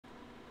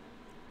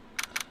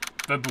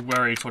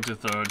February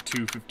 23rd,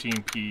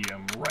 2:15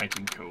 p.m. Wright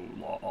 & Co.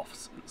 Law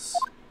Offices.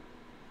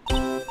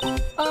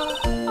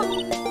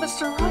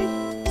 Mr.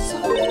 Wright, so,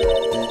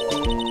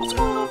 what's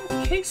going on with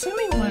the case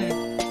anyway?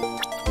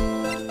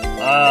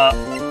 A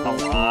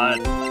lot.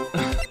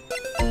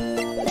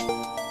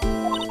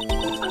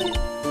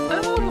 I'm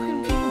a little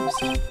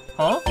confused.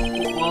 Huh?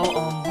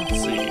 Well, let's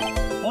see.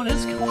 What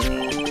is going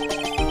on?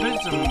 The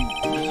victim,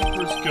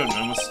 Bruce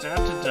Goodman, was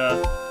stabbed to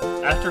death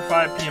after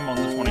 5 p.m. on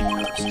the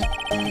 21st.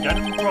 He died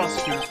in the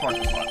prosecutor's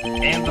parking lot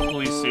and the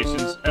police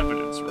station's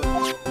evidence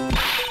room.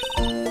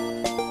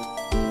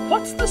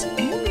 What's this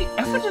in the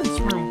evidence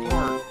room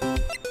part?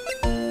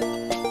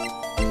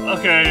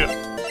 Okay.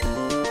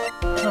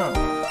 Huh.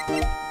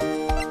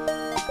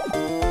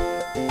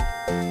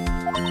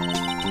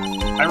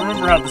 I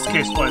remember how this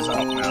case plays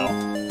out now.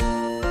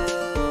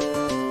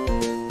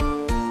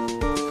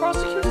 The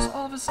prosecutor's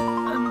office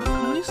and the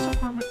police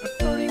department are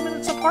 30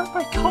 minutes apart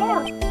by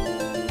car.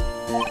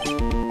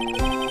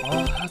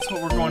 Well, that's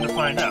what we're going to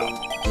find out.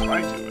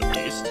 Try to, at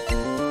least.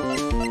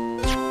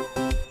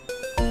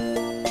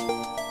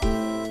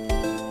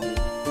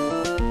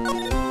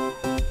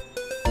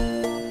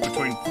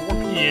 Between 4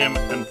 p.m.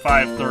 and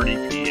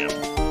 5:30 p.m.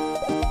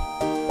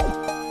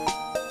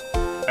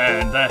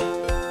 And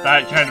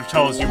that kind of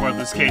tells you where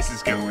this case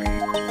is going.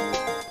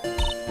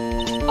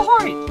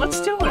 Alright, let's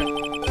do it.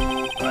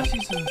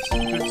 She's in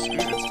some good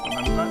spirits, but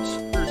I'm not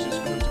sure she's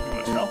going to be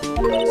much help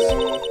for us.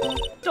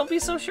 Don't be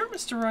so sure,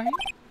 Mr. Wright.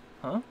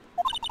 Huh?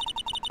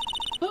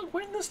 Look,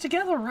 we're in this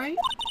together, right?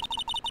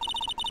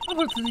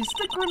 Look, these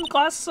thick-rimmed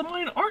glasses of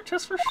mine aren't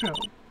just for show.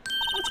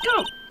 Let's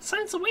go.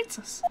 Science awaits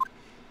us.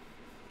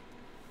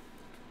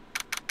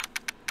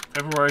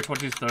 February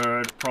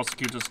 23rd,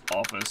 Prosecutor's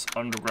Office,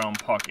 underground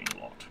parking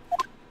lot.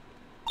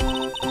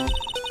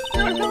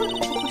 Yeah, I really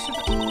don't think we should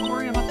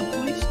worry about the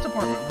police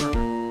department murder.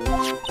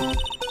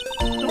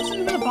 There wasn't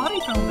even a body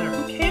found there.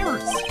 Who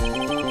cares?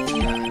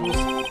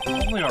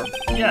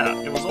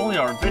 It was only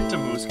our victim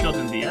who was killed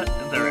in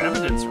their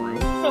evidence room.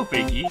 No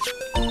biggie.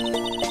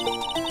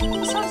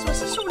 Besides, my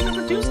sister would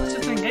never do such a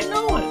thing. I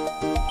know it.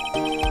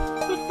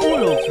 The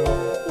oil drum,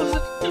 was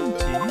it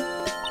empty?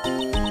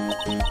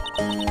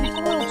 The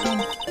oil drum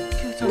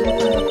kicked over by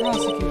the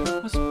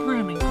prosecutor was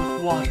brimming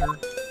with water.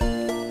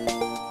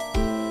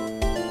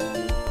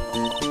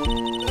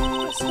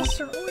 My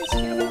sister always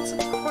gave evidence at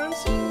the crime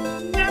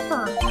scene.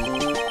 Never.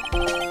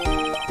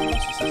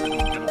 She says they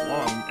don't get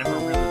along. Emma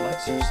really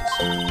likes her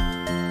sister.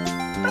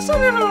 That's not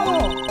it at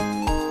all.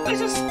 It's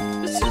just,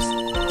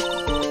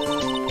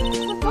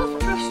 we're both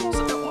professionals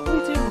at what we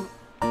do,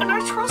 and I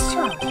trust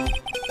her.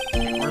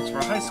 It works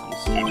for high school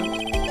student.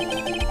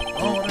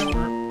 Oh,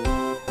 whatever.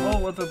 Well,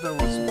 whether there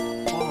was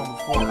blood on the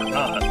floor or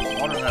not, the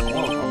water in that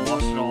oil drum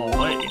washed it all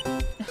away.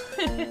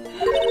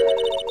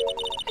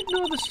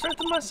 Ignore the strength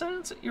of my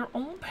sentence at your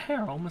own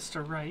peril,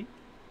 Mr. Wright.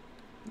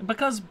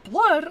 Because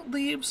blood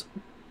leaves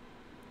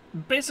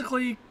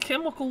basically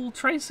chemical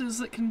traces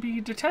that can be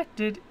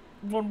detected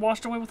when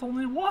washed away with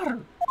only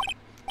water.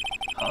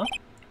 Huh?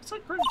 What's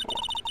that grin for?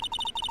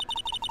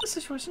 This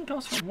situation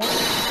calls for one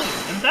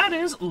thing, and that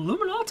is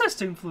luminol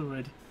testing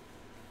fluid.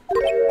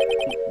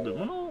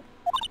 Luminol?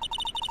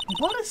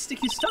 Blood is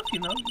sticky stuff, you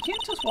know. You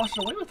can't just wash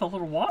it away with a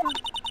little water.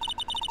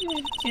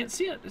 You can't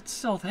see it. It's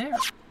still there.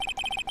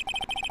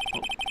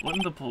 But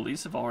wouldn't the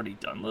police have already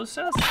done those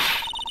tests?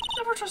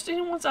 Never trust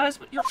anyone's eyes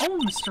but your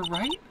own, Mr.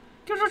 Wright.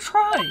 Give it a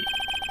try.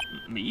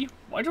 Me?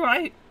 Why do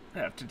I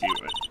have to do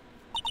it?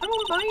 I'm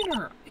a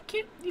minor. I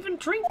can't even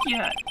drink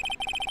yet.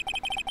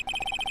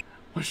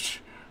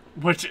 Which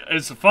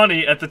is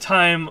funny at the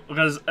time,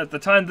 because at the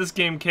time this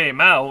game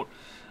came out,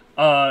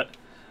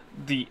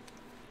 the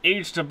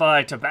age to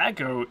buy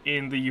tobacco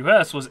in the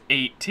US was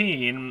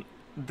 18,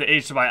 the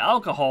age to buy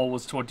alcohol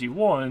was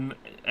 21,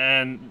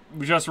 and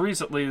just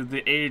recently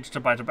the age to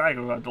buy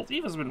tobacco, I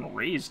believe, has been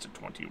raised to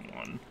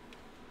 21.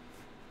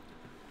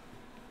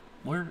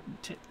 We're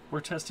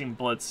testing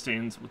blood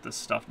stains with this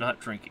stuff, not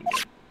drinking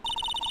it.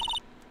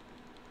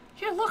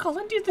 Here, look, I'll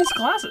lend you these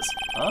glasses.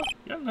 Huh?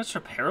 You have an extra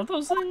pair of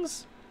those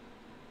things?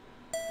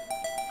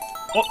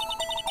 Oh,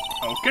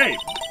 okay.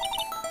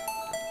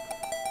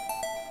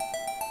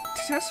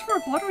 To test for a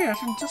blood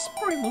reaction, just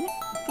spray the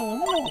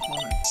luminol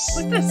on it.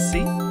 Like this,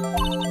 see?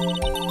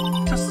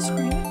 Just the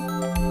screen.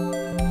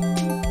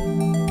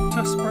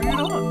 Just spray it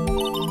on.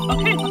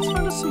 Okay, let's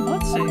find us some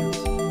blood stains.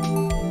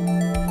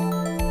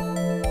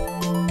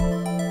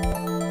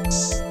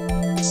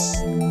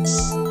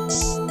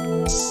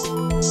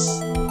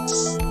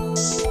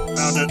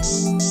 Found it.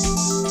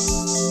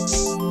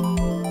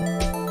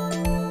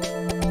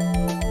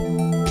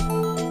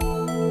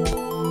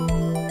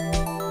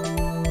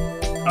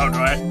 Oh, do I?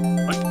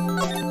 What?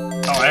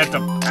 Oh, I have to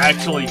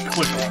actually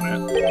click on it.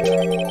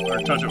 Or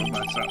touch it with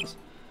my thumbs.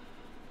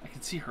 I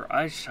can see her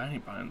eyes shining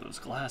behind those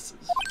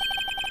glasses.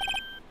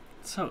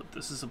 So,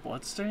 this is a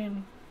blood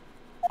stain?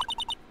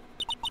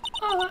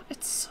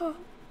 It's so...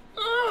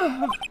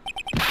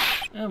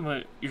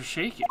 Emma, you're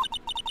shaking.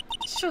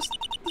 It's just...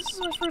 This is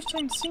my first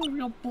time seeing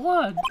real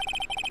blood.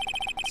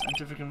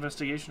 Scientific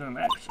investigation in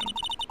action.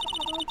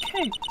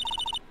 Okay.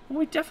 Well,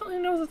 we definitely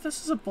know that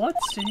this is a blood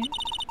stain.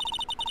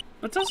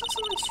 But doesn't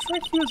something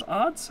strike you as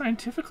odd,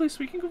 scientifically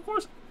speaking, of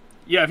course?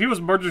 Yeah, if he was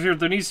murdered here,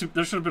 there should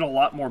have been a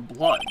lot more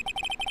blood.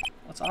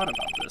 What's odd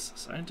about this,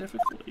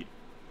 scientifically?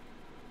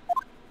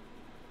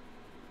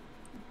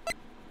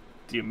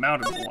 The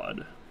amount of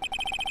blood.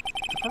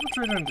 The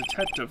perpetrator and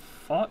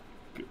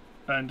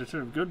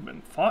Detective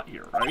Goodman fought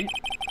here, right?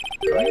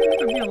 Don't you think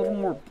there'd be a little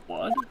more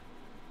blood?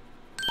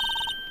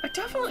 I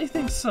definitely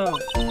think so.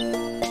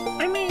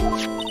 I mean,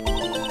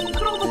 look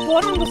at all the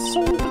blood on the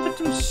sole of the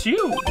victim's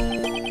shoe.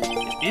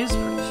 It is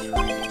pretty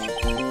strange.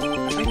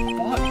 If they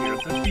fought here,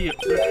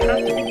 there'd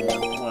have to be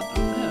more blood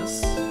than this.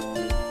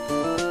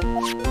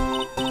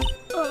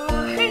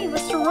 Hey,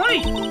 Mr.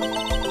 Wright!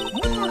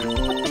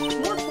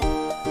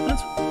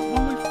 That's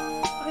when we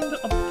find a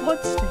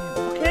blood stain,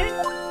 okay?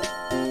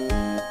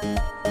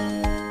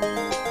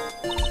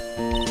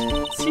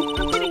 See,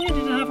 I'm pretty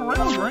handy to have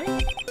around, right?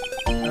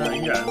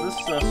 Yeah, this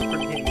stuff's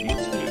pretty handy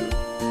too.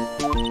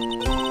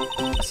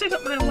 I saved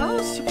up my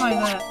allowance to buy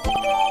that.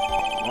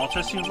 All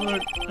testing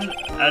included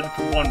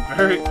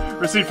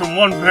received from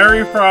one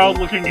very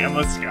proud-looking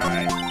endless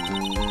guy.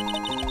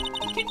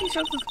 Can't each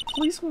other the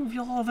police will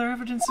reveal all their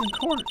evidence in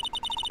court.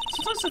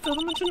 Sometimes they fail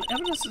to mention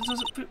evidence that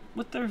doesn't fit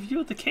with their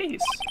view of the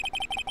case.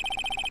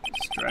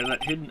 Just drag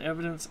that hidden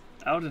evidence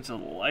out into the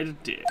light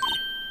of day.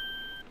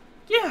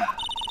 Yeah.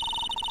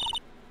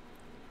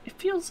 It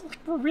feels like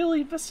we're really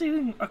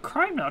investigating a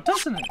crime now,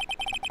 doesn't it?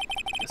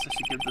 Guess I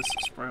should give this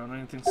a spray on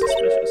anything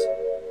suspicious.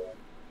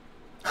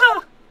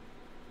 Ha!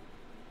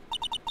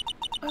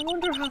 I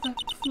wonder how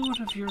that fluid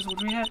of yours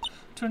would react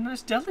to a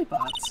nice deli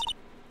bots.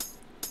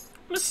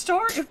 Miss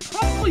Starr, it'd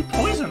probably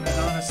poison it,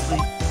 honestly.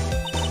 You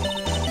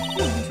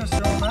wouldn't trust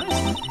your own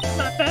eyes.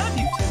 Not bad,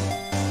 you two.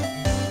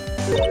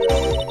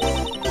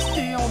 This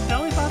day old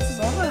deli bots is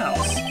on the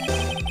house.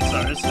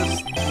 Sorry, it's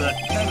just that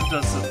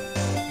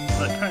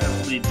kind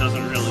of lead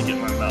doesn't really get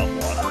my mouth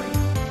watering.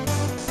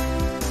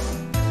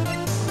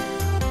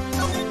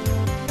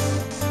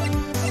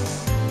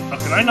 Oh,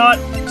 can I not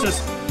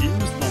just use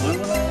the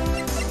luminol?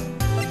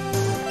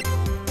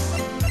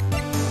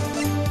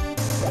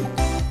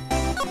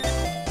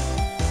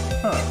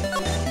 Huh.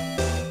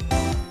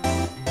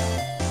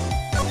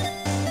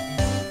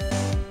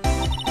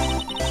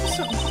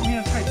 Something put me in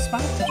a tight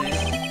spot today.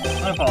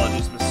 My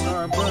apologies, Miss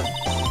Starr, but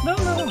No,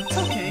 it's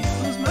okay.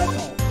 It was my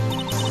fault.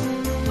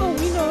 Oh,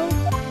 we know.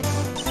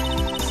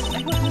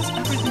 I witnessed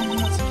everything in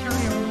that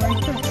security room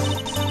right there. I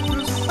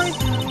was afraid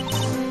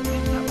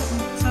that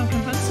wouldn't sound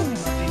convincing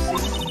enough, you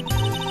see. I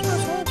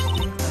was wrong to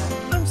think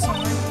that. I'm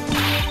sorry.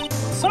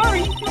 Sorry?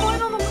 You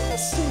lied on the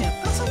witness stand.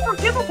 That's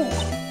unforgivable.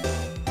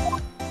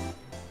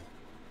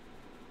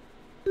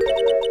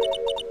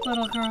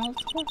 Little girl,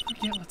 don't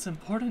forget what's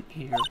important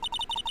here.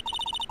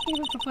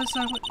 Even if the place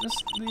I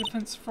witnessed the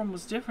offense from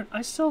was different,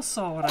 I still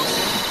saw what I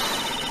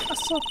saw. I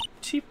saw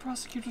Chief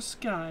Prosecutor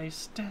Sky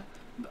stab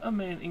a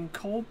man in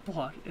cold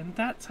blood, and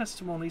that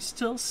testimony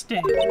still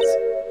stands.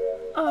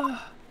 I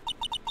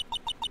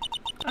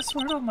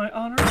swear on my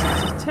honor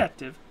as a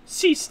detective,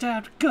 she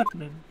stabbed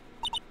Goodman.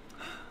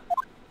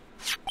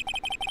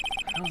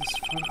 I know this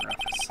photograph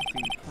has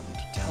something important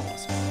to tell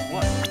us, but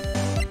what?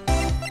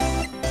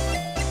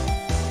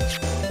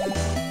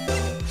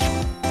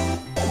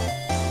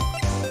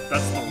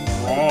 That's the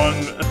wrong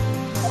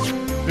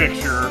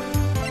picture.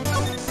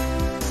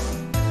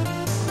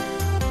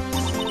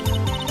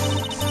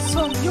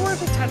 So, you're a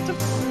detective,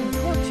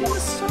 weren't you,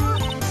 Miss Starr?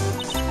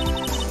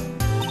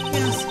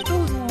 Yes, it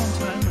was a long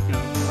time ago.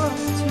 Well,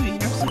 2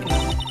 years ago.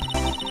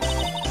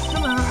 No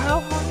matter how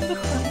hard the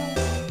criminal,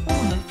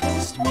 when they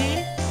faced me,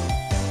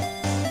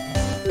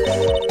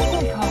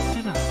 they coughed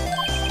it up.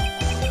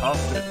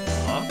 Coughed it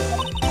up?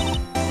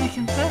 They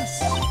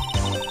confessed.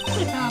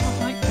 They babbled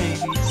like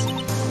babies.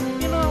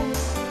 You know,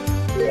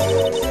 I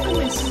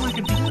may seem like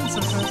a demon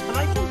sometimes, but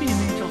I can be an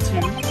angel too.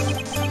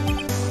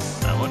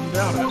 I wouldn't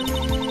doubt it.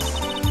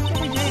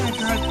 Every day I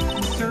drag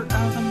the dirt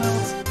out of the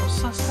mouths of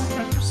suspect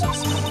after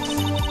suspect.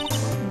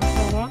 And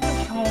before long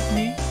they called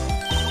me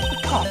the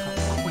Cougher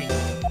Queen.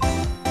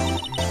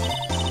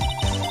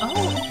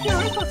 Oh, here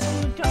I thought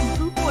someone had gotten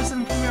food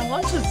poisoning from your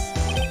lunches.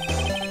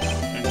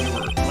 And you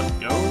were let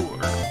go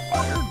or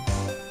fired?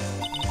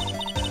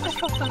 I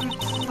felt that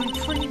my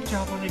dream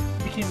job when I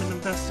became an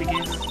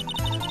investigator.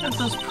 If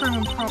those prim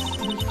and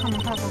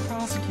proper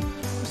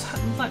prosecutors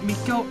hadn't let me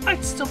go,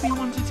 I'd still be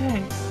one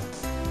today.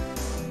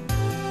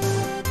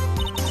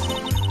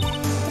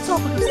 It's all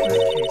because of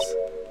that case.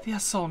 The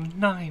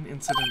SL9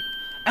 incident.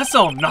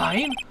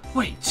 SL9?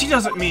 Wait, she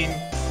doesn't mean...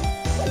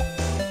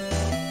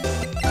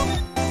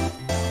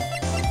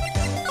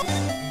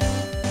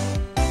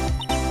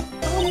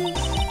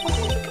 What do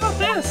you think about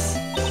this?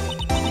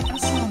 The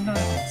SL9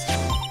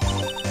 incident.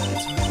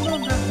 It's written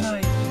on that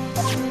night.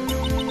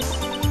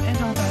 And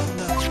on that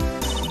note.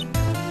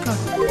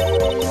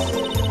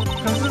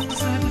 Goodman was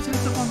the head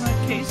detective on that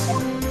case.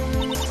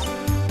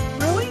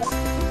 Really?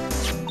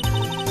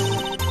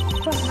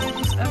 That night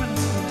was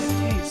evidence from that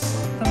case.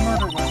 The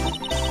murder weapon.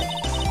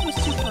 It was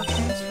due for a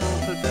transfer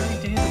the very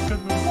day that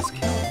Goodman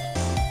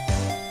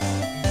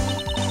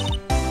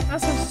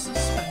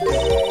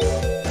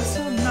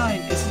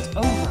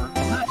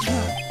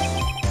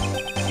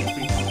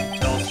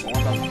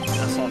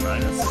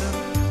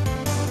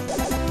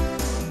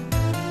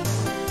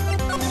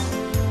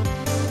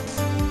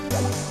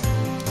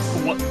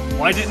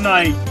Why didn't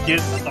I get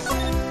a...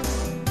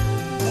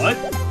 What?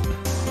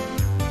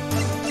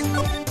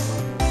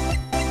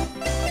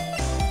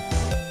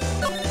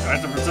 Do I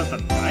have to present the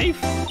knife?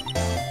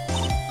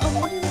 Oh,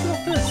 what do you think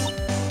about this?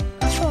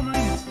 That's all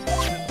nice.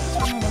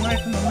 Let's put the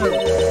knife in the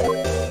middle.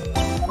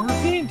 We're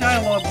repeating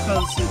dialogue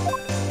because...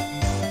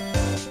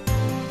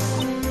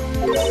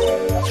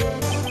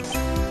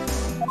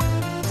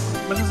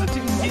 Because it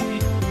didn't give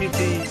me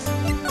the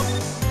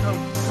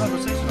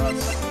conversation on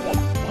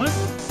what?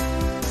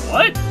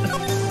 What?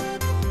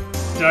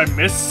 Did I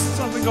miss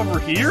something over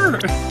here?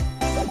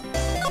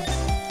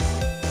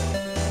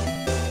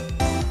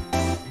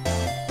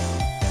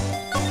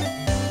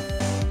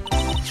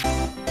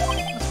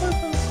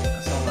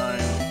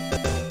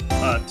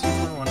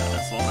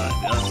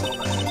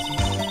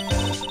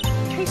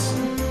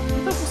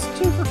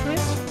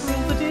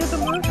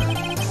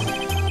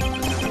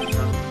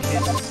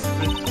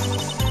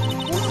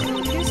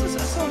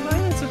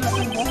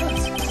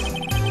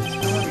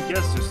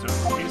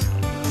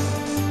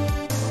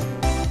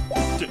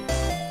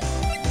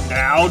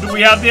 Now do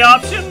we have the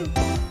option?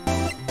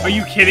 Are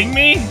you kidding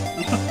me?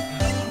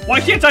 Why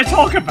can't I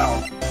talk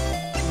about?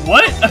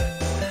 What?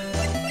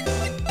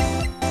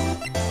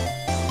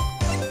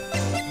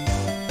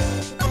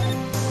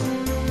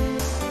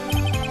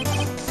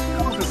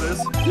 Look at this.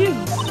 You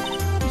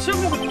showed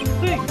me the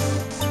thing.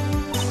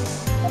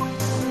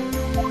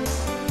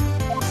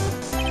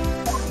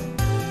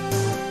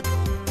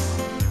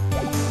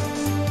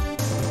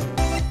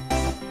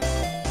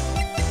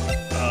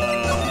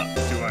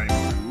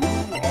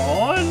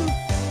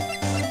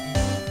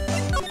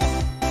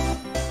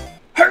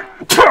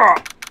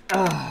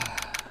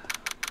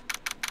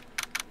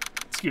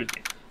 Excuse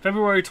me.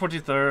 February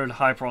 23rd,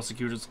 High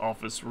Prosecutor's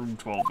Office, Room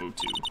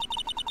 1202.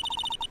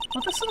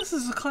 Well, this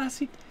is as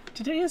classy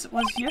today as it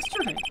was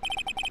yesterday.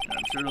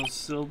 I'm sure it'll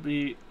still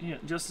be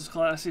just as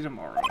classy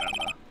tomorrow,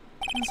 Emma.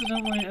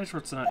 Incidentally,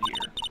 Edward's not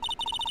here.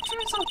 I'm sure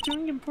he's out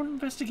doing important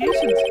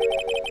investigations.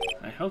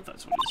 I hope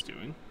that's what he's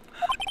doing.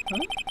 Huh?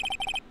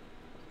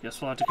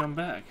 Guess we'll have to come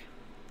back.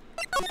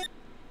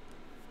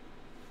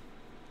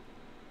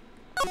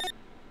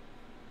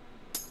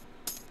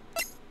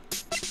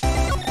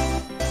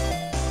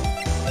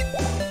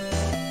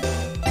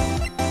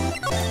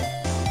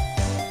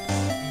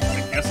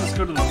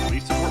 Go to the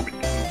police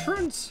department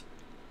entrance.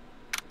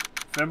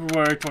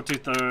 February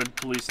 23rd,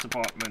 police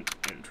department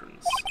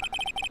entrance.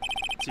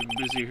 It's even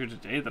busier here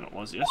today than it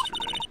was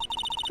yesterday.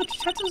 The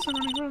detectives are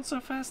running around so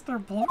fast they're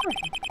blurring.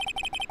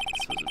 I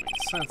suppose it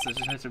makes sense. The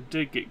detective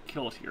did get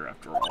killed here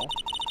after all.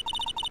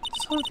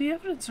 So the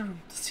evidence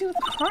room, the scene of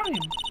the crime.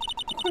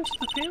 According to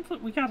the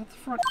pamphlet we got at the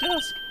front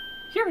desk.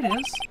 Here it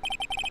is.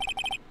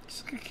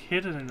 It's like a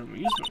kid at an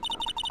amusement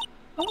park.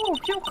 Oh, a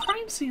real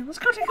crime scene. Let's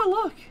go take a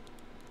look.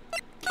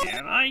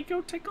 Can I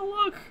go take a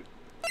look?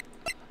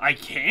 I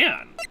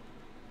can!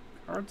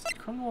 Guards,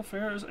 Criminal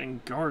Affairs,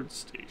 and Guard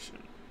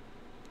Station.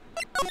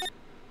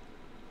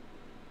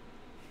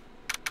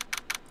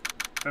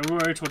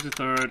 February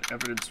 23rd,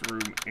 Evidence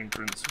Room,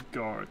 Entrance,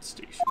 Guard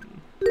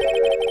Station.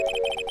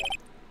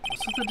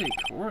 What's with the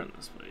decor in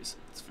this place?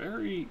 It's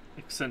very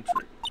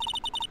eccentric.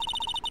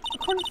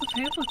 According to the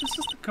pamphlet, this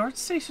is the Guard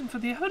Station for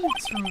the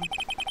Evidence Room.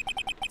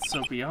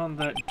 So beyond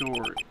that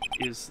door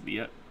is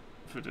the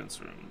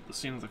evidence room, the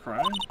scene of the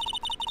crime?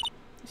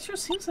 It sure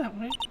seems that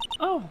way.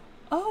 Oh!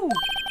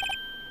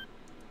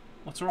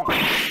 What's wrong?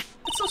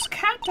 It's those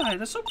cacti!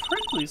 They're so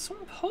prickly, so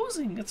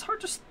imposing, it's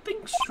hard to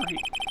think straight.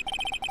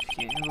 If you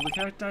can't handle the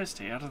cacti,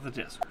 stay out of the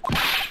desert.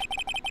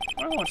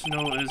 What I want to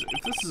know is,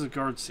 if this is a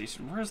guard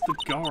station, where's the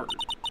guard?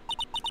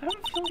 I have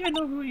a feeling I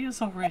know who he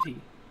is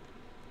already.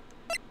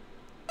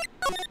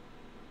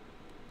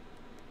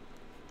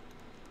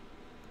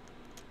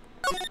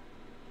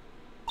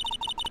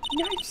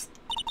 Yikes!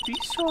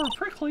 These sure are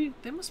prickly.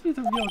 They must be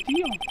the real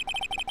deal.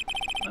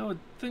 I would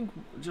think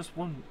just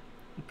one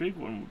big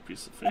one would be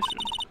sufficient.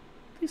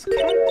 These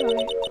cacti are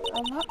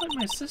a lot like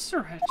my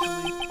sister,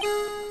 actually.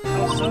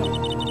 How so?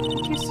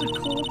 She's a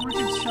cold,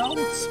 rigid shell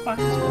with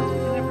spines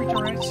in every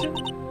direction.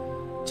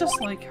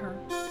 Just like her.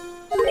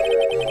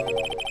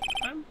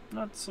 I'm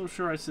not so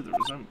sure I see the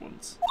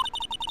resemblance.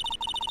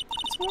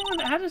 It's more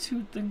an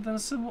attitude thing than a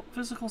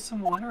physical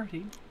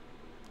similarity.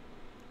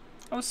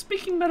 I was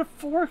speaking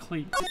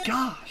metaphorically.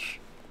 Gosh!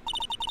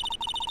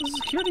 There's a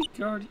security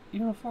guard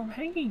uniform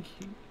hanging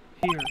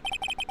here.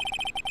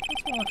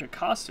 It's more like a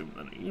costume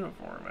than a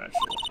uniform,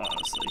 actually,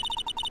 honestly.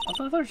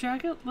 A leather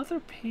jacket, leather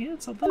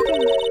pants, a leather...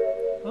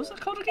 What was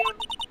that called again?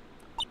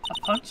 A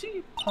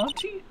punchy?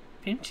 Paunchy?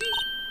 Pinchy?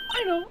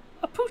 I know,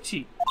 a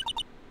poochie.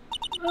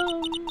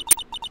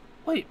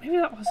 Wait, maybe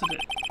that wasn't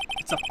it.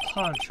 It's a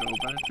poncho,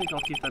 but I think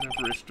I'll keep that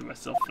information to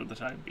myself for the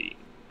time being.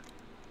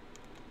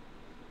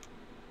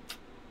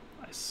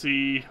 I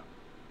see.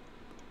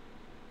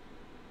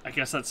 I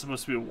guess that's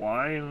supposed to be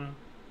wine,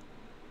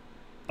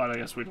 but I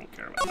guess we don't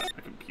care about that.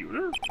 A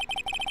computer?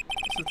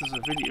 So there's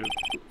a video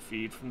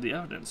feed from the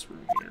evidence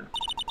room here.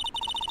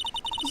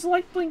 There's a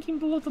light blinking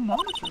below the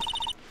monitor.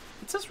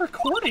 It says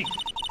recording.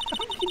 I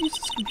think we can use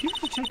this computer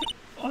to check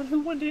on who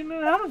went in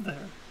and out of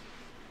there.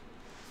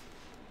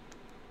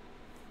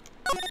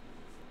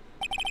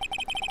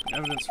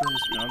 Evidence room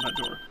is beyond that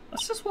door.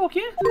 Let's just walk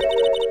in. It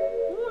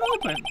won't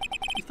open.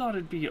 You thought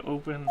it'd be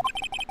open.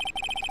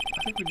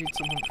 I think we need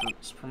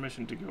someone's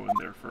permission to go in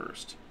there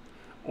first.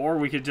 Or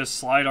we could just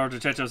slide our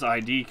detective's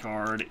ID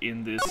card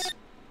in this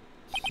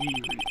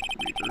key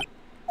reader.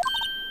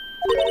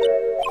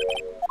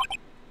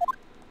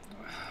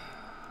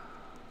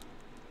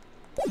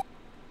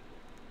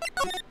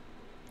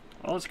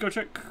 Well, let's go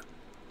check.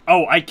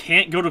 Oh, I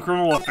can't go to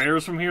criminal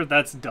affairs from here?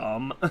 That's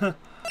dumb. I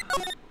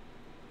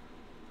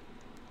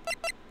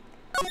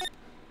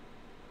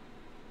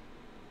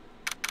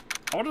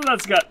wonder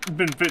if that's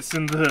been fixed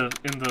in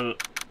the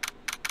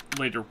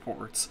later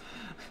reports.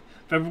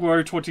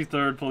 February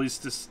 23rd, police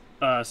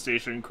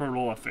station,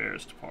 criminal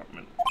affairs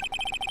department.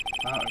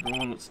 Wow,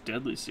 everyone looks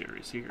deadly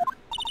serious here.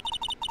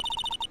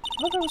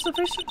 Oh, that was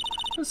sufficient.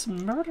 This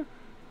murder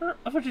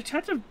of a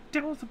detective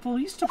down with the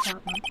police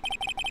department.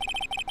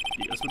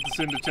 Yes, but the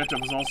same detective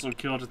was also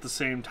killed at the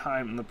same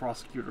time in the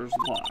prosecutor's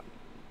lot.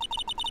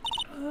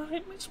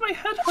 It makes my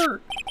head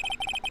hurt.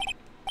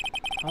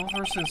 Well,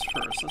 first things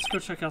first, let's go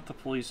check out the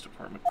police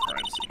department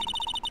crime scene.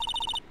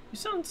 You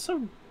sound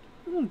so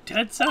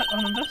dead set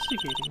on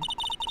investigating.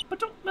 But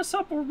don't mess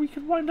up or we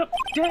could wind up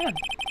dead.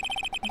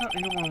 I doubt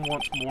anyone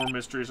wants more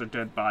mysteries or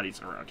dead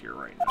bodies around here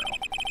right now.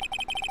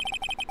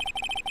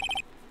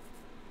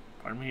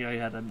 Pardon me, I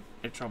had an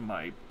itch on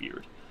my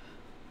beard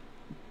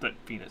that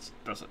Venus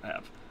doesn't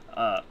have.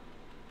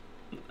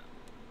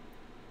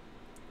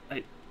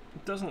 It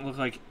doesn't look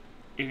like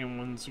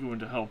anyone's going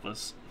to help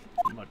us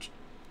much.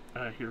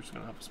 Here's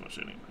going to help us much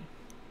anyway.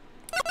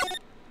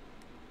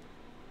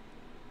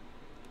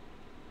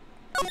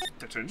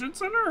 Detention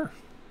center?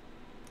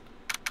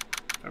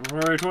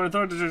 February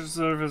 23rd, detention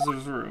center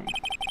visitor's room.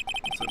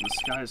 What's that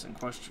disguise in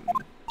question?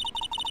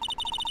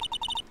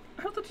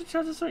 I heard the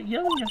detectives are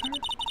yelling at her.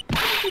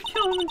 How did they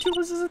kill him and two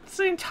voices at the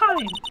same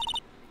time?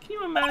 Can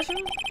you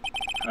imagine?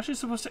 How's she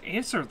supposed to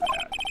answer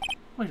that?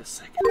 Wait a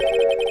second.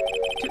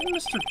 Didn't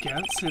Mr.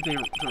 Gant say they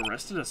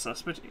arrested a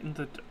suspect in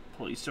the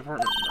police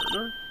department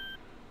murder?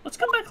 Let's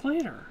come back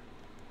later.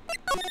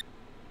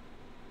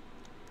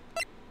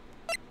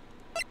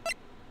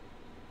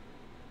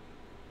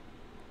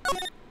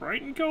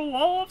 Wright and Co.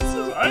 law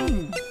offices?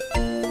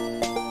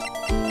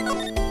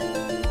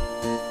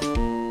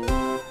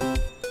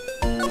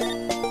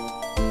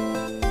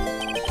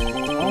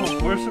 Oh,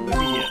 where should we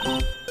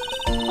begin?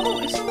 Oh,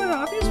 isn't it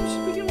obvious we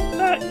should begin with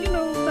that, you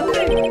know, the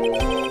thing?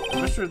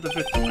 Mr. the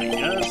victim, I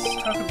guess.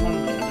 How could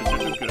one man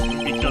detective good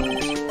be killed in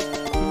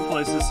two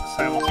places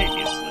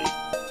simultaneously?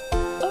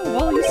 Oh,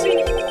 well, you see,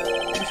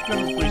 we should go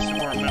to the police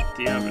department,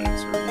 the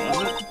evidence room, was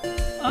it?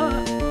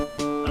 I'm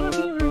not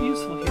being very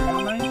useful here,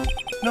 am I?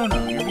 No,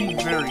 you're being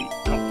very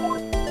helpful.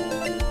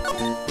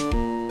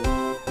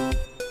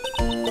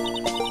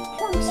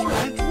 Poor Mr.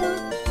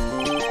 Edward.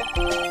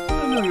 I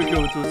know you're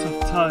going through a tough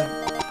time.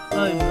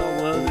 I'm not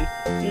worthy.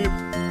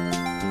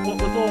 What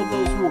with all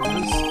those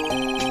rumors?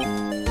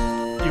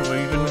 You were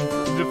even in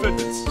the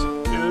defendant's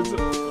it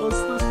was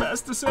this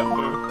past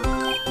December.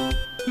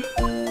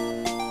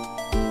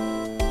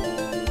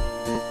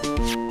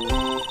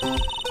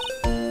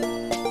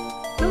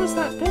 There was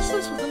that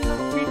business with him not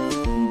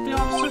reading the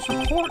officer's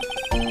report.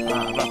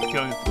 About the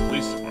killing at the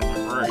police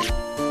department, right?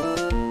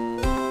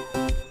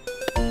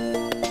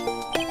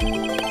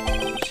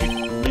 The chief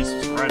of police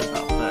was right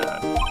about that.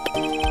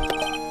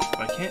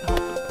 But I can't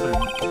help but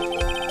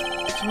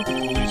think some of the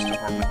police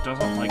department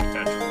doesn't like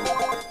Edgeworth.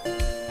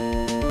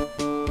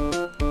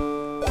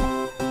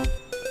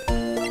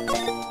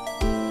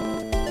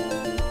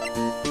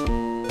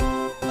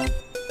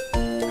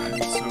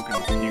 I'm so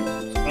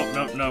confused. Oh,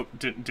 no,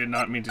 did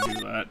not mean to do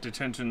that.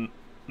 Detention,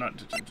 not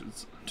detention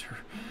center.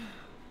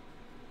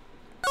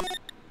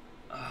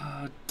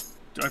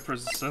 Do I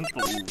present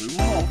the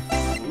luminal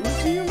fluid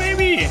to you,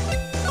 maybe?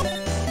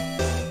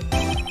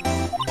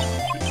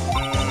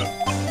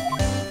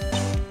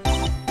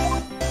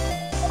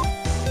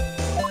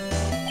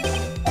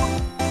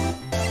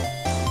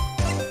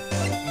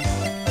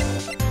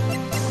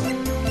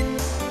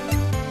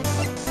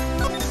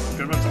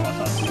 Good about the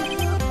autopsy.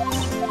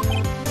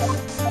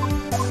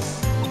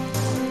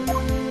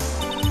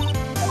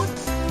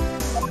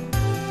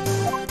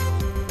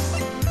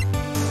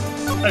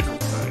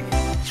 Edgeworth thing.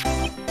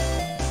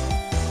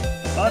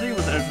 Body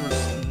with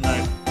Edgeworth's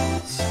knife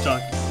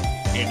stuck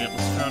in it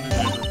was found in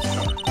Edgeworth's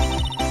car.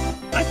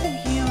 I think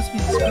he owes me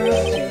his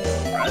gratitude.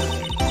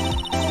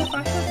 If I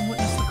hadn't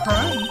witnessed the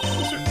crime,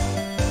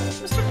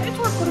 Mr.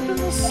 Edgeworth would have been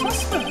the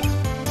suspect.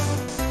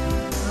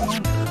 I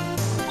wonder.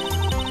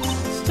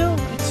 Still,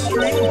 it's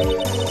strange. I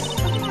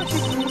thought you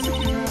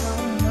prosecutor had our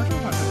own murder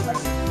weapon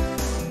ready.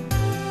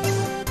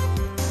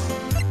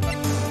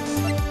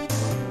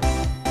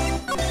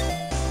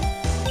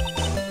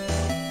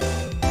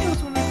 It was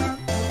when I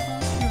grabbed the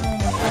prosecutor on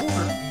the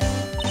shoulder.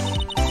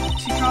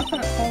 She dropped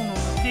that phone on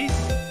the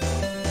pavement.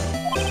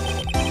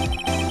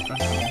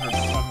 That's when you heard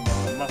her talking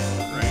about the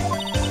muffler, right?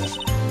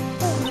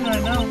 Oh, did I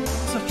know?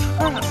 It's a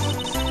trap.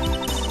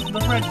 The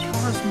red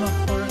car's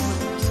muffler and the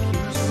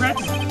prosecutor's red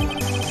muffler.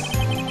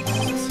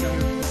 That's what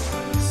CIA was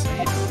trying to say.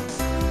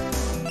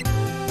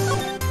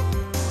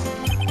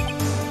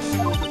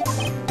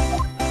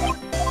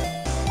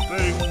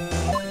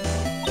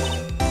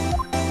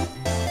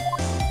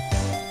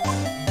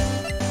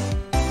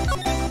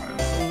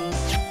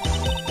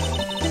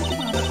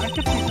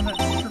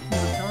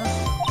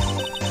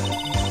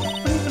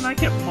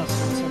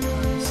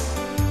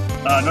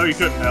 No, you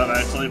couldn't have,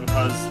 actually,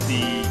 because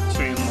the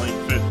chain link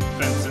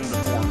fence in the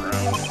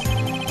foreground.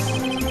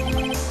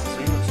 So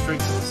you went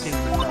straight to the scene of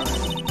the crime.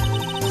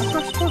 I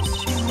rushed towards the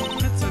chain link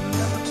fence and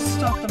never to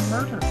stop the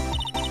murder.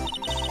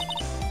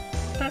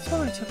 That's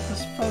when I took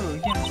this photo,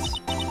 yes.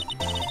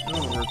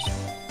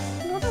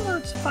 In other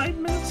words, 5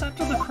 minutes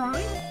after the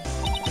crime?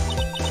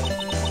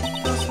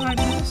 Those 5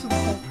 minutes are the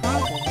whole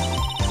problem.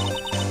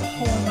 The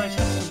whole of my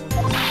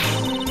testimony.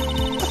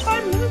 The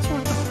 5 minutes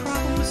weren't the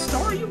problem. The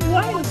story you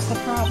lied is the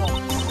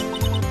problem.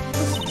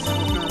 Listen,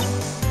 little girl.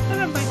 I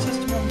have my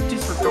testimony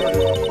disregarded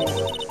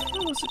before.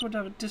 I wasn't going to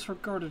have it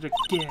disregarded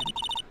again.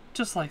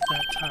 Just like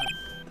that time.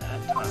 That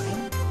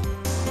time?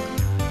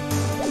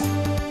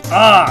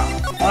 Ah!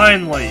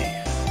 Finally!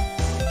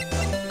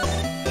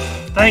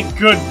 Thank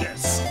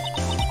goodness!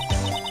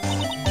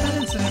 That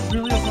incident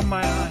really opened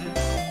my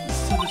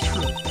eyes to the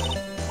truth.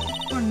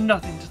 We're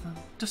nothing to them.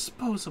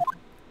 Disposable.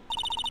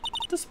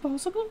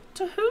 Disposable?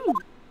 To who?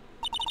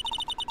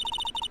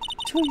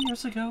 2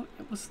 years ago,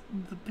 it was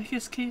the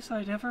biggest case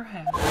I'd ever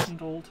had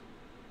handled.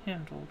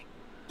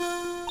 The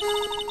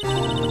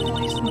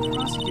police and the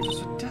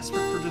prosecutors were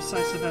desperate for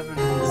decisive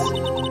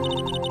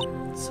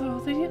evidence. So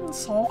they didn't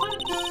solve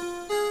it?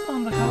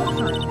 On the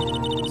contrary, it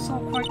was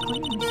solved quite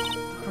cleanly. The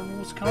criminal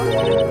was caught and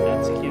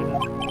executed.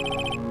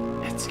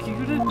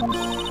 Executed?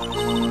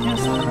 Yes,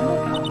 the criminal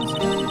got was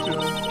going to him.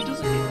 It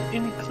doesn't get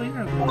any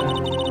clearer than that.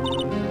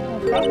 Well,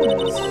 the problem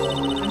was, I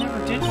never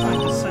did find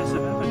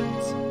decisive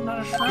evidence. Not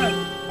a shred.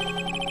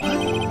 What?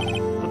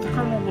 But the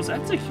criminal was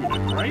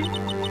executed, right?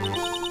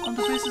 On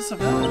the basis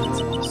of evidence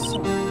of a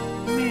sort.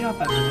 Made up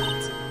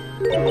evidence.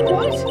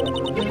 What?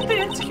 You mean they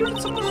executed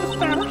someone with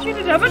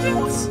fabricated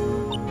evidence?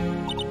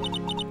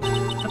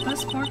 The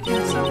best part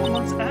came several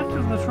months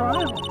after the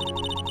trial.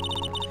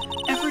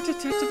 Every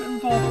detective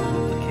involved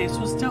with the case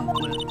was dealt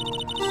with.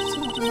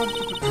 Some of them went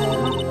to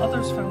patrol,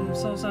 others found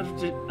themselves out of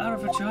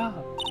a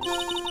job.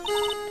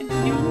 And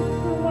you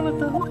were one of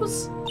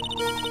those?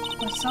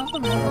 Myself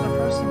and one other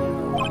person you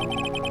know.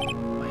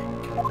 Wait,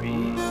 could it be?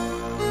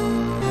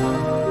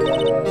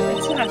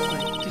 Exactly,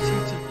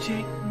 Detective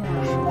Jake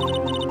Marshall.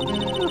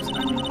 Oops,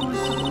 I'm employed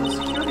to the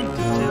security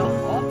detail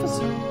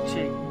officer,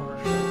 Jake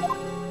Marshall.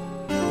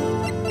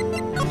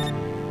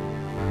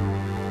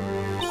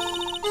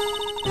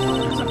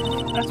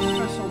 As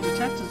professional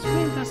detectives, we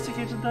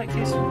investigated that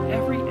case from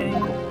every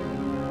angle.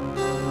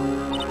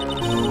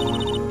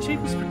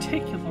 Jake was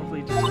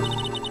particularly determined.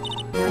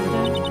 And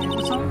then it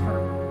was over.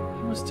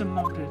 He was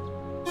demoted.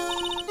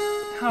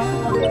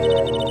 However,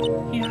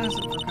 he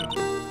hasn't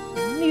forgotten.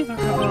 Neither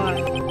have I.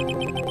 You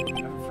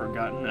haven't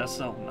forgotten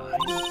SL9.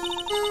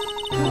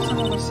 There's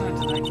another side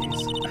to that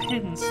case, a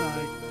hidden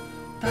side.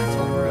 That's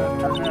what we're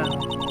after now.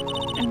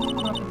 And no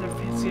one up in their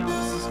fancy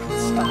offices can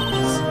stop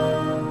us.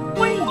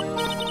 Wait!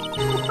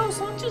 Look those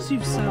lunches you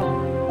sell!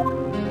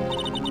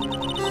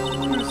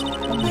 There's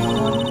only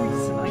one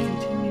reason I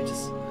continue to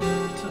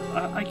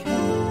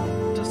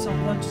sell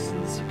lunches in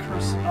this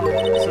accursed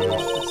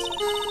office.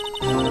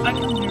 I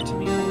come here to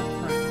meet old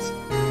friends,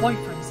 white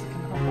friends that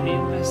can help me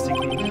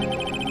investigate.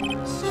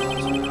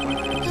 Stars and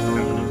weapons. How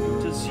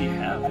many does she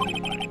have,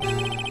 anyway?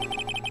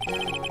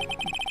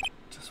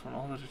 Just when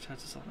all the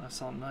detectives on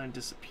SL9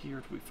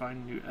 disappeared, we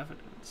find new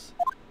evidence.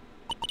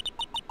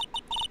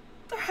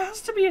 There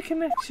has to be a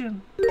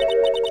connection!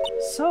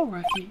 So,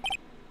 Ricky.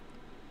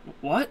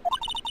 What?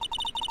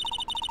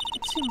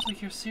 It seems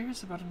like you're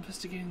serious about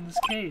investigating this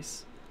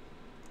case.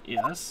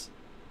 Yes.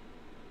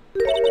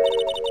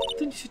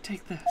 Then you should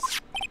take this.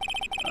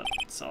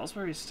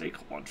 Salisbury steak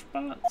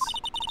lunchbox?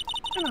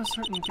 I know a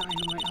certain guy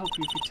who might help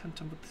you if you tempt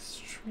him with this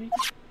treat.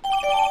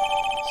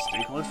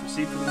 Steak lunch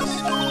received from this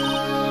store.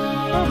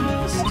 Oh,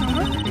 the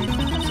store?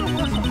 So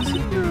wonderful to see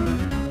you.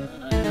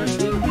 Are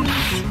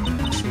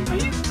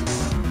you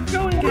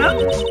going out?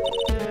 What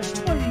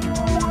do you want to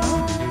know?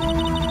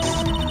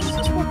 I was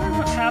just wondering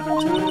what happened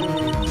to him.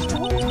 A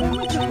long time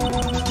ago,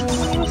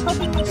 when he was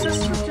helping my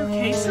sister through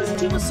cases,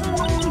 he was so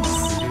nice.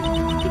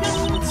 He got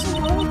along so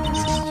well with my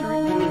sister, it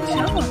made me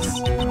jealous.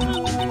 It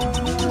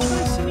was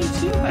nice to meet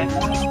you back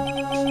then.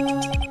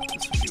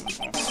 This would be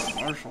when Officer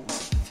Marshall was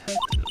a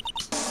detective.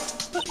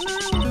 But now,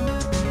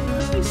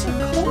 it'd be so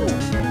cold.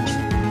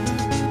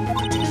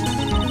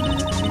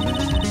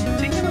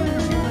 Taking on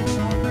your role in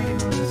cooperating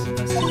on this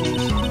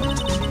investigation.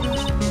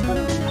 One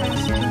of the past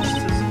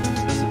justices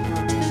is a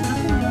burden.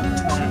 Nothing more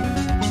than that.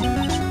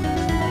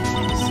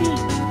 See,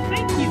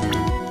 thank you.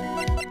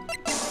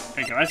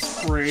 Hey, can I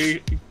spray?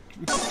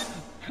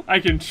 I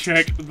can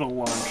check the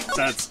lunch.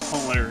 That's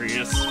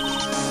hilarious.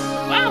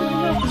 Wow, the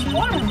milk is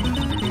water.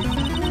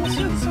 I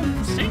see some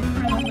steak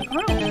right on the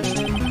grill.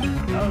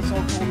 That was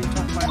all cold and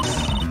tough by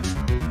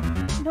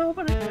now. No,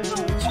 but it's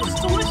just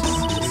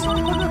delicious. It's not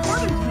put it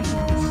hard into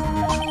making this.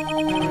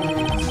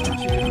 That's what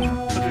you didn't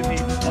put any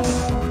other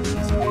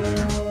quantities in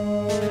there.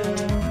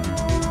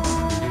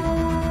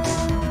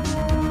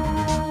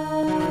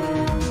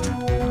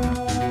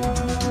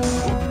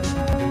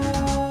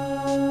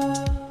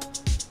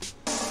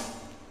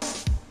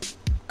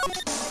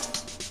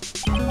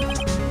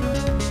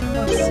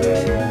 Let's see.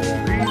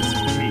 Grease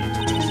meat.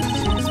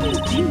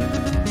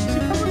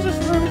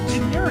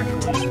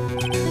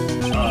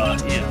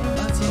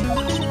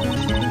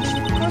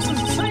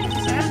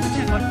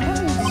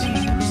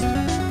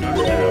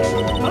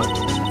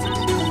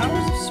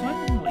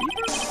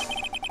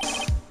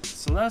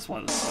 That's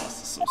why the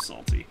sauce is so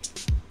salty.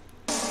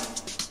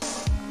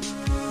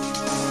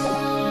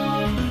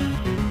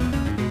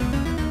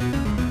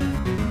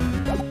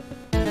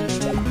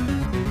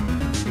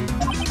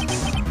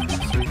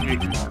 Sir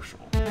Jake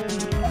Marshall.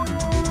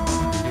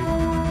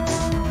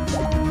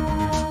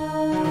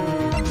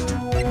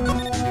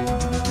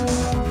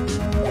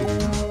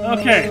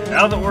 Okay,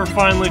 now that we're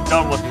finally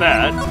done with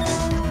that,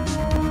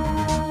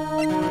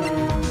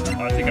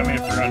 I think I may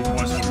have forgotten to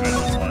watch the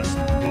this last.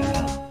 Oh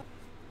well.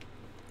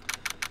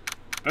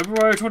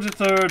 February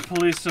 23rd,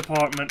 Police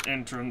Department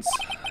entrance.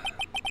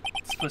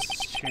 This place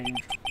has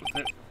changed with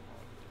it.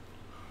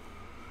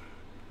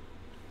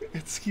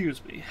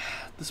 Excuse me.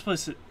 This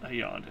place is, I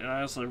yawned, and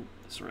I also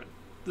read.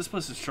 This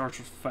place is charged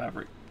with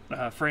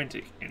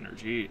frantic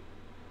energy,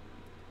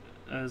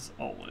 as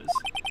always.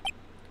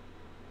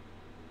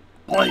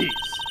 Please!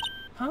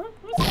 Huh?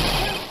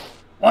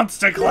 One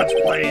stick lunch,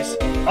 please!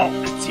 Oh,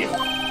 it's you.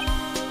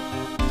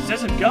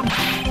 Citizen Governor.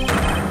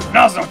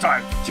 Now's no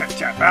time for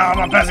chit-chat, pal.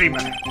 I'm a busy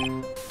man.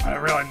 What I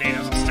really need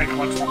is a steak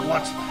lunch for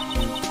lunch.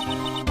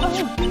 Oh,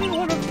 you need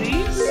one of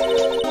these?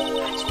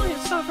 Actually,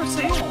 it's not for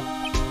sale.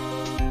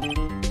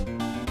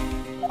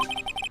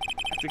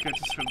 I think I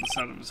just heard the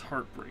sound of his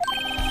heart breaking.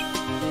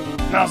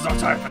 Now's no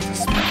time for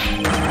this.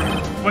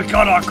 We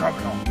caught our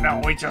criminal. Now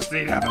we just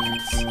need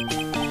evidence.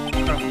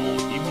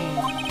 Criminal? You mean...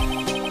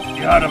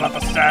 You heard about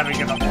the stabbing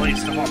in the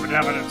police department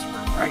evidence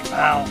room, right,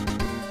 pal?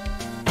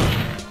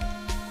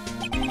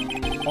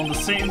 On the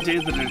same day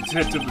that a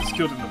detective was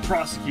killed in the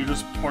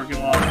prosecutor's parking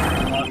lot,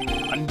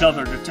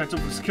 another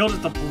detective was killed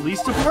at the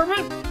police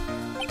department?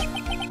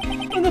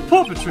 And the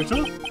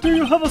perpetrator? Do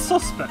you have a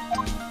suspect?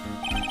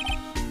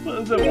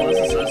 Well, there was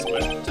a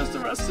suspect. Just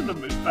arrested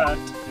him, in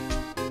fact.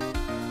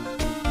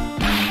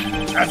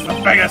 That's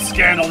the biggest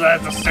scandal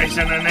at the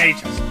station in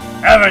ages.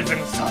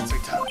 Everything's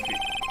topsy-turvy.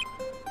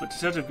 But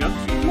Detective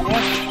Guthrie, you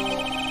what?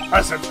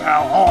 Listen,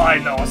 pal, all I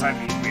know is I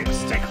need me to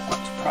steak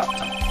lunch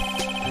pronto.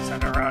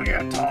 Sitting around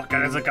here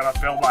talking isn't gonna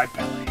fill my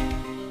belly.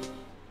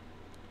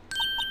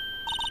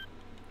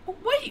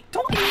 Wait,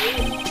 don't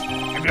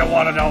leave! If you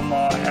want to know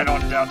more, head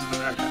on down to the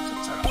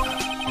detention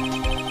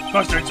center.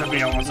 Go straight to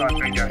me once I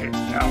figure he's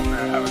down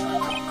there having a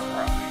good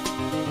cry.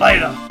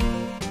 Later!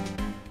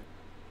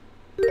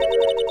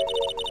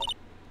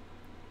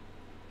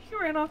 He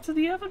ran off to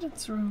the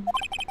evidence room.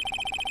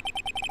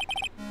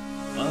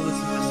 Well, this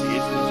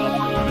investigation is off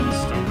to a good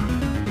start.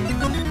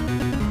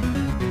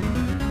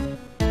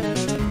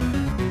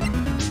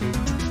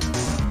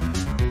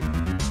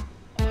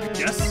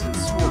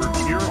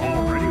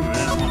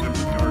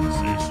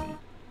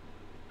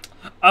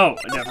 Oh,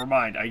 never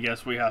mind. I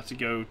guess we have to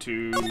go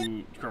to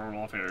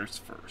criminal affairs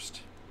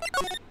first.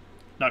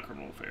 Not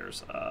criminal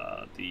affairs,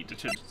 the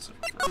detention center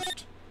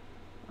first.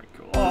 Right,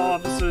 cool.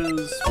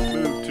 Offices,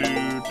 move to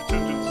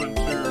detention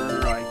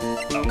center. I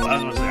was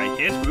gonna say, I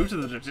can't move to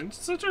the detention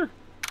center?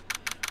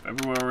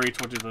 February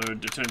 23rd,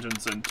 detention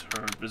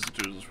center,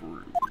 visitors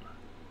room.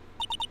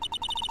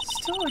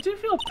 Still, I do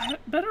feel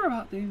better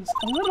about things.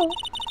 A little.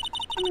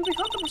 I mean, they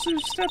caught the pursuit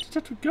of stabbed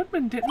Detective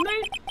Goodman, didn't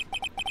they?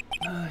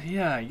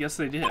 Yeah, I guess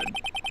they did.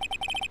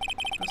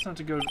 Best not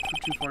to go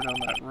too far down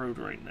that road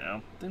right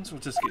now. Things will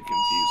just get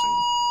confusing.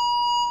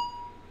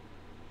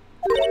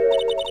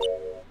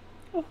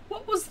 Oh,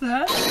 what was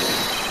that?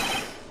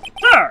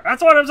 Sir,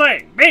 that's what I'm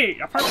saying! Me,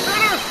 a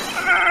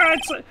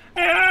perpetrator?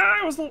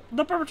 I was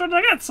the perpetrator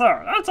again,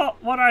 sir! That's all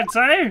what I'd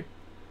say!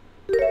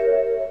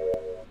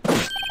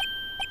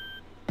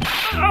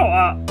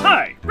 Oh,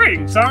 hi!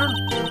 Greetings, sir!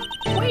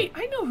 Wait,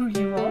 I know who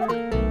you are!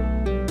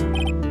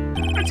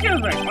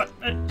 Excuse me, but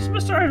it's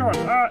Mr. Edwards.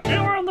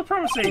 Anywhere on the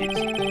premises?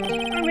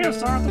 I'm here,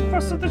 sir, at the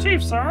request of the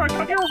chief, sir. I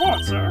got your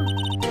report, sir.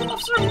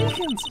 Officer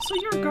Meekins, so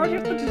you're a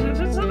guardian at the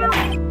detention center?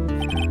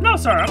 No,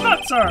 sir, I'm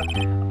not, sir.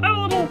 I'm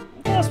a little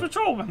lost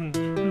patrolman,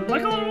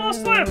 like a little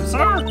lost lamb,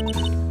 sir.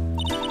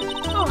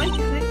 Oh, I get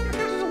it. You're here to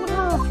deliver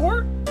a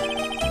report?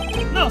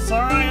 No, sir,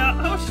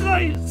 how should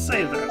I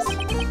say this?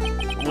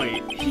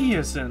 Wait, he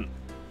isn't.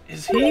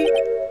 Is he?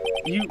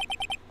 You,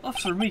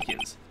 Officer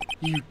Meekins,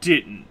 you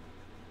didn't.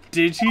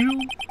 Did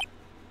you?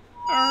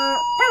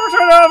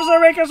 Perpetrator Officer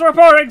Meekins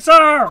reporting,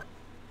 sir!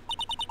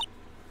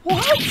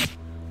 What?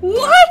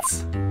 What?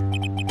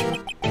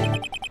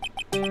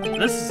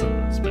 This is an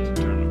unexpected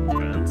turn of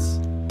events.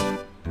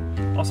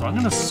 Also, I'm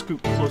gonna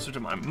scoot closer to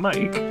my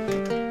mic,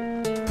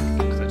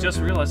 because I just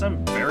realized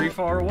I'm very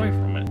far away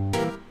from it.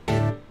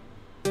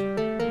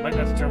 Might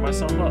have to turn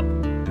myself up.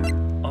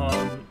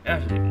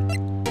 Actually.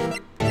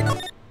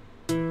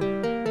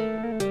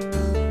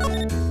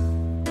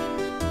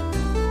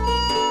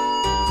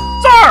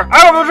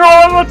 I'm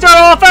patrolling the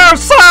general affairs,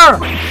 sir!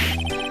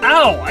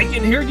 Ow! I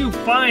can hear you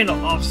fine,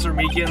 Officer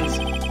Meekins.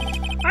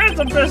 I had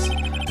some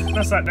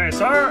business that day,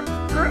 sir.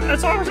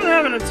 It's over to the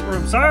evidence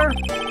room, sir.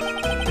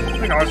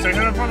 The guard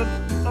station in front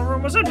of the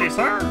room was empty,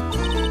 sir.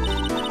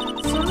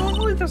 So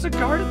normally there's a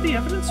guard at the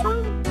evidence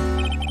room?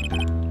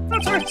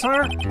 That's right,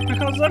 sir.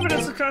 Because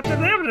evidence is kept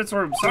in the evidence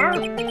room, sir.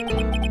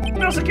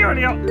 No, the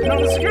security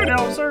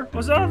officer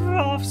was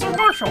Officer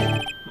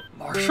Marshall.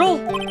 Marshall?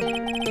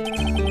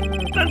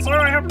 Then, sir,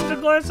 I happened to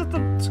glance at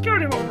the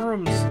security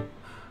room's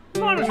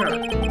monitor.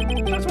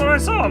 That's when I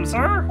saw him,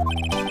 sir.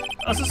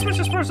 A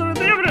suspicious person in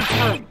the evidence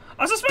room.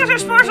 A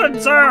suspicious person,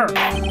 sir!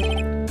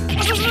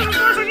 A suspicious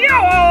person,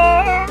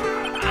 yeah!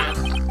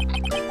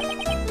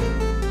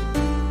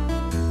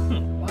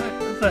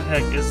 What the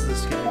heck is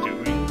this guy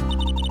doing?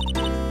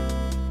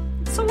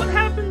 So what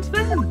happened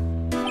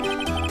then?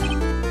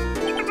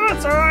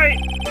 That's alright.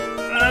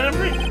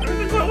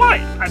 Everything went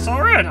white. I saw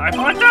red. I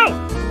blacked out.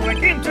 When I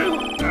came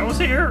to, I was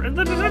here in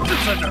the detention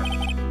center.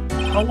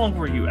 How long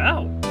were you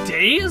out?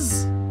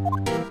 Days?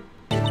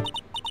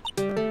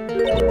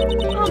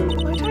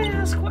 Might I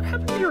ask, what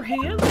happened to your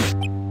hand?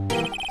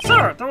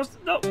 Sir, there was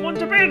no one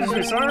to bandage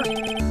me, sir.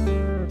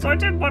 So I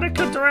did what I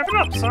could to wrap it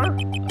up, sir. A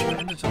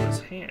bandage on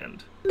his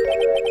hand.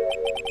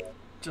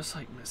 Just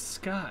like Miss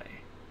Sky.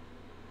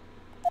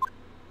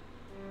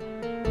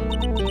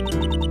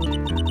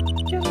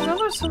 Yet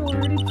another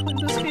similarity between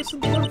this case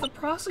and the one at the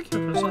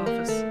prosecutor's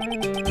office.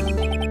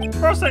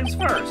 First things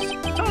first.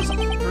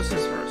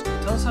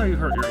 Tell us how you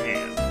hurt your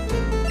hand.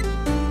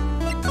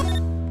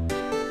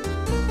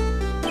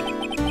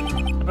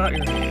 About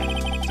your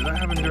hand. Did that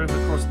happen during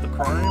the course of the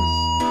crime?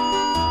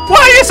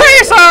 What do you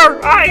say, sir?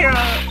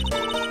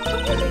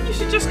 Don't you think you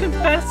should just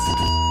confess?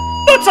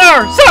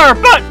 But,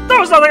 but there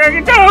was nothing I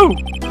could do!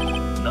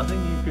 Nothing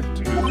you could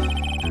do?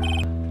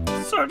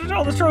 Sir, to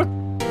tell the truth,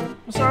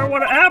 sir,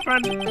 what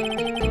happened?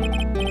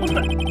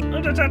 When the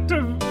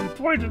detective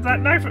pointed that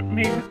knife at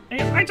me,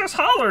 I just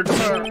hollered,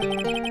 sir.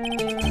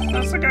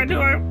 That's like I knew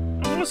I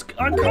was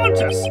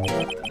unconscious. The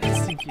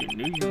next thing you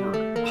knew, you were...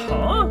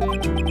 Huh?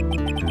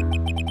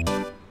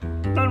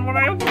 Then when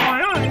I opened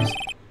my eyes,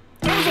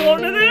 I was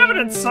alone in the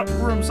evidence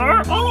room,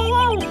 sir. All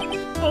alone.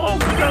 Alone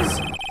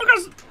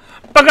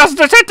because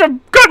Detective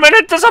Goodman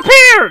had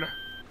disappeared.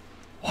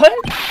 What?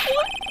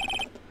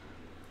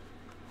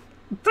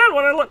 Then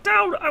when I looked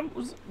down, I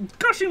was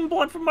gushing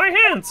blood from my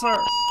hand, sir.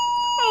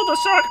 Oh, the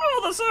shock.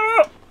 Oh, the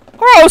sorrow.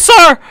 Oh,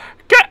 sir.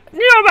 Can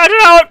you imagine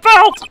how it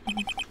felt?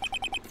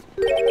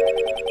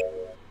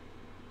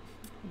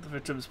 The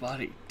victim's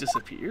body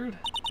disappeared?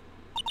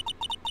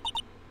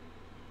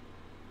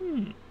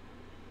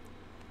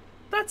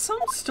 That's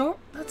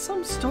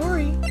some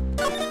story.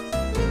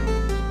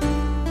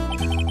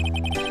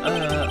 I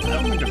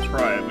don't mean to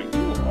pry, but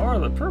you are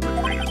the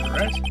perpetrator,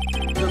 correct?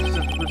 You're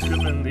just put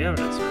Goodman in the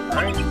evidence room,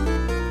 right?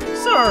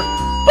 Sir,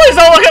 please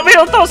don't look at me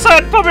with those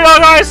sad puppy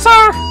dog eyes,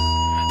 sir!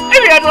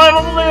 If you had to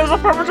label me as a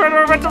perpetrator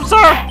or victim,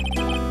 sir,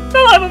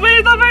 then label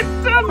me the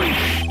victim!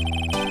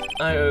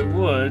 I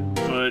would,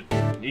 but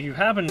you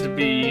happen to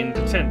be in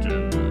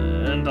detention,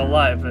 and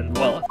alive and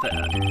well at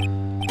that.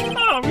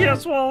 Oh,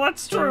 yes, well,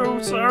 that's true,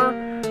 sir.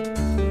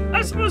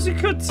 I suppose you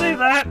could say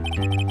that.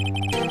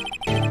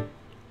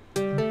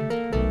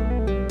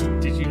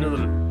 Did you know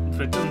the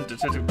victim,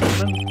 Detective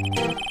Goodman?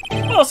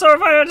 Well, sir,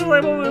 if I had to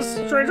label him as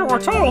stranger or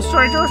total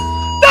stranger,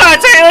 then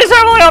I'd say he's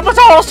definitely on the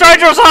total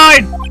stranger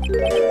side!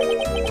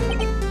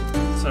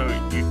 So,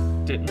 you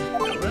didn't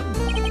know him?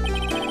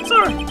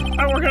 Sir,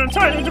 I work in a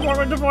tiny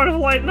department devoid of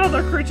light and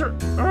other creature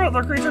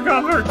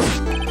converts.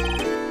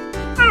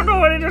 I don't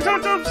know any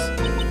detectives.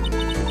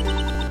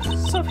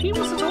 So if he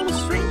was a total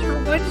stranger,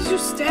 why did you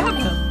stab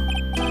him?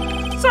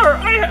 Sir,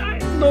 I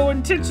had no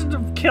intention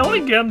of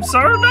killing him,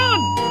 sir. None.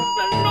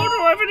 Nor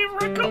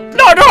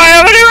do I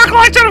have any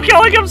recollection of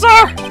killing him,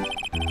 sir.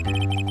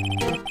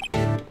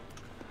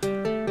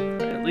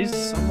 At least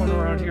someone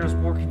around here is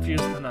more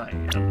confused than I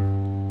am.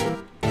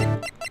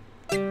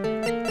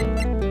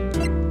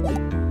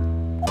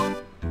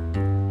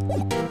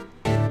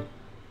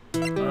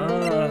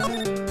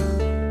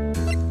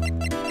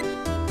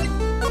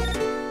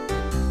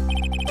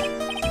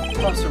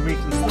 Officer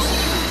Meekins.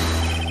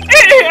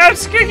 Hey, I'm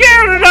scared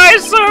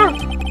tonight, sir!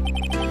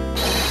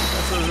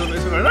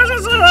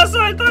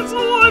 That's the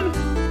one!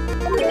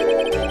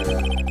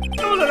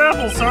 That was an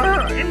apple, sir,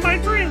 in my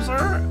dreams,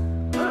 sir.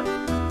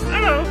 I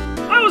know,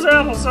 I was an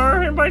apple,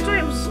 sir, in my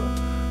dreams,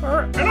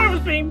 sir, and I was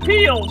being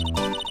peeled.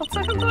 On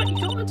second thought, you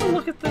don't have to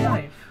look at the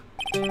knife.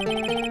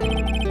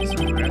 He's a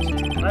reaction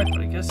to the knife,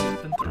 but I guess he's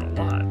been through a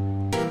lot.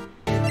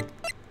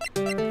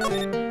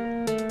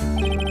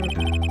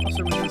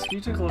 Can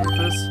you take a look at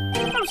this?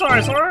 I'm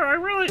sorry, sir.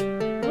 I'm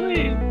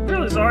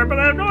really sorry, but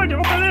I have no idea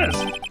what that is.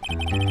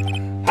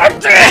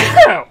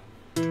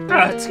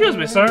 Excuse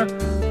me, sir.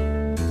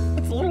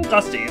 It's a little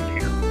dusty in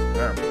here.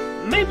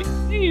 Maybe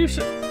you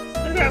should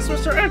ask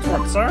Mr.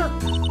 Edgeworth, sir.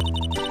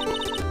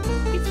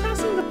 He's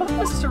passing the buck,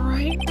 Mr.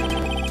 Wright.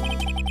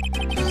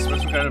 He's a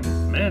special kind of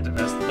man to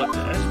pass the buck to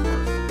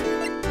Edgeworth.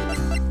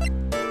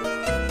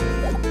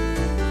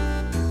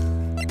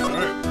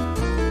 Alright.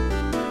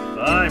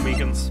 Bye,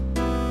 Meekins.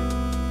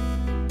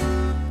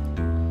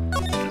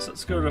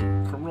 Let's go to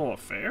criminal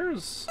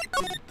affairs,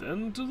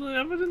 then to the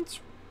evidence.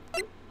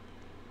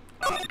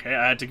 Okay,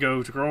 I had to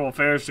go to criminal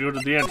affairs to go to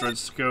the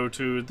entrance, to go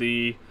to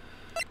the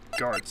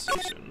guard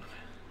station.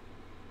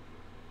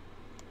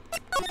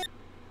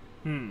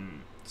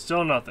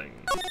 Still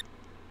nothing.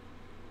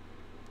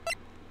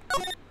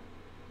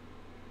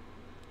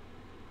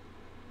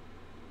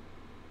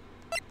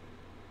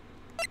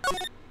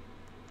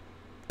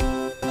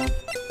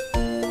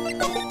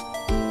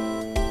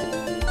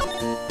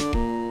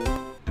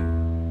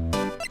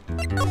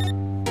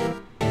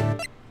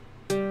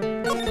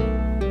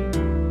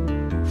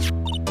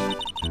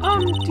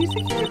 do you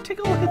think you could take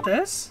a look at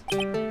this?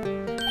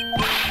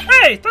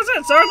 Hey, that's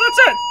it, sir, that's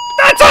it!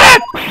 That's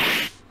it!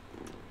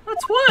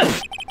 That's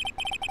what?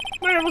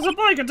 Man, it was a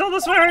blank until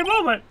this very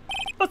moment.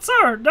 But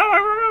sir, now I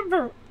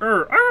remember.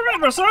 I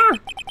remember, sir!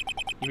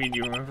 You mean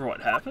you remember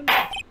what happened?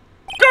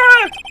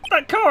 Correct!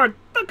 That card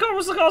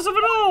was the cause of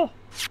it all!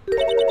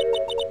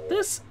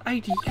 This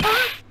ID card?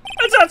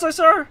 Exactly,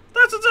 sir!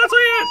 That's exactly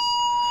it!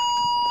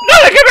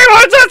 Nothing can be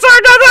more than that, sir!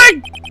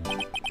 Nothing!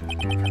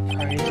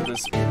 Prying into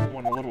this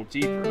one a little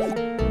deeper.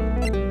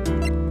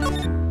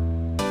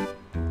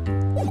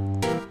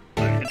 I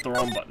hit the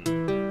wrong button.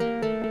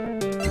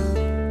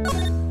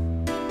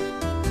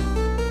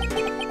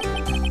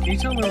 Can you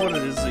tell me what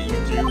it is that you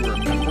do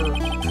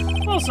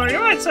remember? Well, sir, you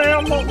might say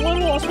I'm a little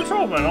lost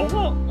patrolman, a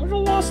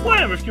little lost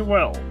lamb, if you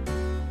will.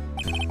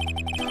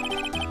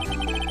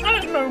 I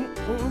didn't know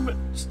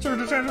Mr.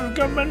 Detective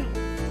Goodman.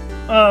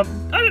 I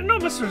didn't know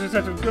Mr.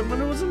 Detective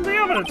Goodman was in the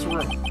evidence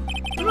room.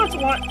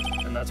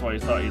 And that's why you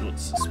thought he looked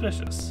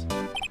suspicious.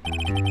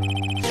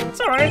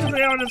 So I entered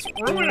the evidence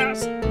room and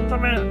asked the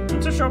man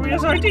to show me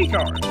his ID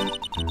card.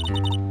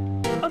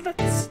 Oh, that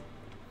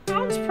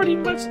sounds pretty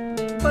much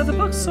by the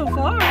book so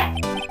far.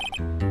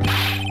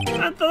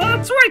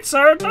 That's right,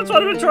 sir. That's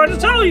what I've been trying to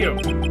tell you.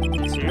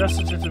 So you asked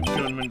Detective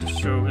Goodman to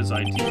show his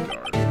ID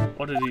card.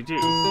 What did he do?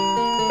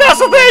 That's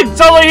the thing!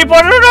 Suddenly he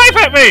pointed a knife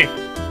at me!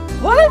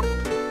 What?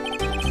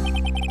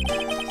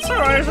 Sir,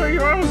 I assure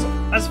you I was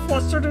as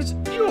flustered as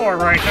you are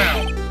right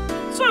now.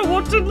 So I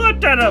walked and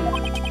looked at him.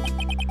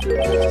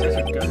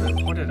 Detective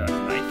Goodman pointed a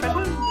knife at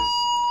him?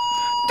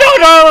 Don't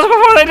do this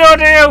before they do it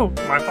to you!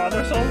 My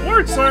father's own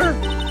words, sir.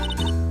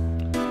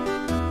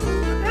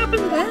 What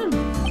happened then?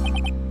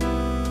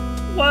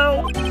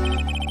 Well,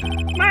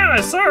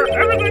 man, sir,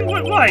 everything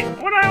went right.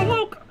 When I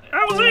awoke,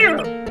 I was here.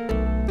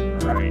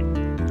 Right.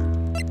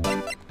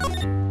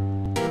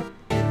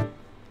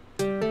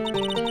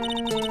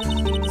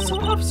 So,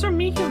 Officer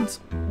Meekins,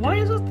 why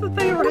is it that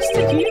they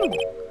arrested you?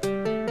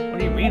 What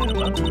do you mean,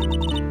 Emma?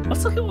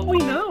 Let's look at what we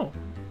know.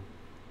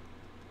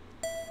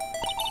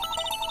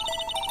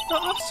 Now,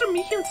 Officer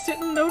Meekins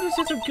didn't know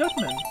Detective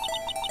Goodman,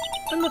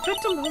 and the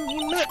victim whom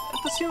he met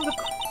at the scene of the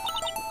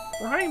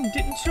crime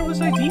didn't show his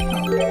ID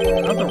card.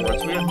 In other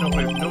words, we have no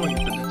way of knowing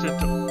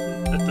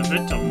that the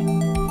victim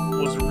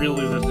was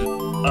really the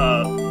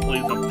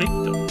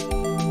victim.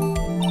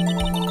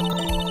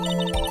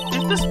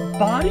 Did this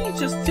body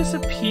just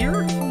disappear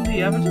from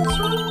the evidence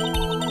room? I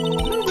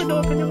don't even know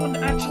if anyone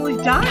actually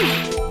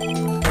died.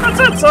 That's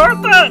it, sir!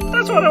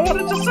 That's what I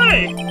wanted to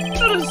say!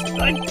 That is,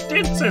 I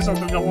did say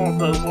something along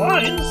those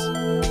lines.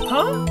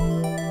 Huh?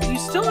 You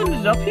still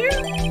ended up here?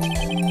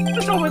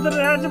 They told me that it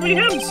had to be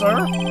him,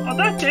 sir. On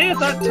that day, at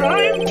that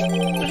time,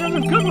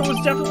 Detective Goodman was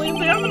definitely in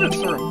the evidence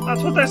room.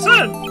 That's what they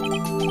said.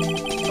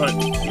 But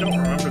you don't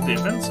remember the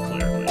events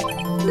clearly.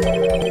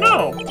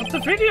 No, but the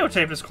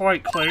videotape is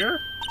quite clear.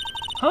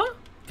 Huh?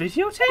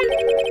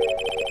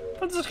 Videotape?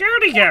 But the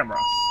security camera.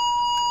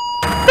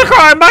 The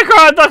crime! My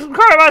crime! The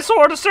crime I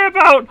swore to stamp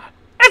out!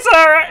 It's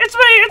there! It's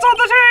me! It's on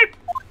the tape!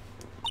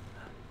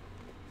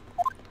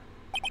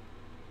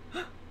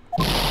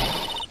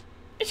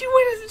 You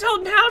waited until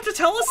now to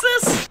tell us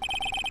this?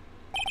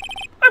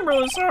 I'm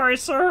really sorry,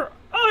 sir.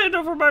 I'll hand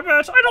over my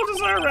badge. I don't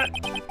deserve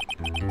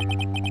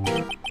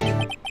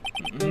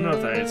it. No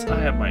thanks. I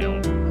have my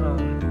own.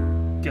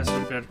 Guess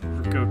we better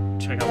go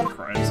check out the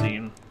crime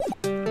scene.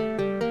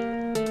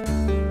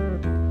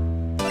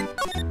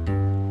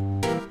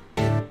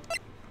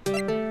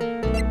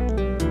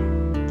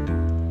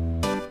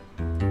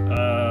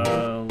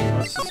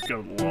 Let's just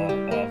go to law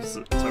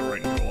offices.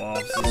 Right into law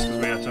offices because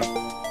we have to.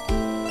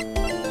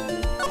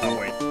 Oh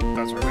wait,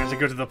 that's right. We have to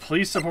go to the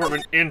police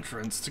department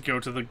entrance to go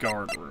to the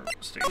guard room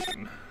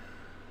station.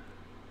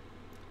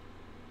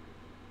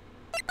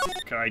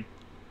 Can I?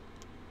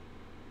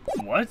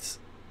 What?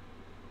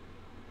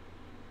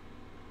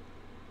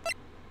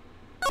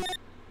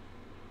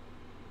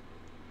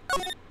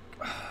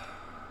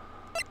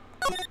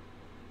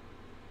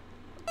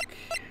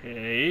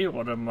 Okay,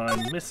 what am I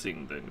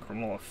missing then?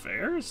 Criminal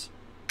Affairs?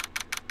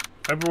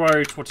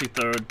 February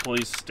 23rd,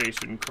 Police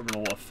Station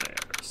Criminal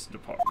Affairs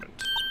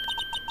Department.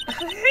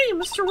 Hey,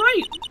 Mr.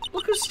 Wright!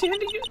 Look who's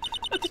standing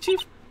at the Chief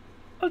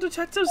of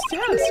Detective's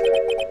desk!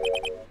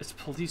 It's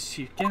Police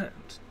Chief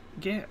Gant.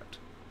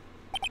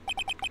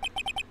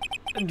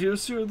 And dear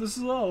sir, this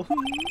is all.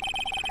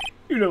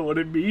 You know what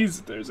it means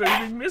if there's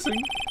anything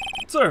missing.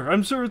 Sir,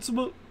 I'm sure it's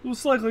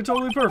most likely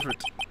totally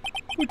perfect.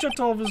 We checked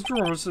all of his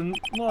drawers and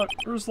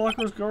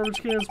lockers,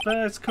 garbage cans,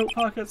 bags, coat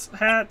pockets,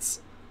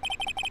 hats,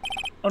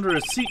 under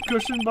his seat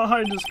cushion,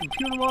 behind his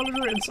computer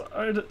monitor,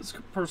 inside his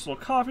personal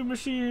coffee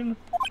machine.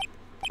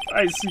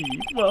 I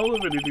see. Well,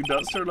 if anything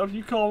does turn up,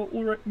 you call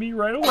me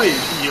right away,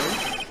 Neil.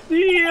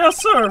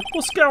 Yes, sir.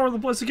 We'll scour the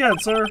place again,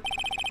 sir.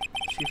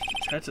 Chief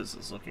Detective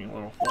is looking a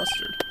little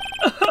flustered.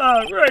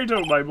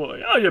 Righto, my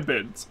boy. How you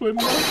been? Swim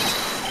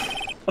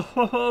much?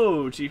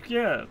 Oh, Chief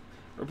Gant.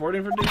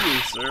 Reporting for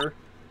duty, sir.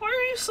 Why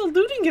are you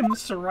saluting him,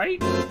 Mr.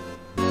 Wright?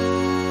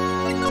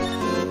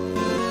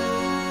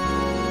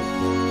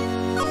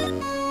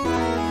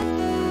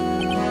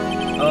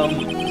 So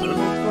everything's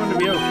going to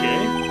be okay.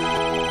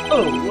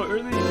 Oh, what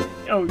are they?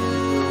 Oh,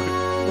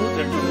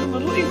 they're doing a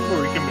little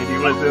inquiry committee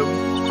with them.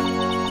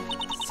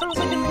 Sounds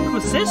like an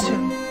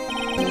inquisition.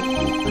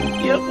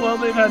 Yep, well,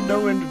 they've had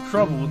no end of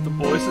trouble with the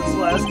boy since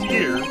last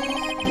year.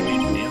 You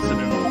mean the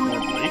incident on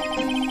Fort Lake?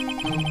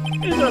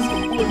 It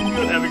doesn't look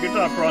good having a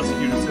top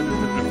prosecutor sit in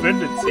the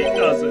defendant's seat,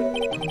 does it?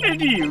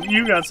 And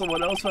you got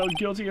someone else found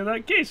guilty in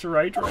that case,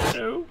 right,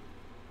 Rhino?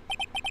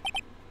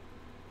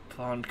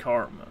 Von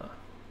Karma,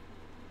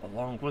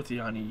 along with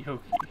Yanni Yoki.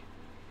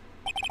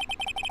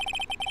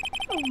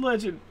 A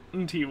legend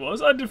he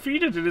was,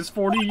 undefeated in his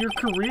 40-year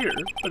career,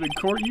 but in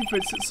court you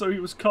fixed it so he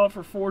was caught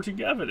for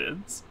forging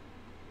evidence.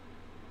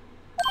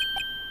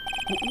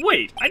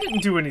 Wait, I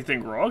didn't do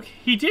anything wrong.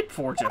 He did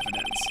forge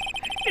evidence.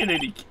 In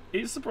any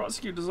case, the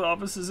prosecutor's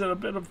office is in a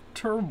bit of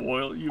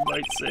turmoil, you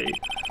might say.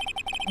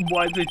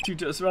 Why they do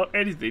just about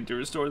anything to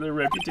restore their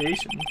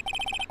reputation.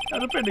 Now,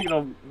 depending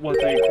on what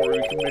the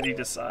inquiry committee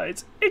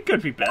decides, it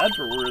could be bad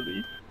for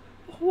Worthy.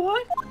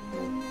 What?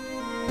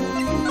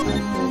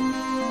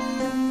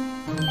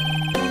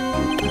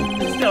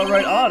 It's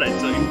downright odd, I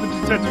tell you. The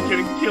detective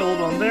getting killed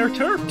on their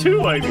turf,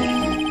 too, I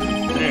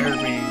mean. Their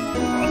being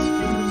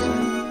prosecutors.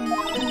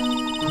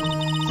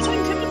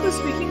 Scientifically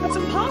speaking, that's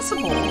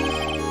impossible.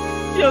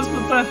 Yes,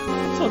 but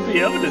that's what the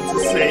evidence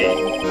is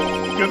saying.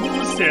 Couldn't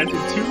withstand in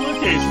 2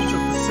 locations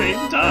at the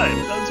same time.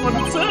 That's what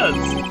it says.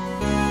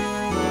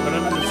 What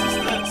evidence is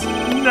this?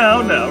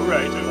 Now,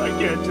 Wright, I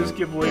can't just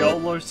give away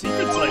all our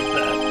secrets like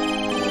that.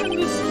 And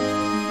this in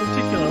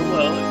particular,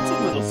 well, it's a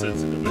little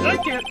sensitive, and I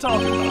can't talk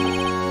about it.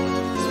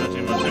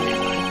 Especially much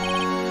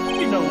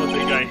anyway. You know one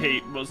thing I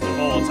hate most of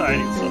all is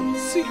hiding some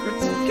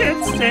secrets.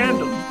 Can't stand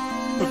them.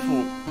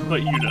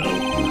 But you know,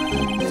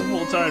 it's a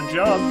full-time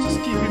job just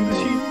keeping the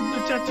chief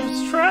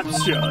detective's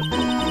traps shut.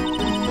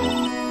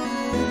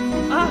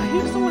 Ah, he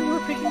was the one you were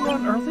picking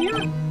on earlier?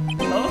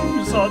 Oh,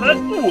 you saw that?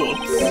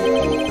 Whoops. I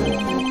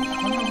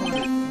wonder what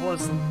it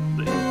was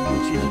the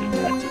chief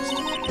detective's to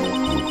be.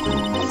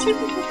 Let's see if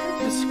we can kind of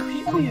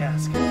discreetly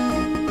ask him.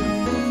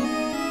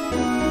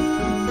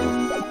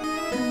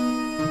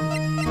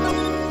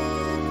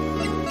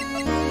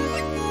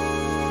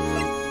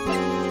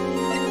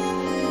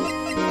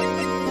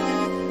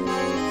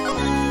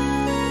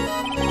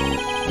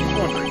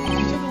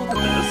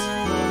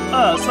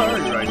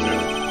 Sorry, Wright.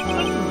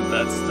 I'm with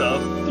that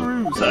stuff. The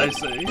ruse, I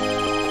say.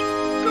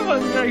 Come on,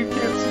 the guy who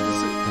can't seem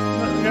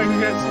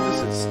to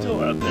sit still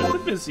out there, the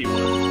busy one.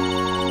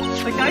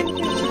 The guy who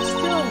can't sit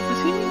still,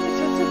 does he mean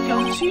Detective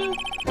Gumshoe?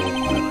 I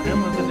am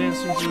with the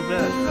dancing blue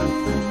badger.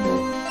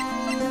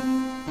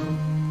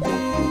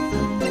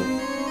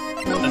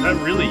 Is that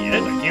really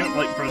it? I can't,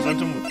 like, present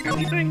him with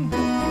anything?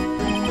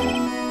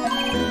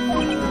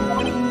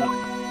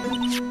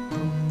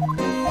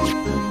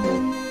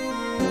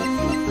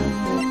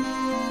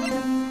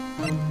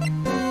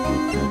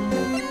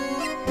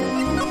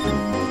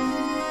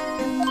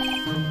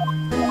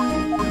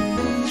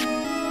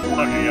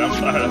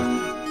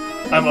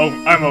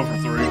 I'm over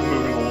 3,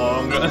 moving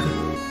along.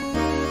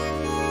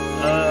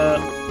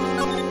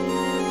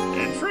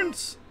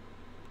 Entrance?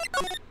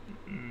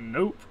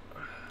 Nope.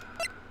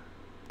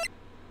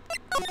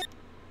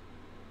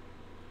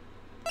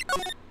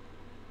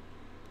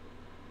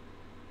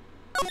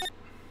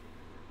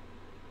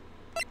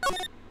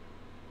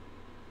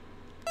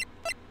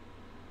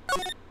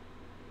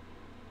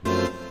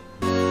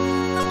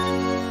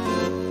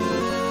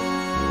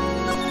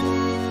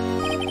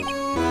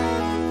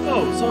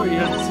 Oh, sorry you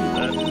had to see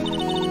that.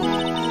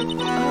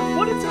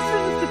 What is it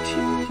that the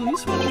chief of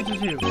police want you to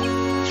do?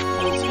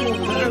 Let's go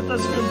over there,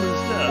 that's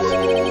Goodman's desk. I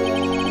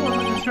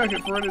wanted to check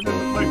it for anything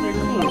that might be a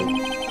clue.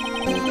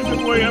 I took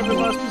away every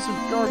last piece of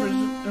garbage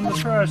in the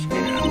trash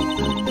can.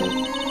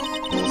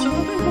 So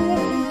nothing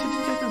belonging to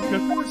Detective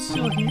Goodman is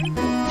still here? Of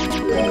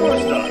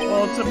course not,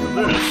 well, except for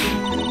this.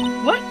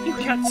 What? You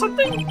kept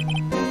something?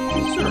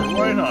 Sure,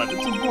 why not?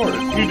 It's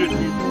important. He didn't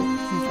even...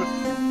 But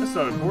that's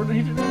not important,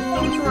 he didn't even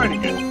finish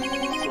writing it.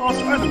 Lost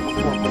item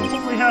before, but it's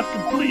only half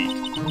complete.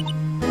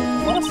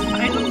 Lost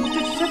item? Did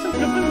Detective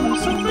Goodman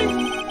lose something?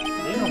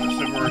 They noticed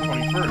February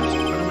 21st,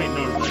 but I made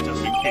note of that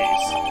just in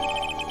case.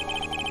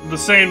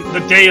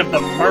 The day of the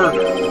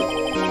murder. I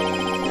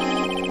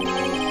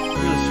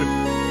really should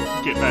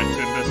get back to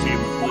investigating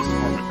the police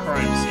department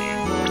crime scene.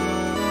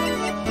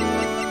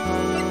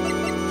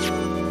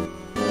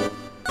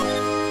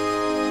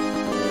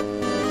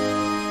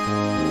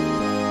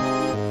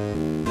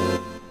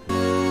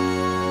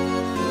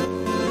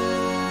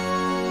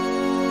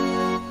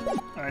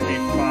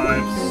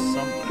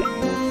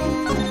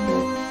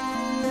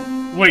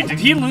 Wait, did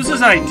he lose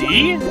his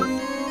ID?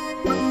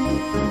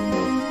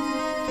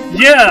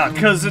 Yeah,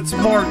 cause it's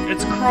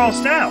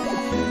crossed out.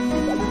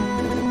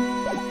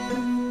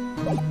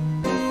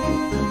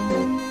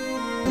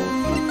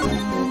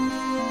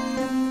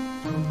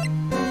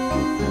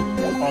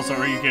 Also,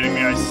 are you kidding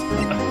me?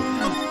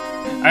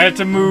 I had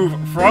to move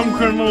from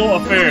criminal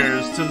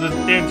affairs to the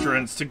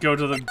entrance to go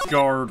to the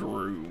guard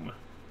room.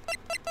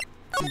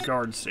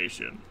 Guard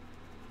station.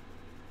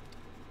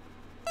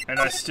 And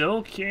I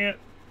still can't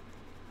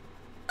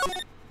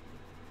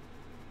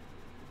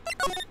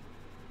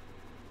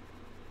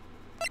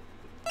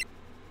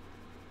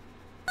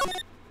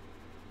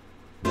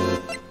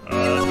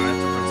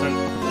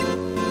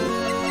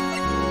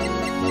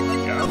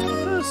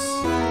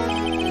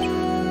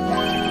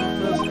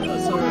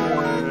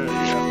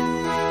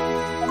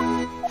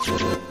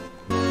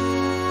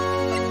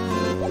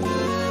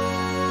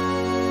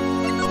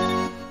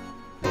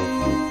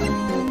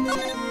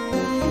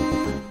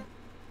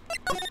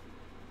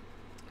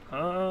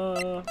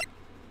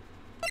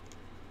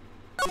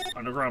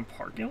Underground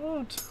parking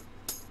lot?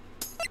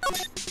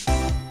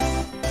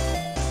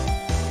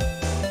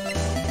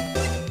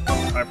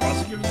 High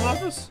Prosecutor's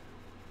Office?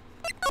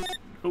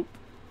 Nope.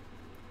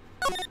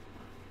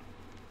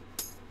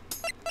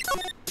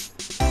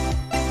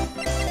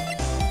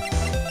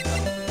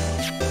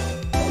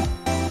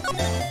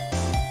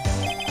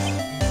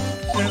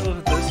 Can't look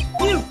at this.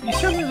 You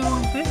showed me the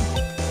wrong thing.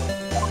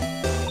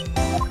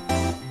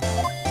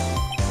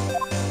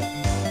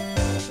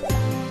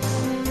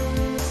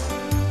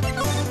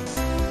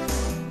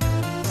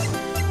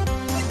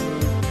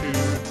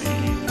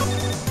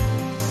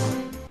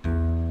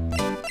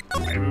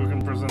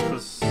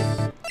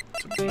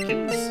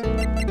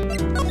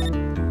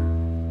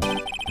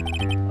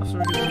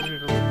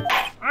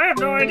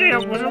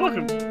 What are you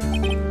looking for?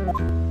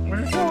 What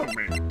are you showing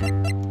me?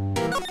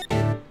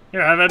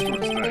 Here, have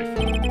Edward's knife.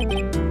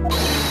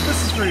 This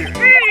is for you.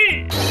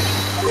 Hey!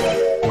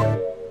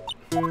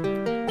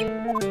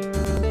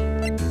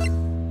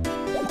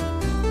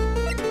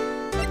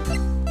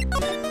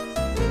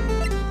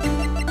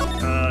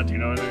 Do you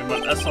know anything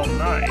about SL9?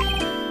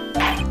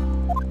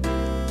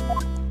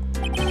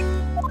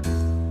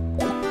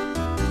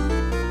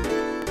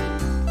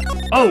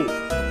 Oh!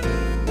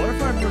 What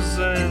if I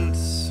present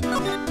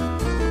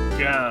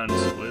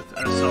guns with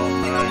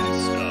SL9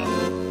 stuff?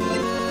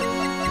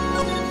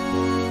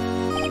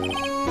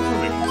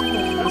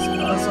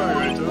 Sorry,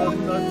 Rachel,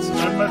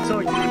 I'm not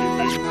telling you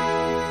anything.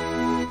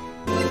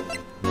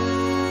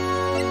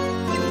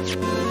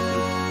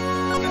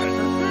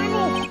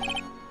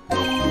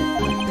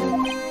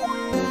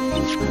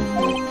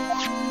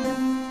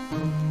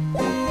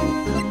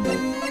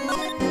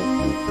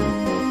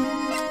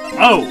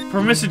 Oh,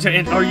 permission to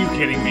enter. Are you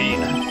kidding me?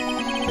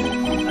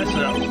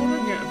 Actually, I was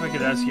wondering if I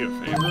could ask you a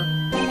favor.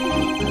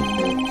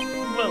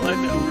 Well, I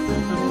never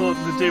thought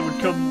the day would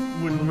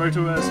come when Wright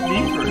asked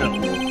me for help. I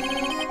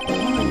was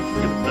wondering if we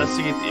could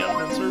investigate the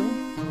evidence room.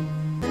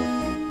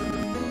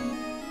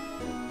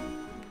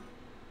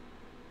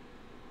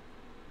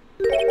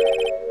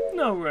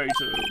 No, Wright.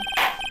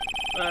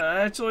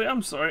 Actually,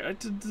 I'm sorry. I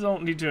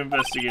don't need to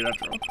investigate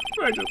after all.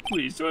 Wright,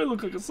 please, do I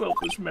look like a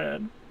selfish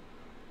man?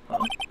 Huh?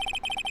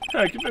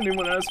 Heck, if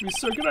anyone asks me,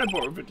 sir, can I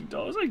borrow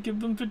 $50? I'd give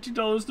them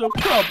 $50, no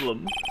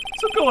problem.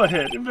 So go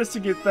ahead,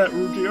 investigate that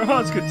room to your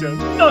heart's content.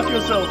 Knock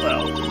yourself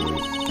out.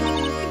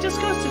 It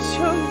just goes to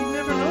show you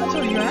never know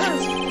until you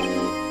ask.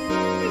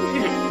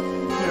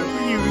 Here,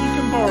 for you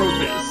can borrow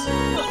this.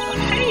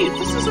 Hey,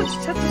 this is a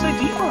detective's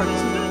ID card,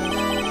 isn't it?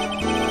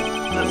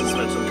 That's a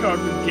special card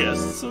with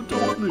guests, so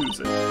don't lose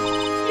it.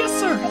 Yes,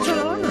 sir, it's an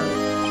honor.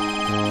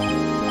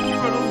 You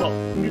run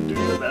along. You do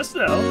your best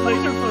now.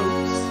 Later,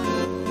 folks.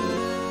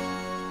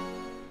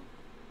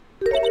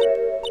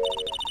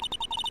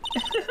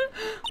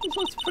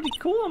 Looks pretty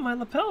cool on my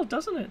lapel,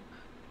 doesn't it?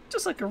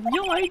 Just like a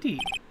real ID.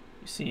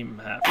 You seem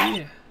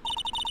happy.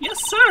 Yes,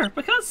 sir.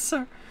 Because,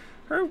 sir,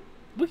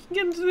 we can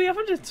get into the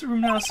evidence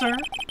room now, sir.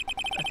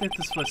 I think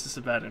this place is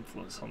a bad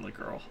influence on the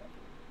girl,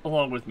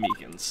 along with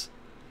Meekins.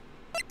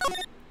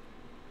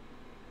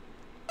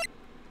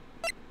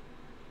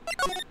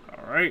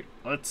 Alright,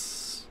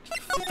 let's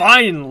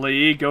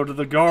finally go to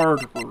the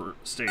guard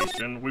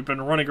station. We've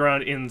been running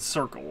around in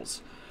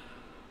circles.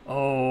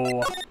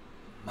 Oh,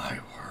 my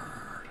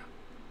word.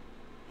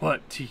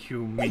 What do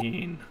you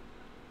mean?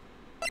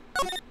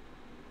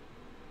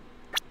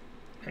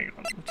 Hang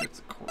on, let me check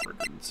the cord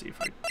and see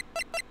if I...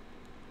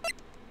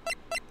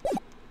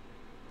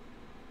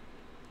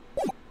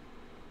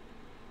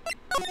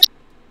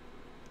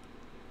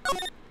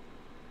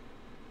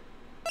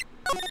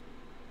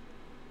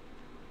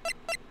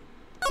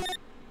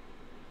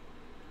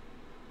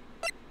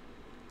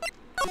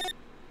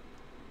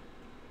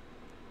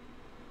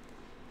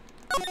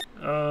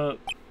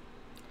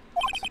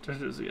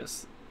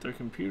 Yes, there are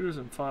computers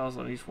and files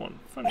on each one.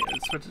 Funny, I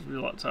expect it to be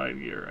a lot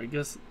tidier. I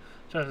guess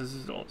detectives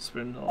don't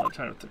spend a lot of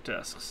time at their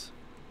desks.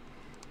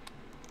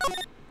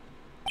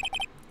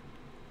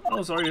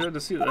 Oh, sorry you had to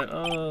see that.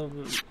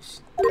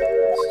 Let's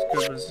go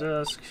to his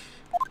desk.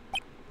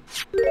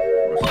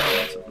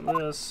 What's up with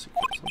this?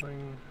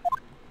 Something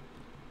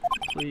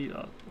complete.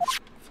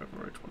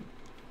 February 20.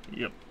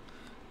 Yep.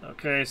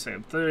 Okay,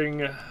 same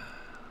thing.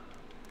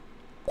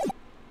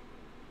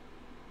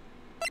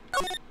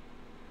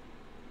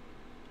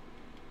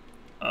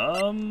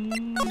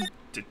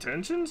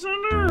 Detention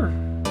center?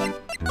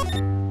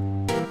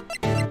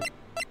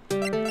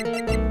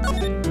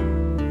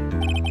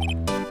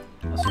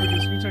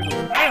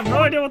 I have no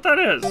idea what that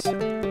is.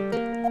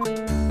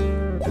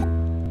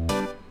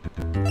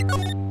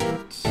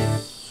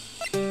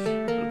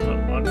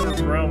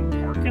 underground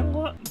parking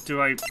lot?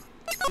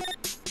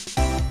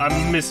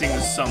 I'm missing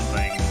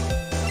something.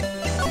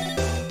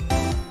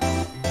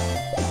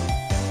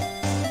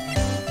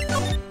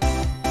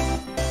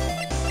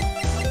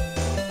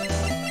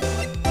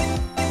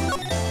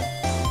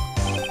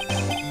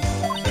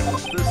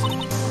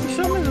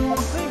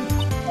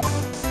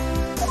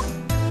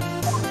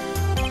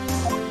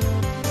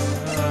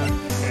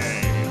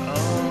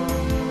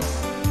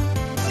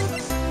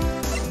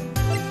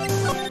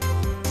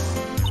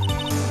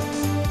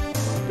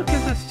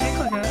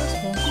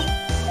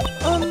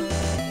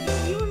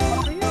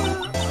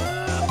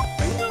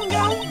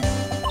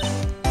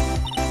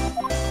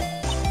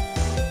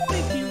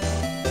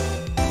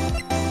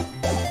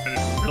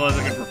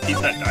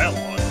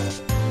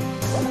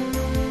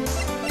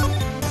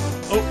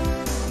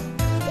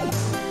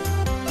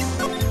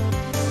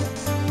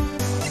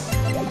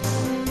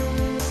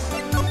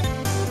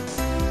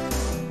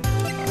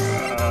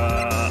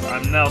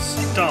 Now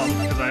stumped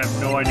because I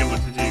have no idea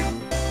what to do.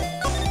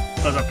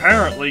 Because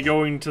apparently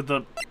going to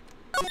the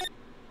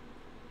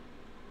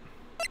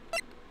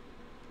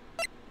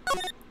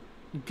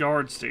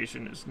guard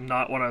station is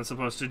not what I'm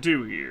supposed to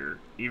do here,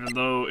 even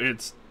though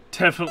it's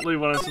definitely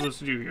what I'm supposed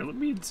to do here. Let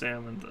me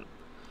examine the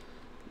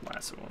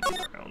lasso on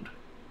the ground.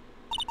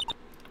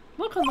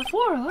 Look on the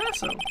floor, a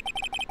lasso.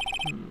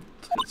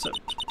 It's a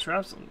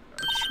trap. A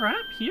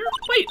trap here?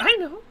 Wait, I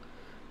know.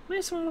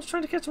 Maybe someone was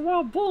trying to catch a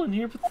wild bull in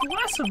here, but the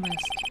lasso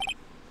missed.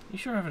 You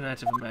sure have an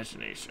active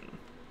imagination.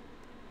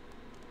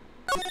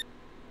 The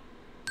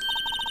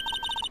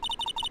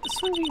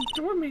swinging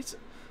door makes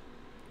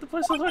the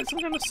place look like some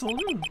kind of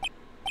saloon.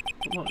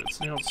 But look, it's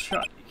nailed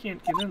shut. You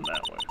can't get in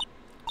that way.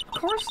 Of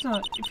course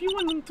not. If you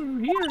went in through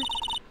here,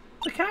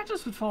 the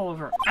cactus would fall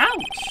over.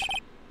 Ouch!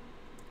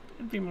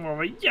 It'd be more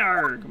of a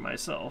yarg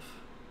myself.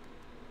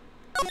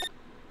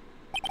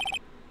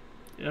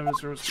 The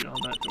evidence room's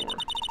beyond that door.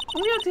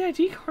 We got the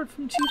ID card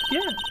from Chief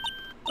Gann.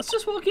 Let's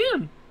just walk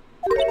in.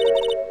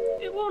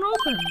 It won't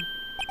open.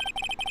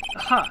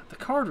 Aha! The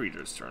card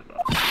reader's turned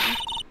off.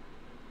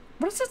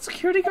 What is that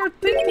security guard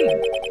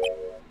thinking?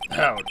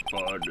 Howdy,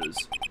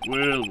 partners.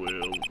 Well,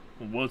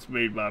 what's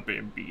made my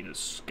Bambina's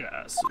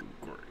sky so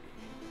gray?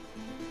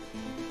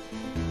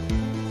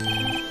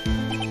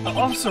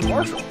 Officer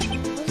Marshall! Why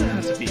does it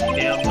have to be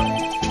him?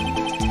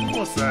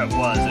 What's that?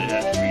 Why does it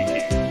have to be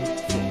him?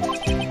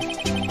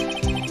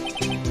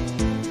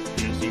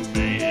 As you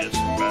may have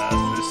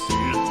survived this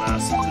year's my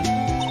salute.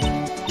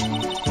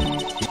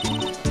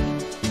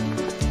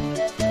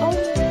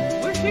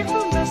 We're here to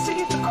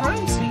investigate the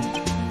crime scene.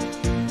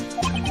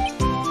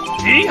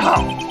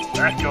 Yeehaw!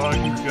 That guy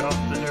you got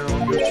there on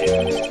your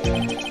chest.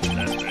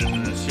 That's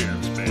been the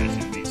sheriff's badge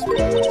in these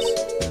parts.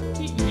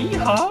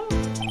 Yeehaw?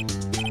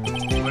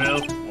 Well,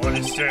 what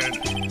is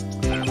standing?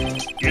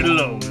 Get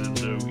along with it,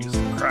 though. Get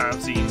some crime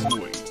scenes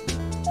away.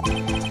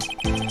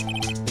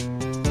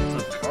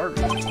 What's up, card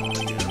reader's on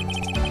again?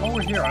 While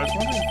we're here, I was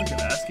wondering if we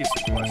could ask you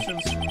some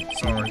questions.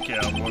 Sorry,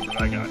 cowboy, but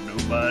I got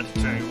nobody to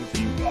tangle with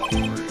you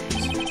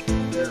operates.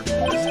 You're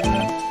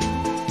president?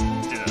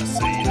 Did I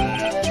say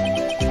that?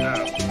 No,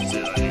 I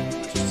said I didn't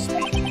wish to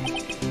speak.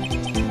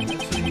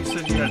 So you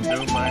said you had no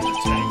mind to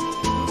tangle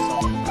with us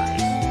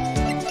operates.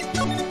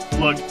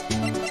 Look.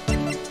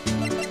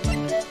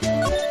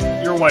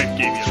 Your wife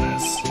gave you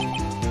this.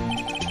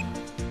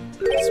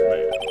 This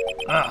man.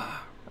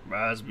 Ah,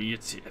 reminds me of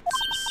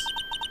Texas.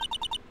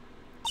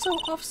 So,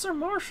 Officer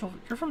Marshall,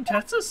 you're from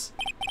Texas?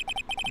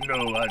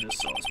 No, I just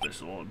saw a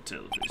special on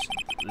television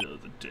the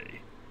other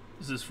day.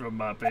 Is this from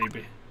my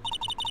baby?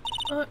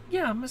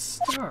 Yeah, Miss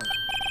Starr.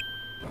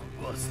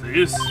 What's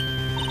this?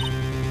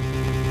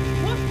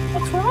 What?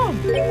 What's wrong?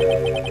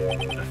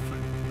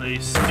 They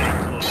stay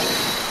close.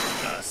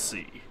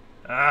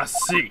 I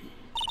see.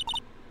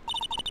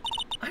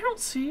 I don't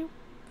see.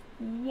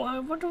 Well, I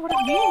wonder what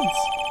it means.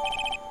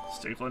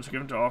 Stay close,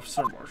 given to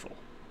Officer Marshall.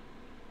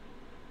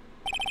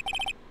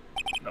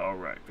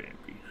 Alright,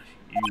 Bambina.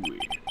 You win.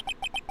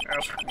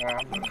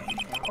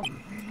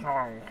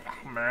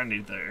 Mandy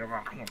there.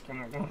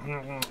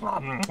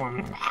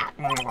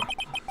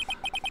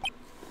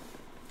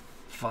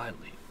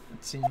 Finally,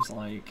 it seems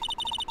like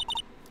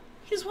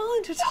he's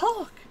willing to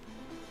talk.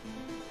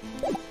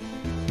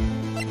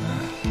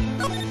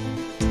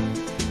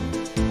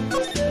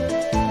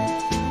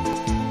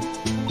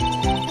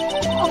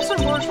 Officer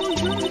Marshall,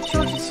 you're in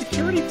charge of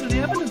security for the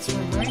evidence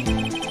room, right?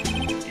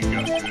 You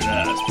got good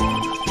eyes,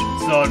 partner.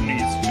 It's not an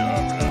easy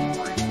job, and I'm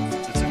grateful.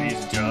 It's an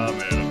easy job,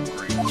 and I'm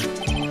grateful.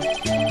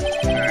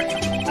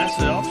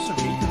 Actually, Officer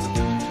Meekins at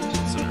the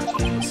detention center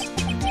told us.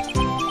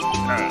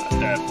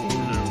 That poor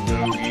little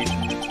doggy.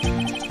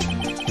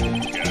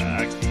 God,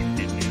 I keep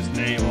getting his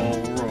name all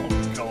wrong.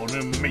 Calling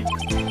him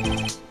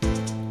Meekins.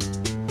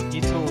 He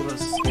told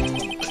us something.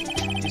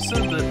 He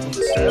said that when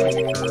the stabbing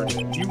occurred,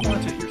 you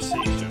weren't at your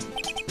station.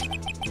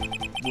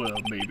 Well,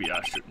 maybe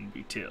I shouldn't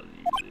be telling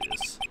you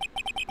this,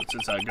 but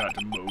since I got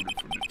demoted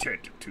from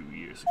detective 2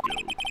 years ago,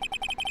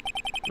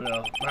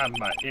 well,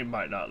 it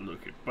might not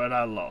look it, but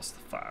I lost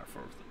the fire for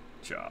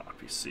the job,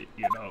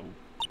 you know.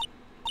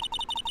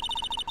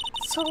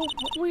 So,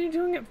 what were you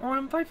doing at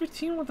around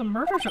 5:15 when the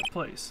murder took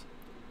place?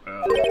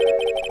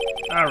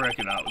 I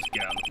reckon I was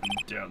galloping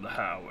down the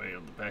highway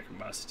on the back of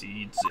my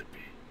steed,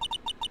 Zippy.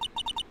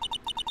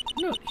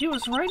 No, he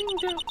was riding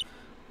down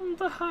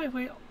the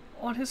highway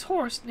on his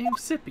horse named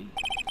Zippy.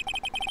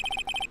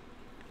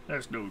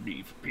 There's no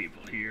need for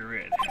people here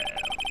anyhow.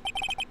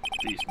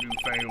 These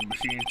newfangled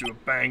machines do a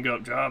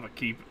bang-up job of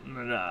keeping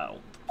an eye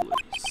on the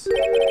place.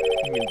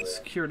 You mean the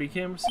security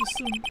camera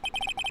system?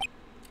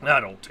 I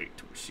don't take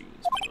to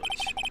machines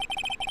much.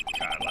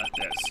 Kinda like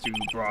that Stu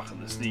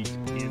broccoli sneak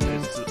in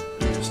this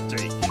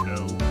steak, you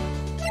know.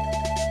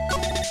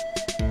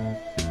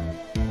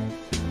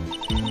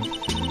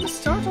 Miss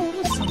Star told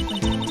us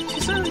something. She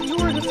said that you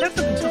were a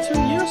detective until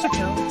 2 years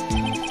ago.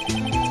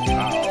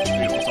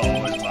 It was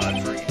always my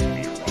dream to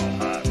be a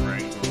rawhide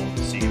wrangler on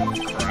the scene of a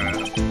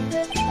crime.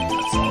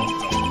 That's all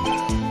it all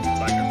about.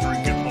 Like a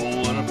drinking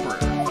hole in a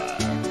prairie fire.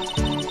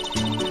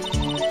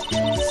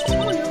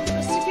 Still, you're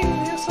investigating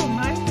the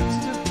SO9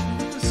 incident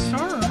with Miss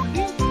Star, aren't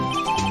you?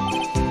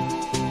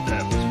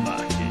 That was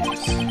my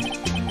case.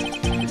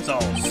 It's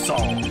all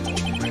solved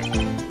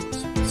already.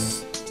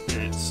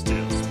 It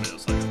still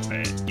smells like a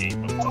bad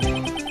game of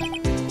poker.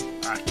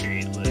 I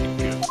can't let it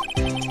go.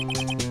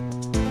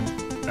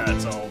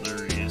 That's all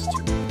there is to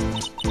it.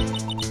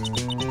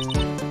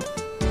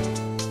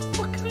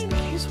 What kind of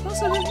case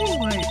was it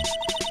anyway?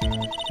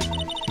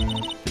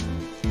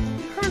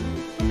 We heard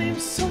the name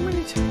so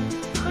many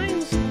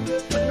times,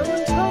 but no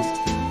one tells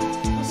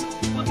us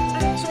what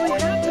actually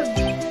happened.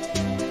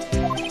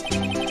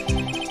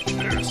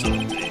 There are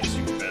some things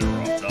you better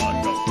off not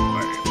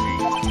knowing,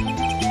 maybe.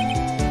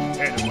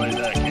 Anyway,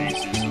 that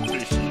case is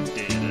officially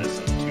dead as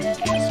of 2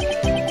 days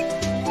ago.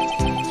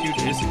 2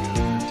 days ago,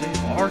 the day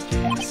of our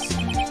case.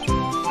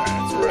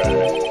 That's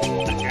right.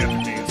 The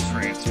evidence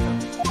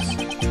transfers.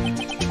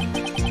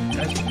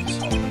 That's what he's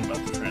talking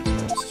about, the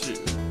transfers too.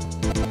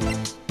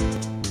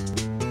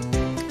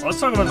 Let's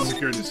talk about the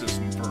security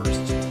system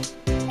first.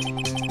 I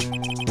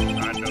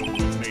know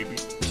that maybe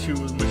 2 of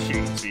the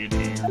machines in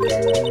here.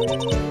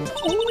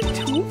 Only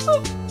 2 of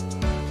them?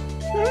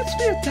 There must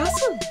be a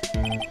dozen.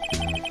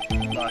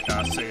 Like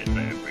I said,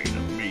 man, being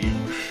a million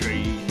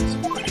machines.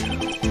 Well,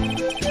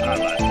 I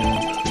like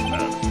them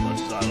about as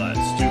much as I like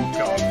stewed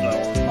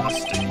cauliflower with my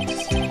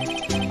steaks.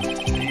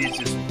 The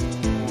easiest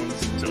ones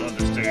to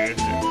understand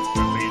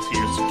are these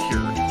here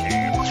security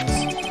cameras.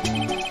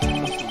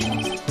 Those are the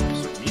ones that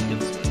Officer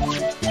Meekins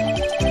mentioned.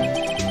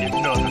 If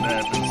nothing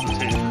happens, the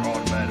tapes are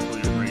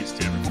automatically erased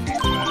every few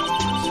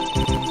hours.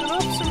 And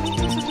Officer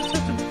Meekins and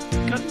Detective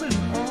Goodman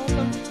are all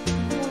on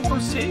one of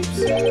those tapes?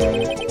 I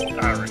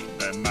reckon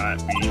that might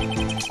be.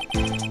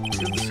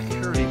 You're the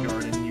security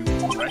guard and you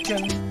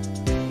reckon?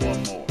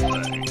 One more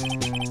thing.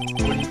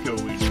 When you go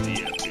into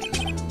the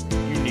FS room,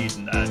 you need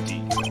an ID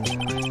card.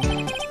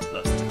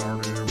 That's the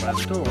card reader by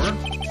the door.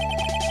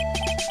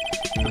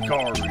 The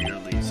card reader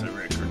leaves a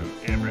record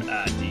of every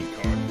ID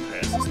card that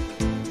passes through.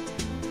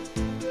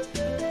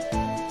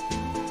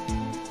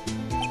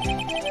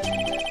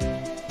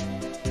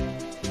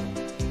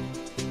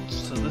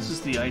 So this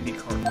is the ID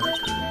card record.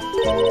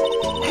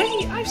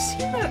 Hey, I've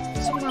seen that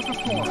somewhere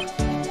before.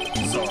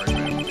 Sorry,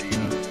 man, I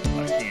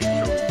can't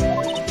show you.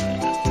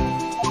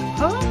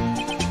 Huh?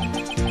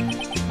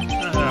 I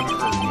haven't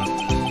heard whether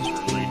this is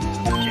related to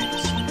the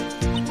case.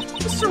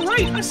 Mr.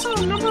 Wright, I saw a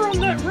number on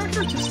that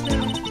record just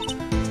now.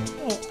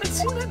 Oh, I've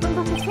seen that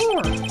number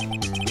before.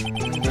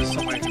 Maybe there's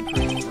some way I can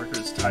prove the record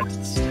is tied to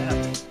the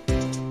stabbing.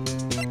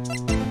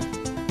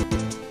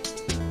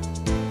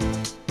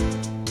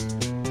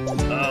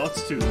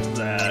 Let's do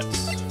that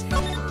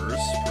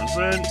first.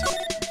 Present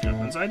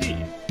Goodman's ID.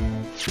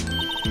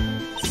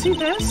 See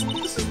this?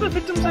 This is the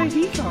victim's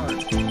ID card.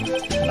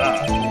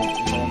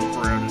 It's on the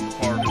ground in the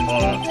parking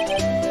lot.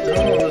 The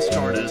number on this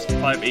card is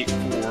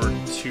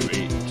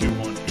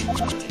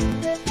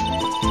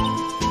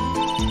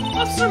 584282189.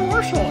 Officer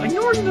Marshall,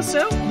 ignoring the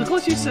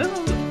glitch you said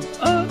on the,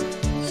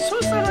 so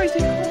is that ID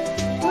card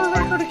for a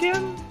record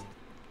again?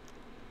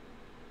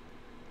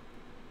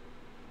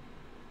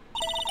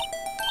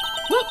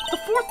 Look, the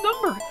 4th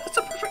number! That's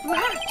a perfect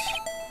match!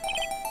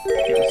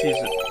 It was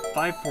used at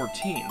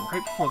 514,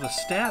 right before the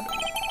stabbing.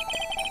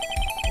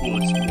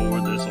 What's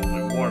more, there's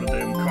only one of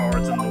them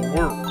cards in the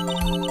world.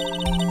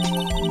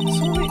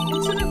 So when the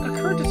incident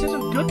occurred,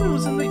 Detective Goodman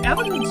was in the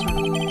evidence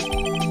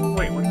room.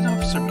 Wait, what did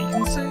Officer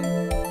Meekins say?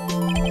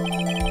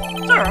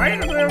 It's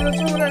alright, the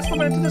evidence room asked the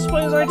man to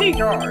display his ID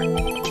card.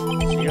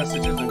 So you asked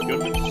Detective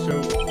Goodman to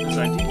show his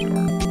ID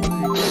card. What did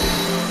he do?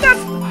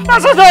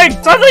 That's the thing!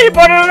 Suddenly you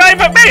pointed a knife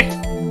at me!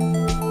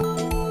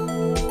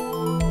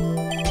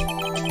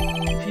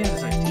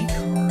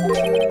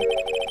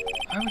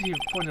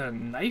 Pointed a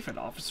knife at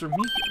Officer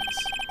Meekins.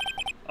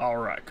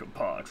 Alright,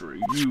 compadre,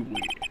 you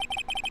win.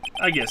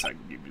 I guess I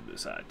can give you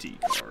this ID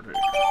card here.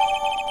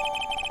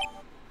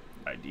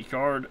 ID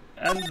card,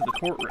 added to the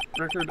court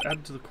record,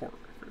 added to the court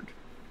record.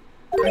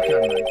 I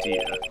got an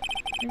idea.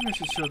 Maybe I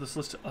should show this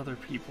list to other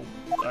people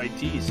with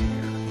IDs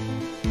here.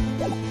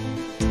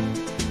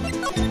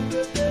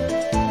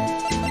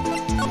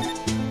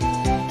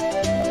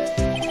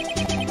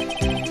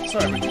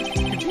 Sorry, but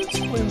could you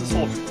explain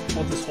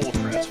what this whole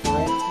transfer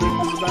thing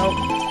is about?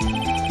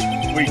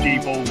 We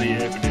keep all the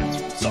evidence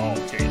from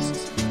solved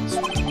cases in this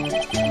room.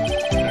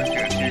 They're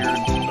kept here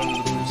under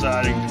the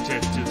presiding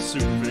detective's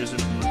supervision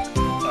for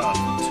 2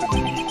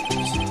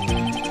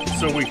 years.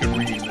 So we can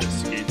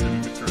reinvestigate them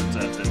if it turns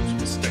out there was a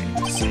mistake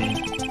to see.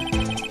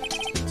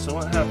 So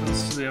what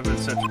happens to the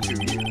evidence after 2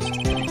 years?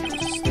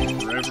 It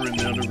goes forever in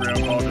the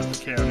underground vault of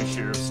the county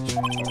sheriff's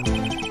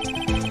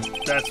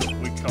department. That's what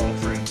we call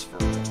transfer.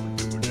 We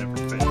do it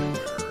every February.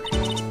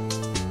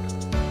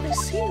 I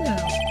see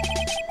now.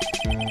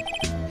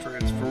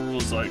 Transfer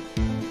was like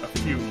a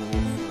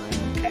funeral for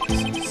old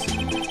cases.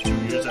 2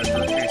 years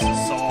after a case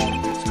is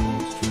solved, it's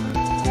closed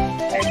forever.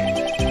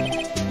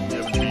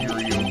 Never to be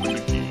reopened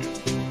again.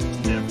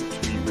 Never to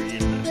be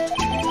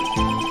reinvestigated.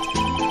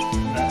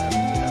 That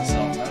happened to us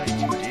all night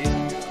 2 days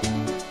ago.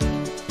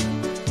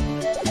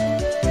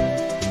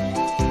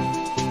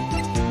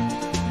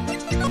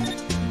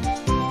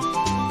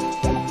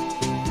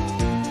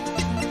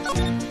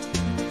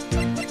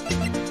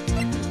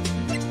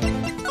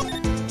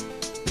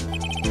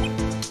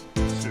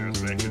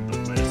 Sheriff's making the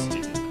West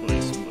didn't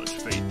place much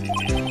faith in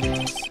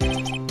evidence.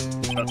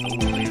 But the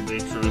only thing they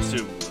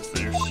trusted was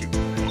their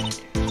shooting hand.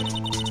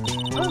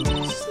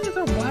 It's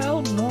neither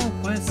wild nor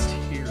west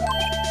here.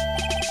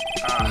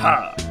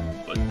 Aha!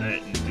 But that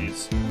and this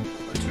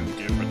are 2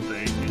 different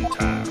things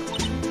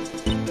entirely.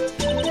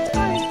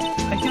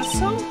 I guess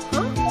so,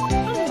 huh? I'm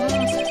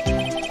lost.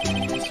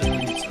 So we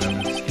need some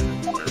evidence getting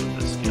aware of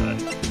this guy.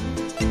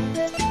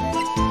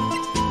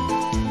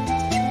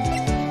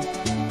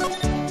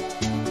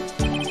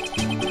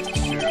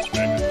 Sheriff's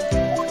making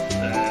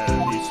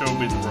he showed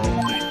me the wrong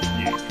thing.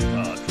 Yeah,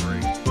 Padre.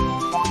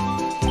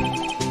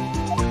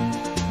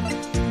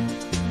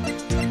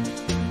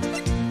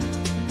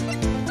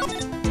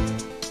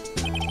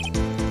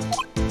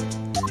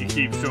 You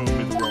keep showing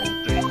me the wrong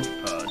thing,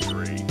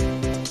 Padre.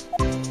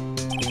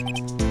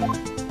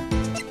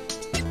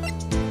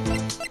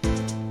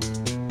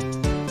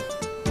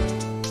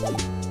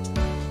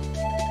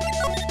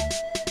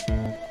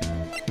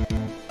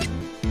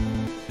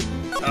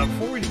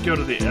 Before we go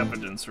to the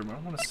evidence room, I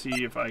want to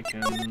see if I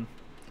can.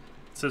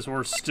 Since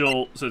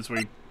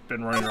we've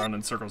been running around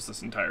in circles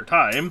this entire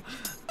time,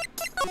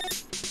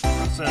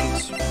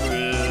 since with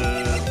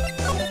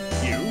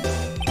you,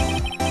 should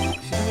you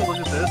take a look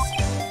at this?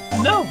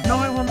 No,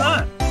 I will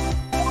not.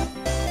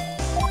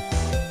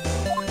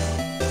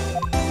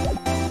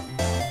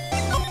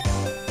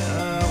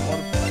 What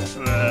about the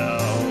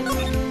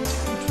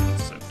detention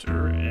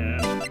center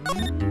and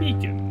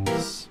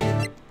Meekins?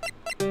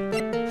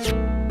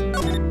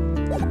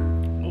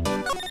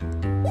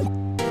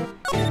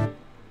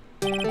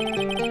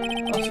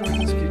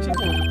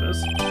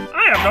 I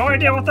have no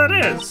idea what that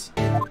is.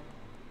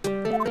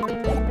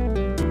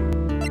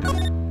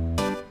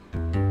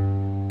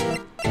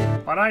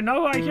 But I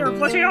know I hear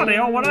glitchy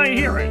audio when I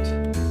hear it.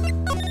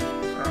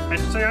 Or I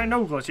should say I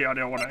know glitchy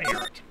audio when I hear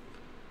it.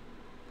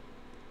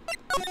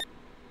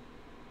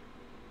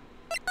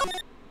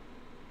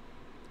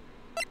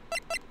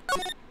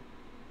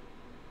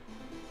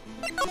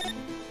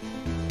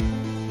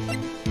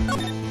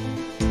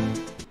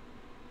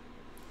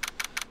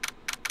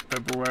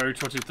 February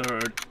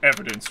 23rd,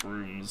 evidence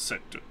room,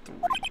 sector 3.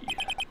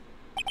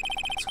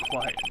 It's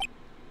quiet.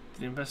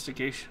 The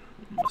investigation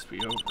must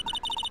be over.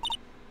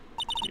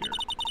 Here.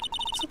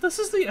 So this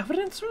is the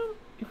evidence room?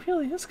 It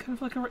really is kind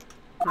of like a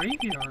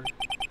graveyard.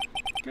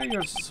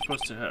 Graveyards are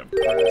supposed to have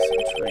grass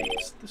and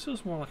trees. This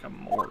was more like a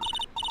morgue.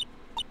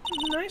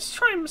 Nice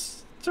try,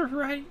 Mr.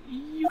 Wright.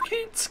 You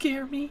can't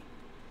scare me.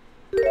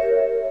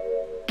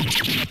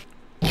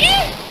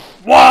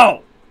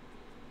 Whoa!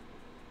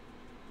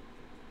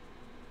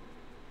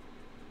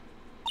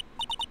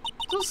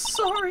 So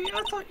sorry,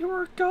 I thought you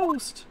were a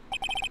ghost.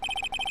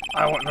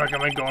 I wouldn't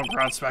recommend going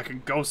around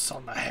smacking ghosts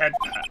on the head,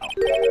 pal.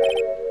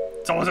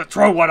 So was it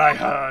true what I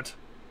heard?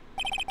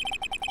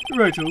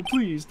 Righto,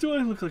 please, do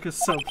I look like a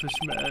selfish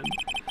man?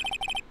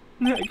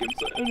 Heck,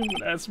 if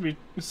anyone asks me,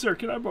 sir,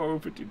 can I borrow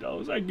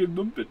 $50? I give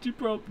them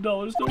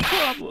 $50, no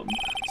problem.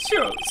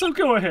 Sure, so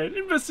go ahead,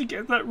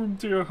 investigate that room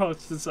to your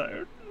heart's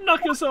desire.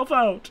 Knock yourself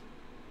out.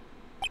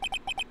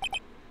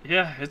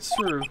 Yeah, it's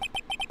true.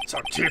 So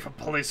chief of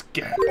police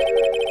get.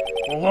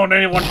 Will loan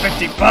anyone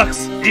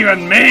 $50?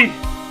 Even me?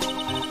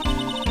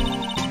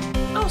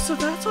 Oh, so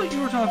that's what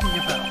you were talking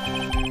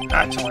about.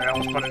 Actually, I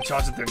was put in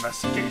charge of the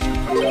investigation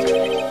for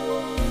today.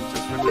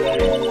 Just for today.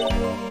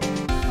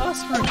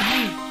 Us for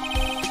me.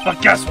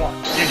 But guess what?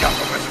 You got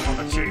permission from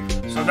the chief,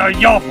 so now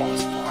you're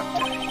boss for a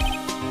day.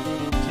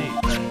 Gee,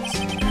 thanks.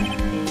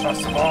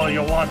 First of all,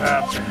 you'll want to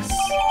have this.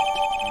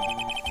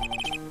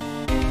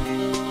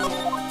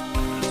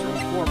 Room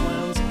 4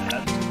 plans,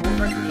 add to court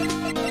record.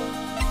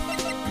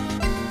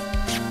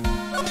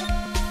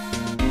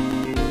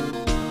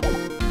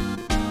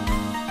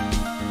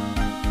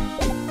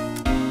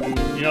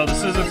 You know,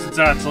 this isn't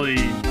exactly...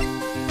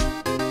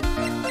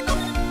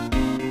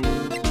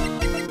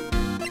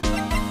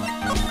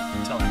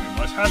 telling me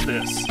much. Had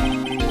this.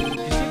 Did you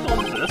take all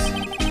of this?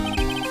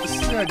 This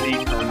is the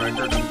ID card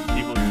record of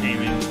people who came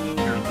in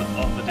here on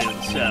the day of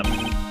the theft.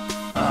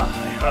 I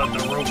heard the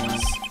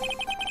rumors.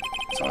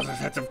 So was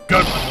Detective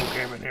Goodman who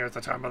came in here at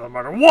the time of the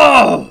murder.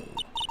 Whoa!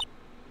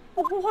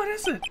 What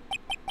is it?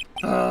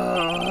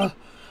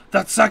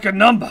 That second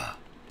number.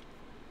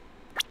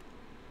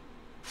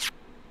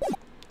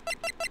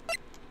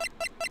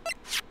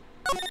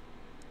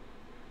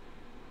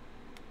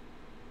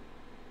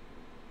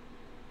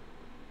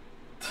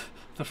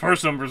 The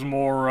first number's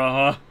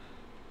more,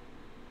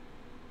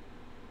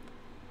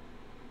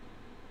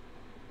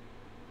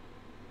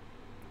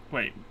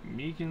 Wait,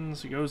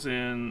 Meekins goes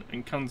in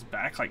and comes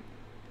back like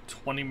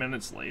 20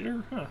 minutes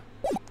later? Huh.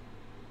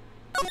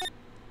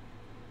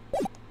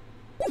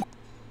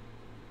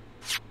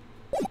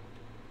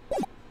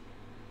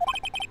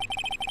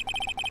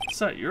 What's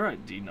that your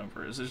ID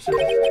number? Is it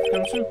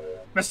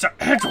Mr.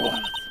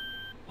 Edgeworth?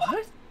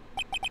 What?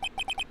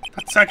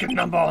 That second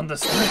number on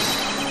this list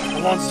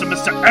belongs to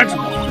Mr.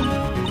 Edgeworth.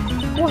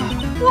 What?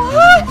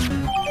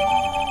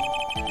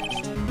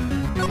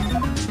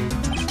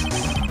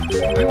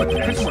 Why would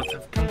Edgeworth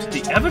have come to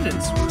the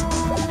evidence room?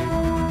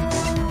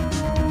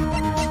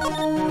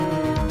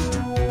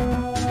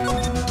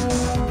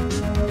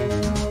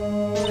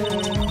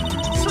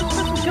 So,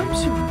 Mr.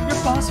 Gumshoe, your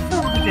boss for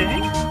the day?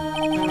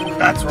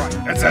 That's right,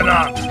 it's an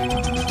honor.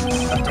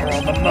 After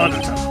all the murder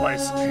took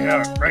place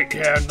here, right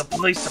here in the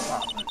police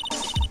department.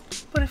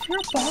 But if you're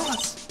a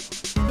boss,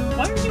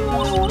 why are you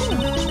all alone?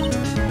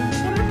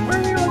 Where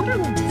are your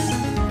underlings?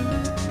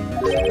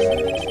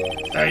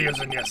 They're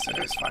using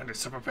yesterday's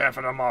findings to prepare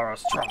for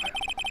tomorrow's trial.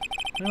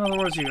 In other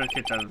words, you got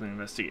kicked out of the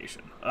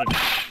investigation. Okay.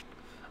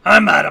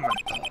 I'm adamant,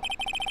 though.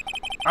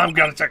 I'm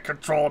gonna take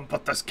control and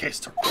put this case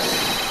to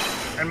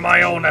rest. And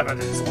my own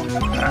evidence like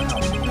that.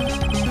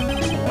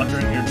 People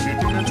wondering here too,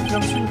 Detective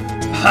Gumshoe?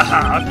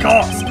 Haha, of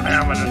course! I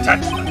am a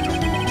detective.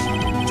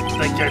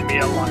 They gave me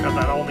a locker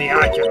that only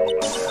I can open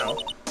now.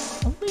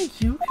 Only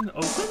you can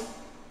open?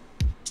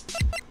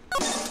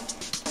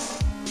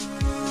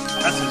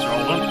 That's his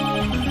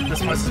Roland.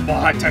 This place is more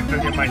high-tech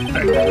than you might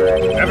think.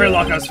 Every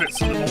locker is fit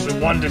so that only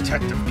one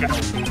detective can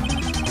open it.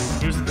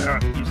 Using their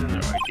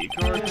ID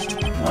card?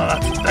 Well,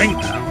 that's the thing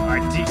now.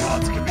 ID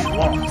cards can be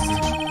lost.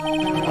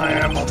 I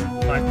am on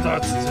my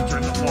third since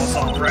entering the force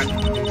already.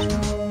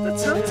 That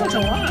sounds like a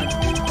lot.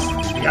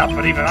 Yeah,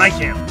 but even I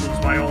can't lose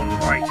my own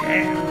right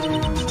hand.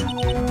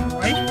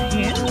 Right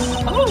hand?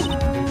 Oh,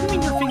 you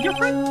mean your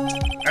fingerprint?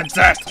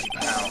 Exactly,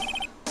 pal.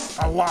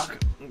 A lock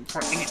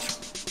for each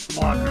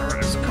locker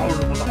is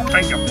coded with a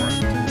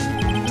fingerprint.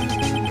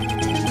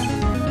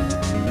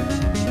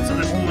 So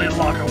the only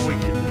locker we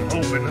can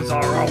open is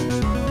our own.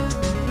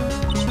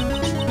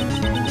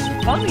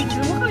 Funny,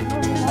 they look like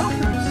normal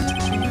lockers.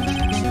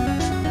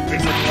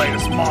 These are the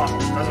latest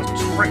models. There's a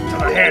trick to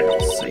the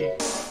handles, see?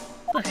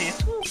 The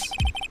handles?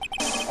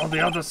 On the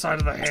other side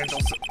of the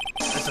handles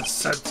is a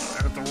sensor,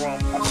 and if the wrong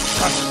person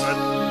touches it...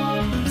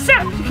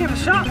 Zap, you gave a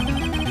shot!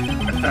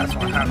 If that's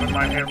what happened,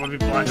 my hand would be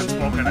black and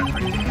smoking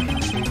every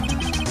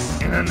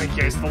day. In any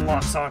case, the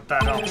locks aren't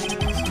that obvious. You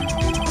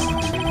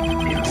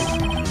know,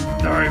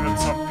 there are even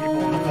some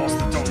people in the force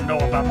that don't know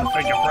about the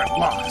fingerprint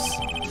locks.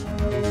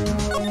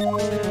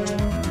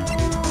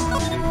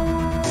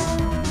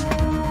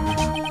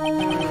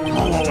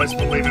 I'll always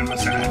believe in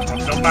Mr.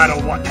 Edgeworth, no matter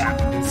what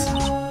happens.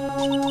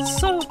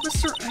 So,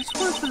 Mr.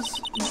 Edgeworth is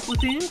with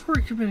the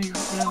inquiry committee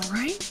right now,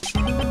 right?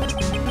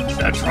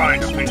 They're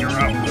trying to figure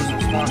out who's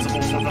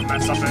responsible for the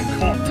mess up in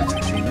court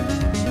today.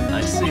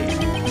 I see.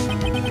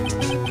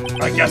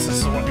 I guess this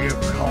is what you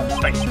call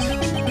fate.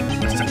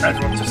 Mr.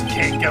 Edgeworth just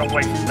can't get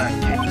away from that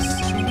case.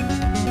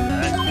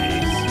 That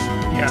case?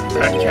 Yeah,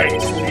 that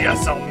case. The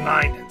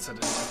SL9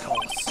 incident, of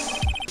course.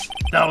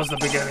 That was the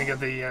beginning of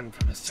the end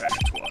for Mr.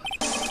 Edgeworth.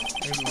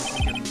 Maybe we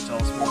can get him to tell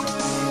us more about the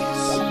case.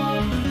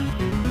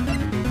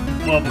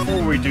 Well,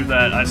 before we do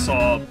that, I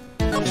saw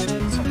some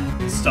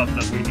stuff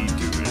that we need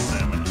to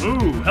examine.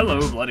 Ooh,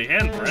 hello, bloody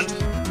handprint.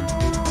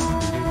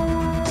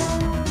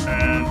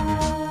 And...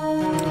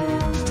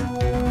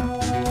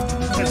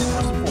 yes,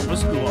 first and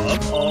foremost,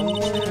 glove.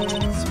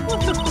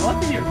 What's the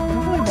glove here?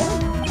 What do I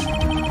want?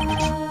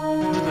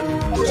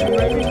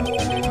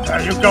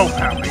 There you go,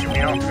 pal. Making me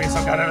out to be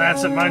some kind of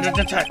absent-minded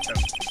detective.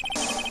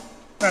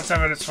 That's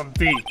evidence from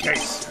the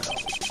case, you know.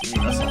 You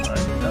mean that's all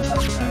right? That's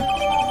okay.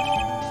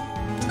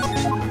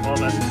 Well,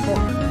 that's his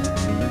court.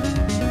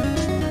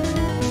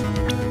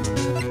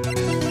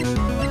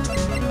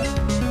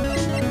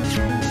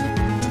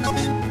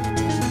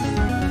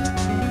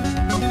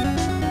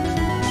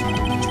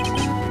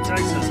 The tag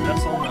says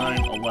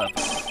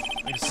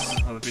SL911. I guess this is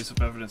another piece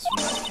of evidence from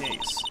that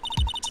case.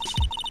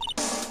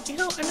 You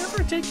know, I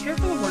never did care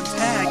for the word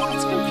tag.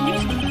 It's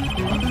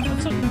confusing.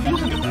 What's so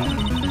confusing about it?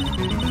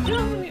 You know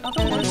how many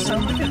other words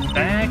sound like it?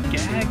 Bag,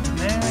 gag,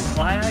 nag,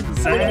 flag, zag.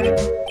 Zag?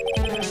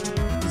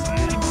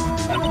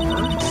 Is that a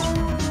word?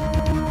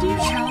 Do you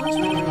challenge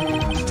me?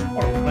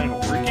 What, are we playing a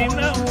word game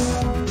now?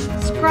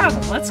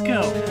 Scrabble, let's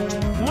go.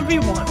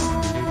 1v1.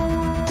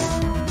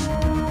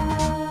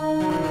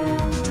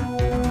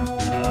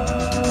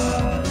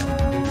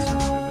 So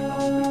moving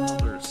on to the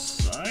other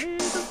side.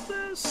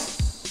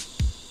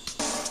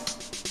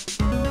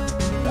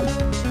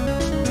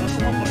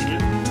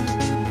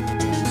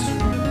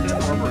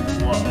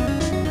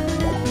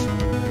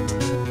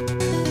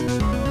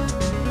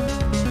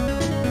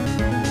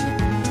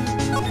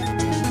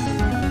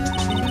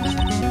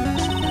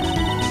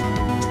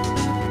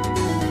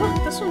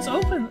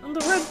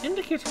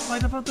 indicator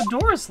light above the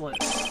door is lit.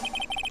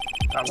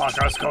 That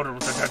locker is coded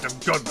with Detective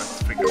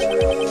Goodman's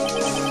fingerprint.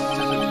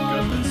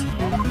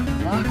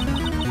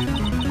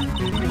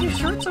 Are you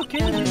sure it's okay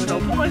to leave it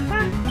open like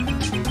that?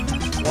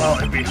 Well,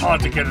 it'd be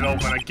hard to get it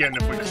open again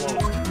if we close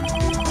it.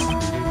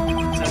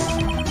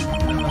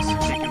 Unless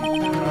you're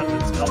taking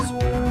contents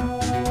elsewhere.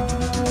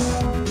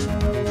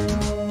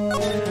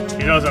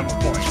 He does have a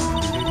point.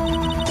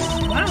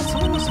 Wow,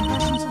 someone must have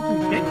mentioned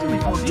something big to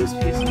make all these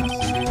pieces.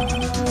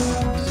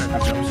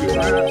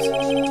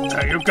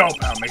 There you go,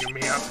 pal, making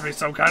me out to be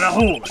some kind of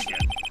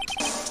hooligan.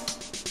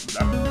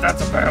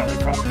 That's apparently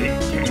from the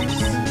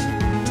case.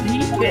 The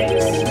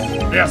case?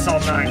 Yes, all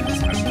 9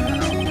 is now.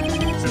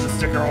 See the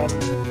sticker on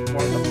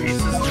one of the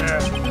pieces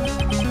there?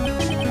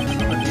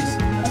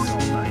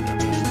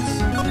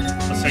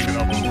 Let's take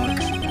another look.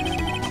 I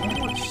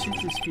wonder what shape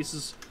these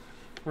pieces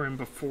were in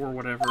before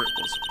whatever it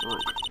was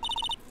broke.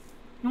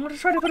 You want to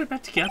try to put it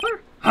back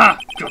together? Ha!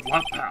 Good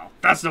luck, pal.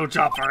 That's no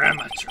job for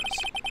amateurs.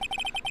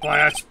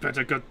 Why, I spent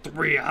a good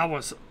 3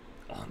 hours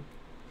on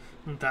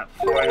that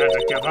before I had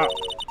to give up.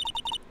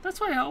 That's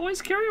why I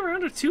always carry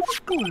around a tube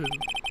of glue.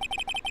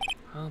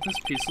 Oh, this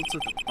piece looks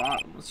at the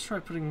bottom. Let's try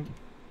putting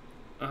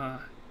the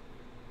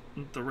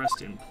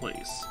rest in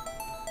place.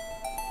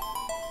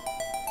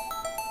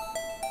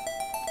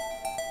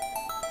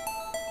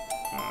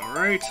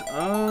 Alright, so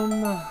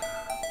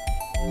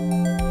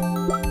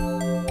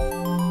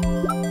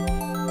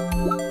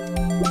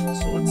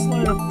let's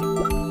line up the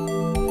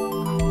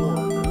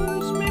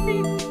corners, maybe?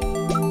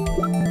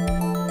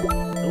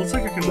 it looks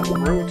like I can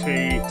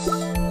rotate.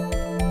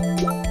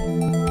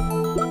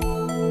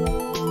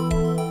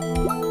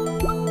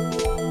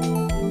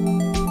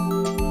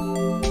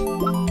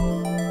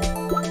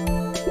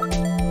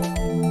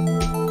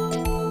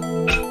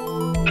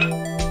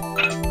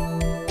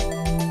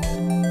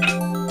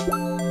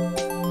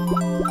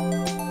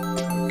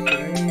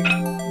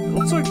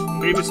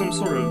 Maybe some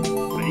sort of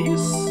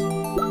vase?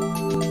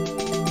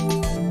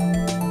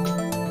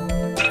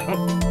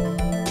 Oh.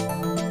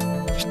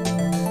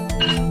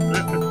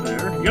 That bit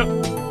there. Yep.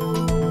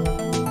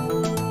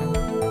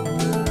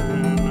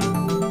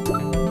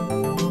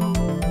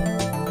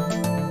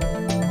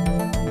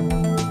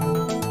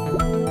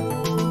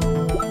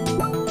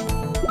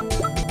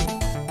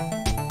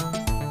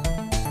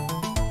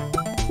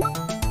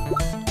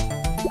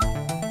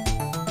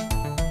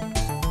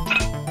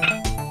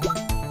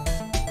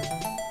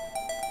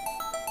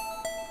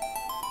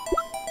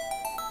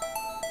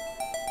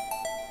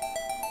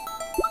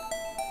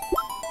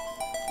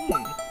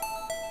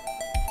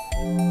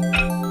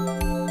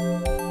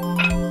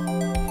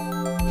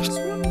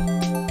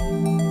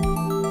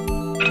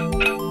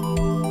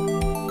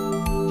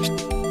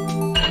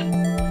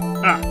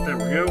 There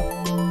we go.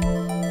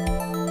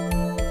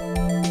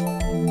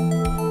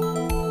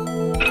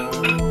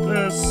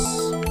 This.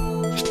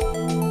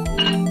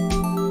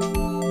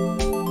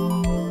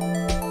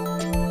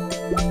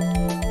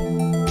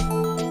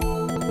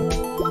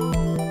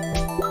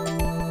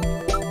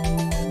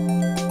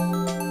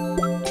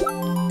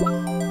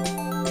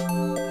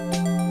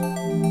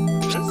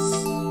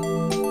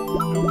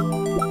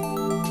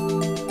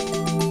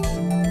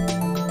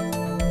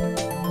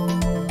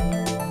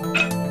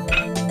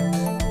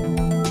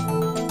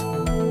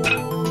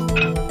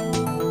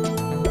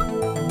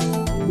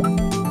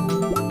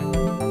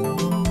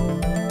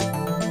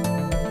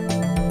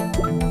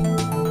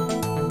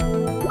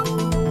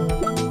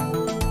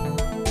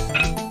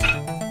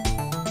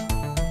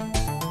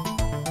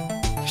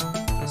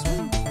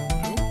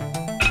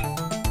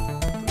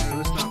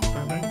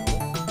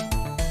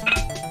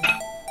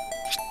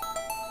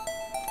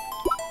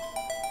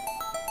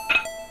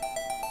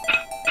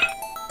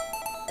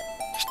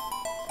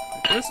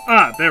 This?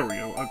 Ah, there we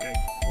go. Okay.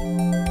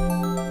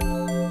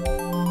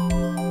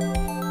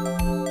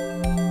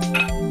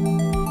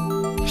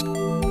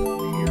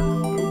 Here.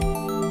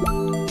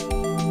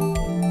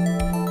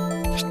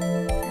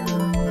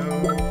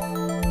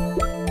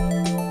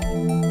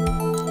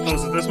 Oh,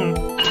 is it this one?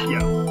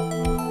 Yeah.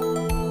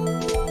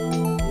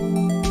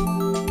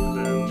 And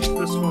then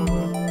this one.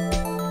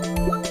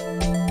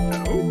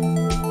 No.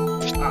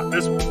 Ah,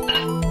 this one.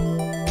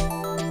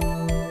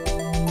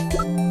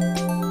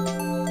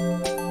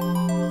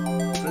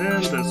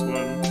 This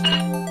one.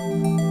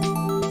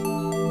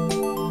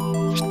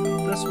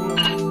 This one.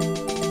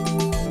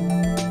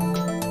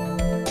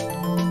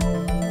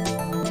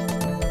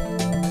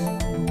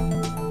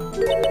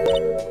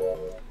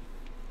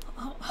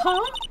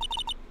 Huh?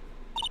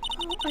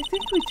 Oh, I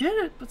think we did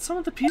it, but some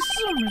of the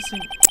pieces are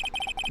missing.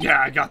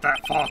 Yeah, I got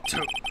that far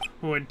too.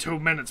 In 2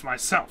 minutes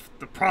myself.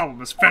 The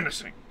problem is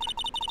finishing.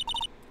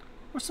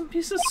 Were some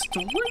pieces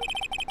stolen?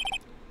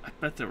 I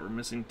bet they were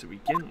missing to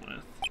begin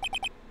with.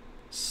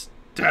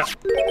 Still,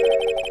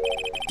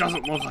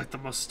 doesn't look like the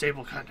most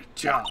stable kind of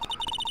job.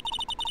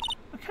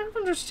 I kind of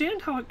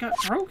understand how it got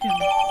broken.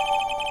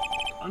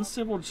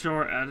 Unstable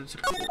jar added to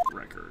court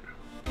record.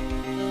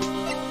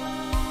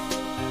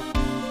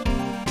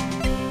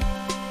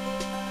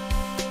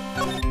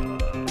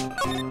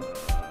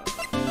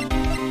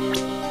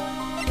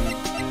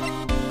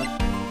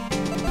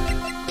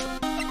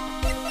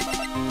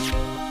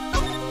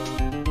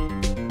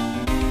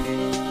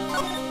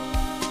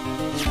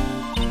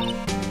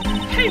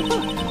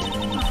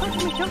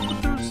 make out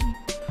that there's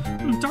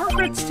some dark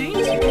red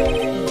stains here.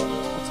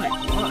 Looks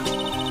like blood.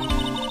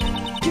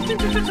 Do you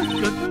think that there's a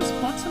good news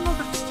blood on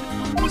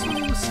this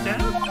one was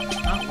stabbed?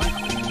 Not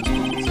likely.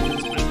 This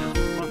one's been here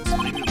for months,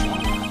 maybe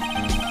longer.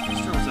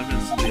 Sure as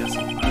evidence of the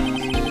SL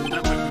files.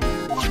 That might be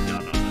what I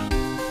got on it.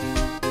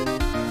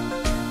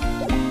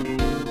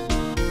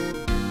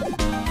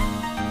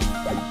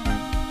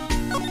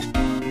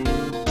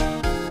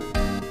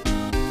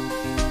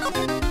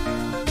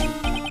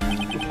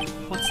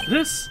 What's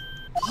this?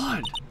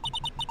 Blood.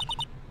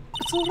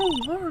 It's a little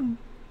worn,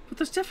 but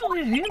there's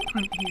definitely a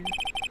handprint here.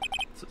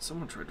 So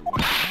someone tried to wipe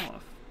it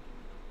off.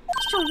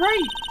 Mr.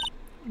 Wright!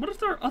 What if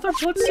there are other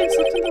bloodstains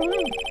left in the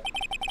room?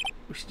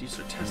 We should use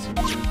our testing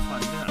to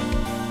find out.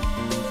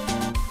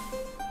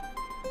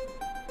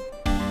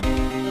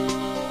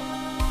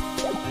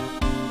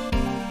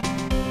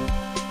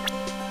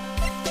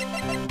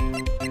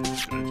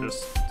 Should I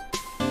just...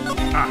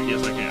 Ah,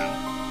 yes I can.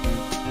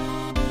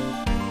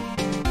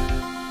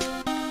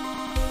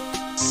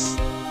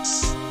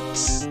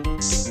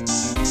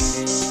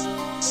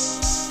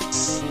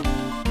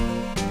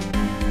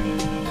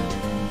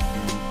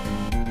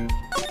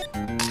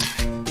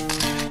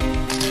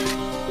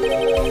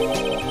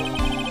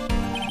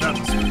 That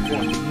was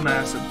one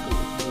massive pool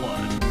of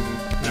blood.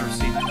 Never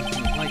seen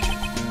anything like it.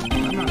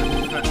 I'm not a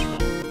professional.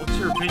 What's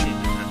your opinion,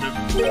 Detective?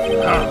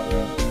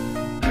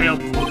 Pale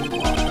blue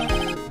blood.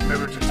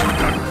 Maybe Detective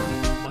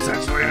Douglas was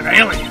actually an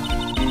alien.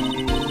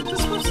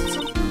 This wasn't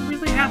something that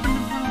really happened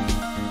in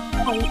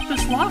front of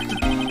this locker.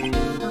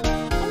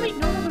 I'll make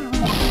note of it on the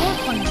floor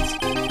plans.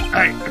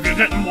 Hey, if you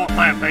didn't want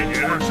that lady,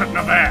 you shouldn't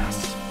have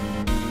asked.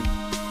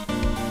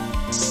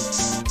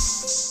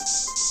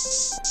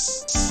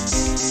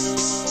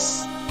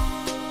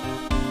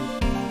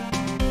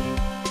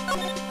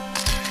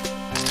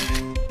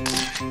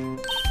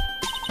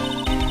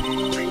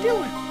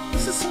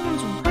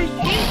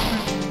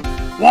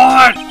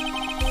 What?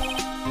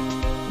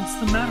 What's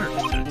the matter,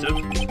 Detective?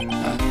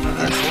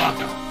 That's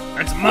Loco.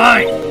 It's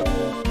mine!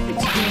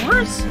 It's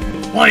yours?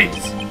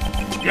 Please!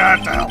 You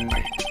have to help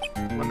me.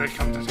 When they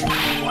come to take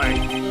me away,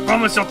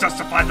 promise you'll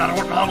testify that I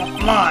wouldn't harm a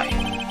fly.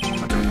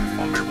 But do that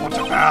for me, won't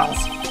you, pals?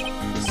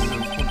 This is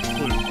an important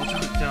clue. I'll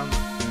jot it down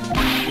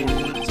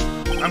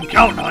the I'm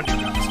counting on you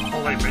guys.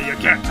 Believe me, you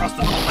can't trust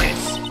the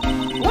police.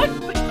 What?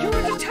 But you're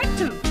a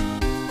detective!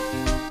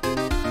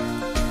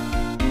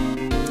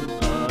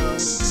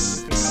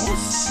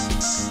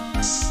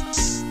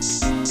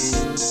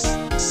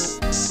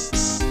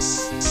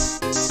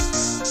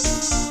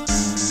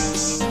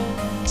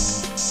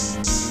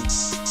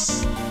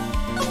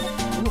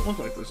 Look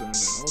like there's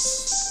anything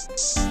else.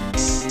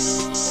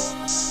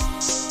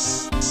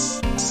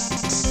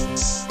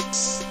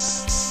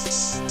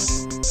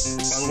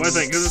 By the way,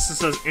 thank goodness it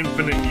says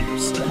infinite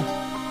use.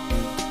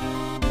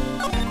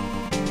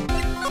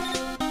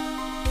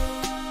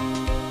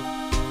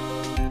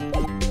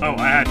 Oh,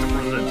 I had to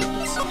present it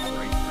with stuff,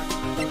 right.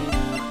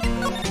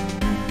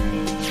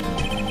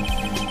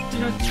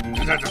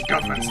 Detective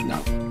Government's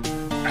note.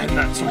 And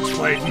that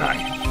switchblade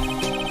knife.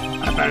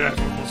 I bet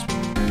Edward was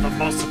the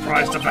most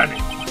surprised of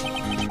anyone.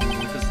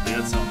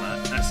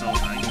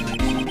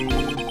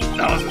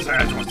 That was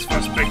Edward's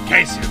first big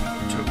case here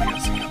 2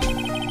 years ago.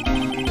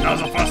 That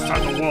was the first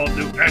time the world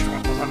knew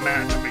Edward was a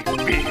man to be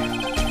feared.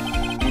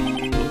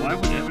 But why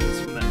would evidence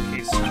from that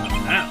case turn up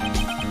now?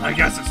 I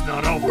guess it's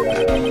not over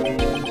now.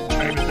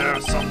 Maybe there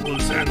are some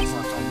loose ends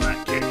left on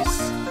that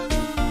case.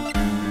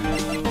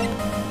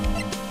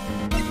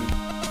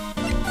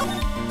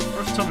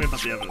 First, tell me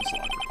about the evidence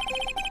locker.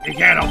 You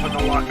can't open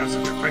the lockers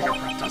if your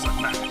fingerprint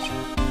doesn't match.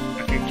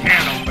 If you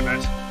can open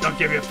it, they'll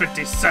give you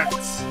 50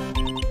 cents.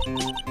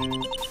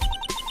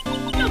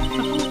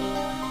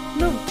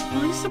 No,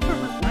 police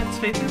department lacks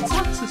faith in its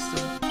lock system.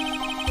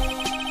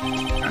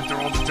 After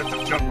all,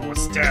 Detective Government was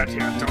stabbed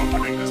here after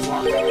opening this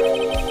locker.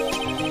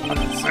 But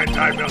at the same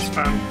time, he was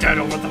found dead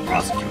over at the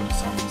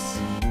prosecutor's office.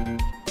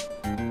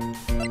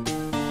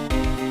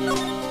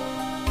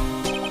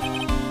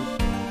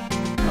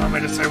 Allow me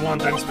to say one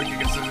thing speaking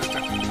against the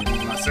detective.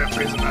 If I say a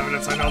piece of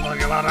evidence I know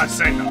nothing about, I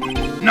say nothing.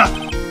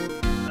 Nothing!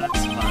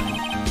 That's fine.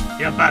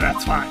 You bet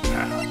it's fine,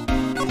 pal.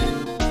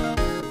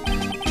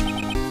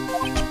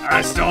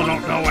 I still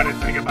don't know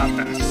anything about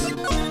this.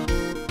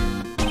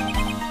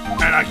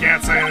 And I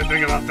can't say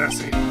anything about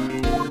this either.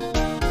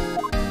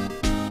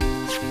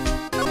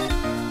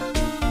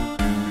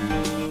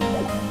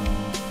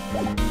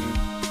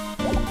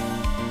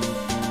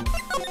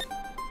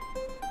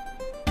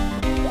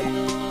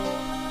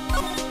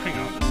 Hang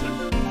on a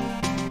second.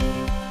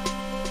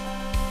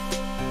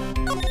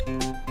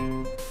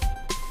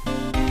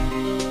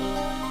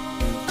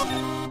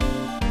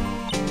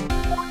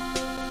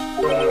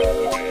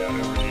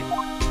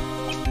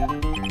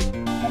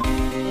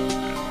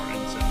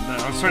 I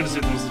was trying to see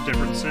if there was a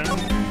different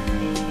sound.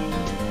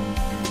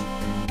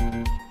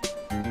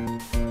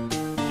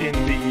 In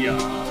the,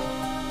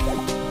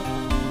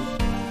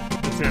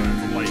 it's in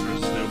the light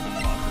versus the open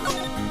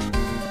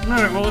locker.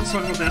 Alright, well, let's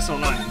talk about the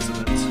SL9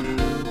 incident.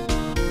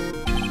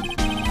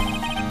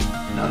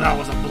 Now that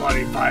was a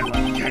bloody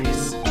violent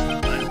case. So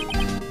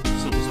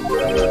it was a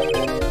murder.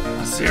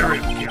 A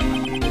serial killer.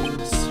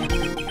 A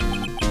serial killer.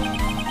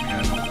 Yeah,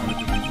 I don't want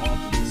to get involved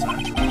in this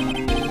actually.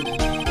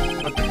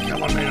 But the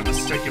killer made a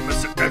mistake and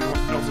Mr.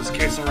 Edward built his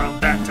case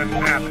around that didn't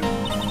happen.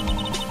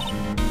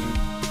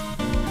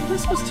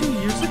 This was 2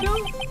 years ago?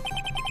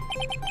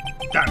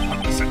 That put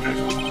Mr.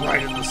 Edward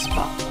right in the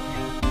spotlight.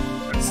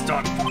 And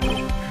started the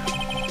rumor.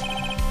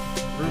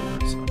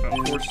 Rumors about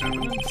forged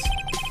evidence?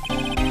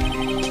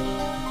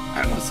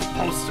 It was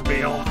supposed to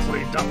be all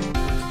cleaned up with the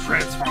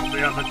transfer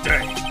the other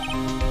day.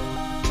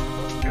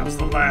 It was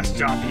the last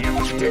job he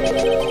ever did.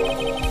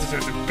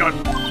 Detective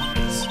Gunman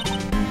is.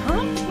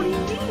 Huh? What do you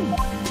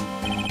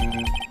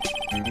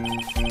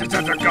mean?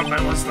 Detective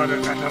Gunman was the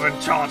detective in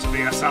charge of the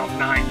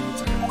SL9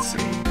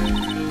 incident.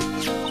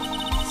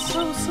 So,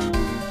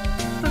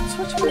 that's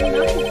what you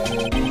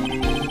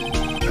mean.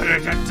 The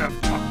detective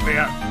took me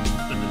out.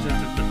 The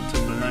detective that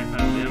took the knife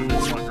out of the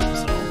evidence locker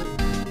himself.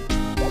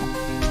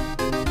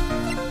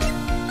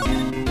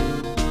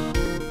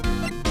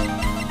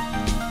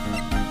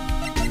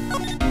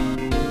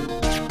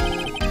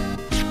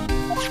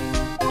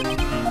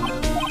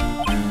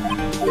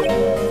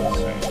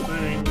 Same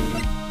thing.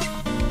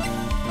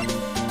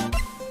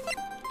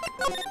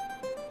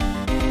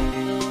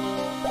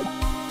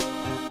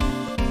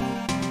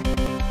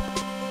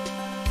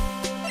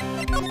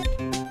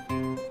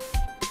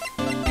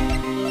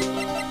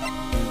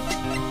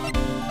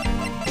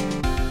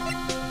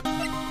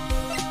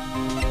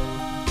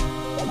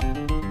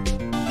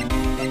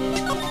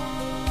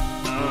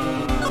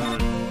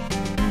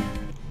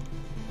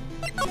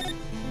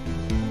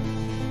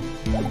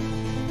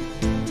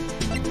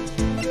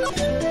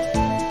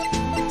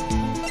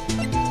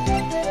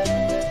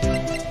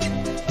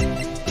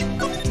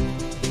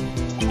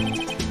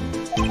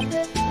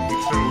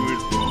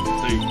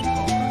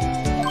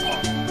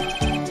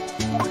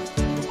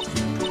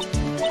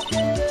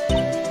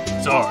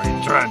 Sorry,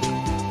 trying to.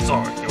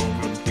 Sorry,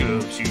 over the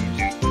girls you do.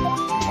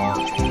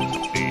 Marshall's a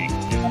big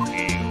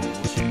deal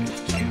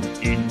system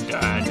in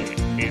dynamic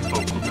and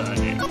vocal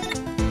dynamic.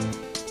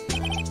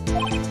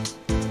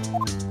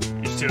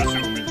 You still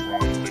show me the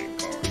wrong thing,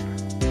 partner.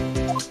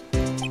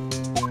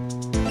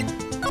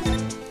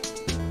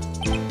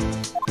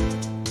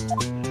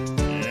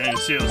 Yeah, you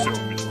still show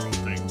me the wrong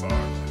thing,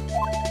 partner.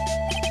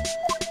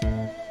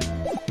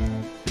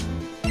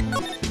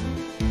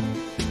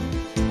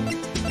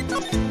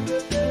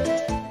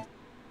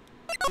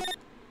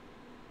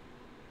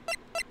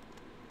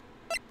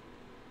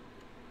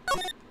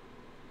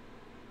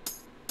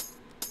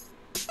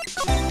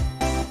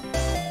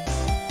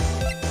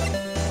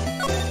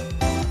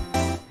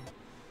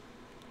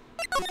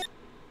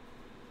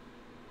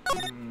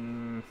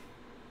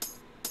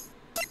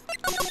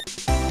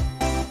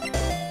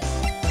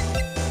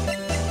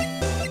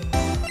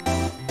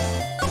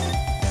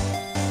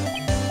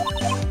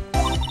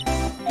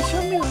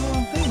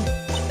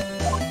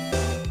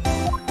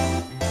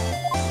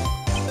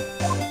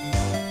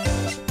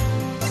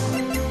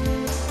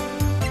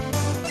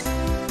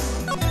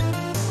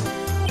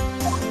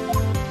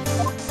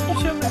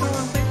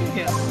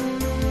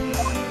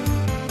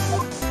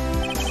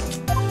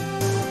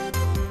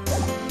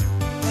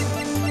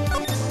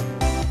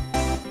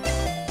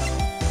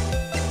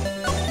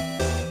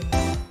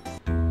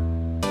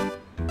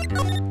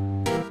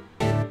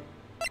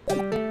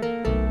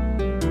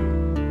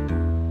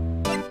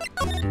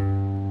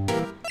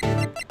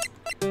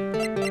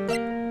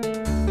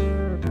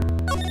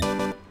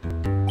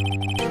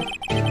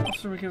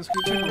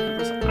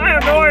 I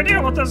have no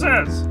idea what this is!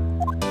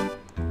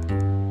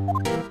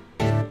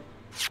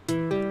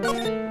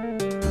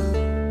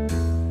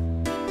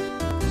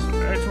 So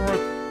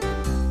Edgeworth...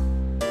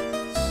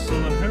 So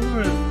then who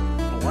would...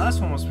 The last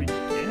one must be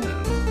Gibbs.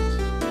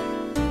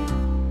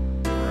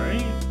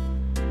 Right?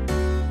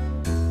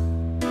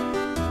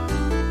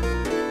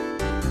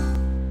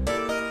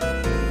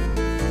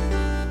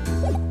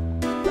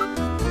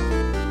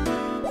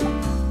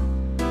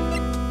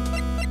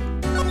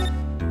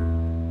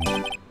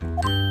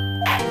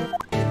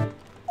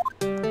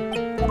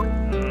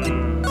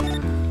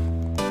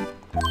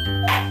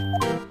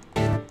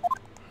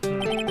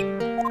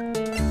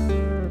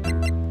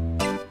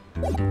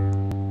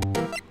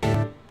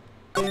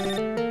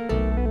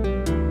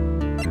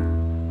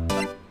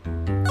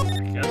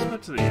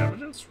 To the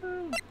evidence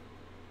room?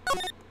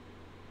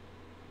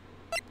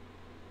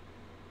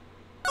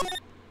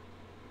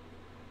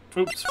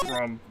 Oops,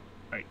 wrong.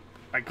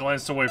 I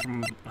glanced away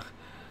from...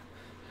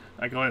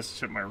 I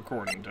glanced at my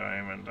recording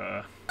time and,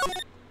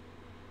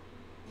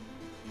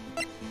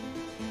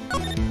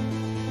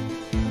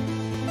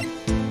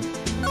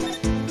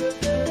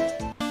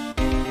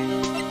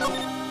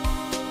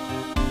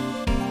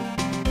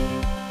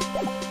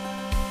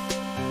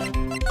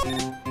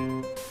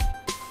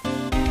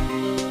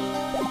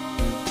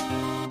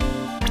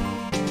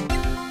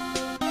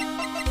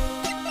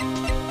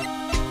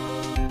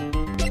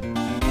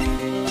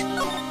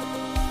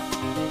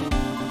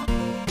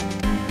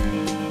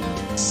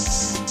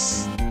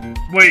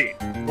 Wait,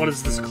 what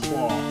is this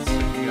cloth?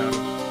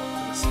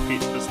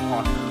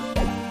 blocker.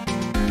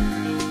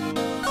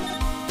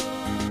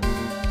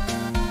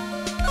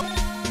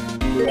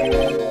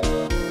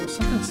 There's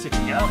something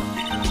sticking out of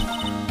here.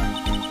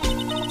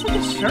 It's like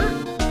a shirt.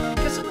 I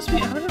guess it must be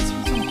evidence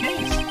from some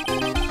case.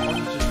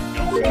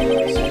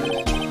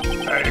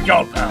 There you go,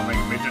 pal. Make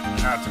me didn't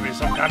have to be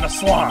some kind of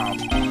slob.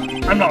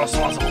 I'm not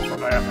responsible for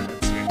the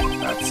evidence here.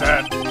 That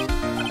said,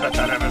 I bet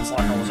that evidence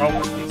locker was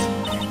open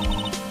recently.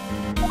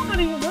 How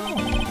do you know?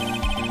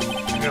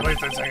 If you leave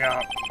things hang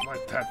out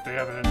like that, the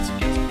evidence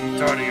gets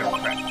dirty or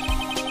cracked.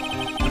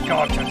 The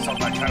guard checks on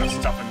that kind of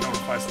stuff and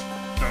notifies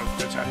those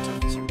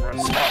detectives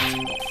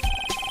responsible.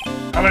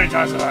 How many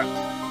times have I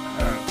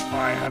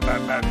had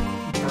that man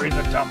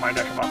breathing down my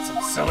neck about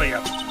some silly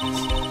evidence?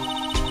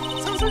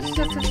 Sounds like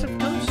Detective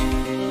Ghost.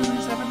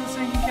 There's evidence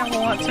hanging out a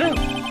lot too.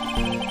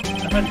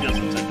 I bet he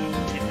doesn't take a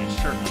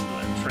shirt under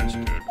that trench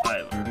coat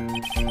either.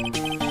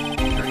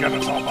 You're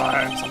gonna talk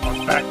behind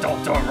someone's back,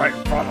 don't do it right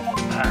in front of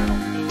them, pal.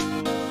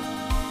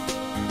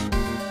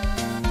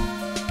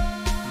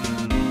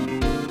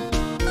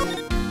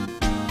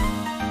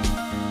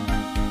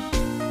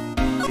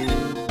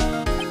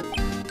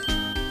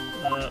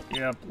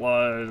 Yeah,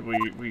 blood, we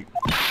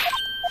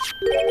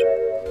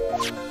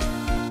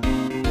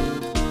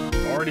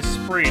already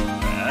sprayed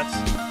that.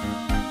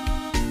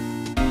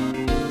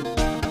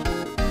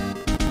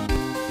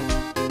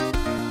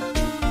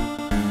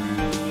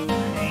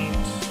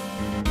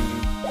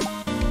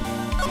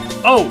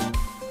 Oh!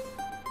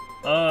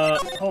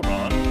 Hold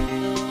on.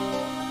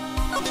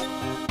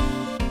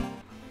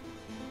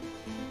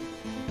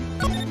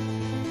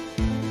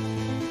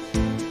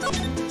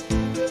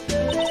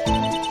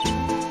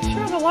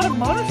 Sure have a lot of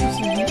monitors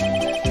in here.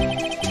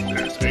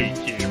 There's 8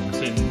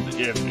 cameras in the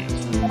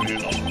evidence room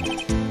and all.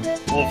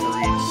 One for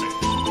each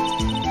section.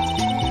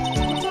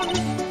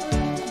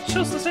 It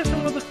shows the section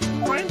where the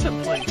crime took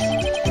place.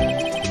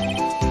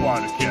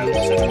 Quite a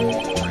careless section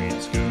where the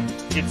brains go.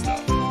 It's not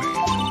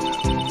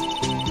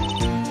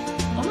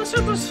unless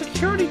you're the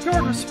security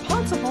guard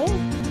responsible.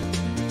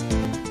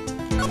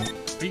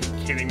 Are you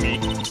kidding me? You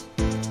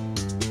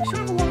should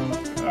have a lot of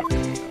money.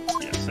 Okay,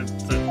 yes, it's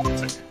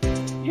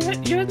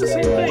you had the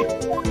same thing.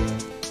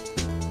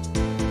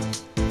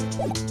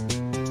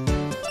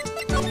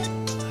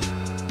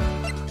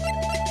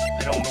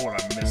 I don't know what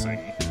I'm missing.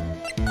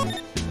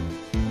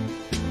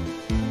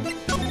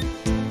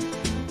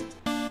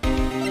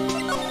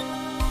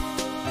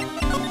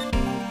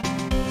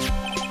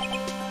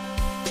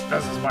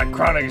 This is my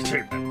crowning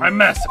achievement, my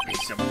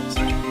masterpiece, you might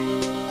say.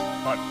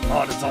 But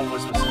art is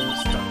always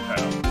misunderstood,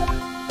 pal.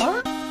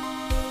 Art?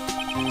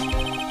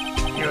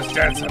 He was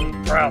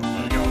dancing proudly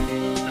on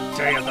the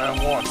day of the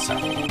award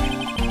ceremony.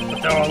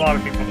 But there were a lot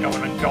of people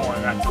coming and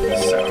going after the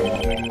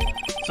ceremony.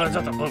 So I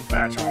took the blue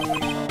badge off me.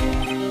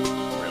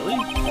 Really?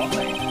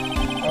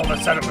 Why? All they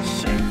said it was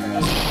shameful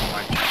or something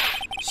like that.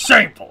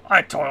 Shameful!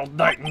 I toiled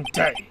night and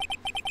day!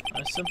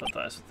 I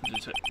sympathize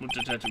with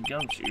Detective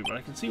Gumshoe, but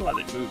I can see why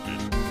they moved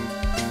it.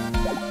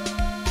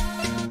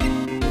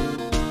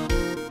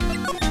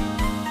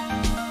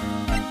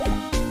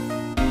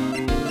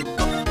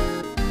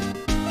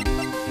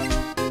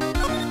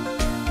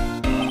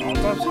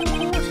 Autopsy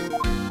report?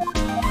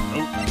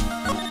 Nope.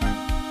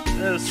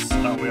 This. Oh,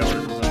 we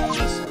already presented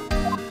this.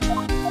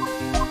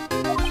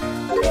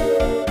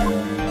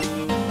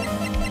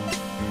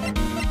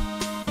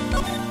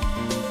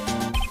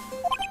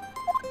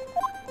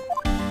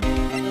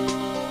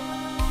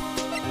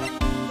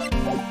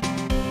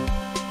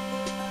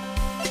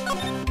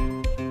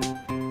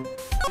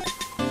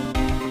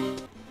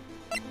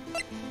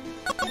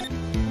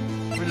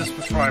 We just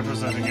try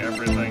presenting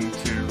everything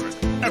to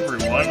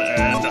everyone,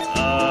 and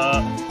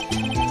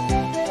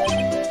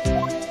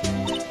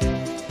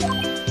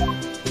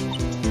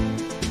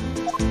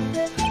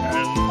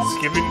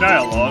skipping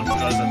dialogue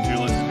because I'm too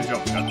lazy to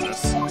jump cut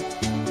this.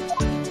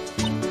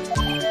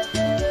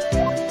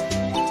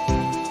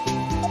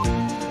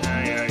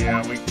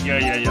 We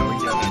get it.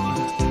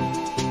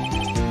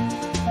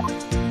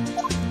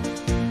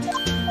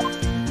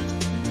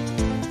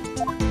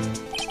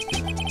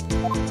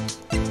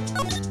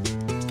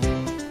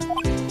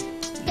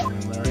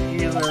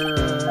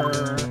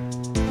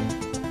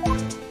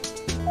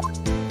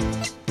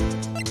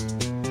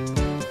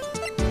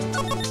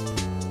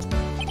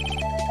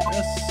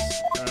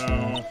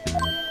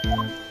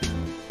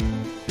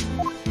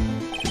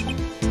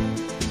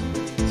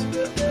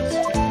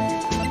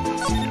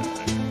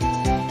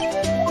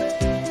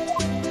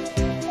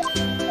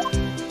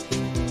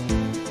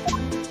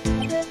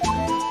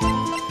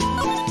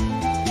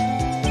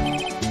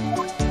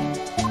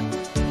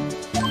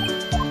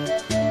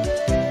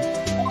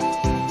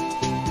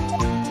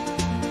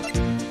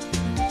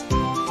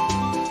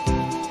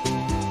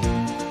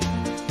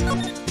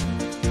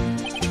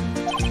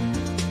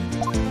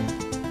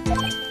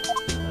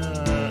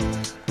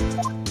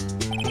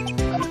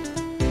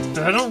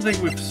 I don't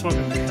think we've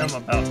spoken to him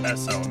about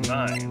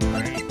SL9,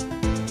 right?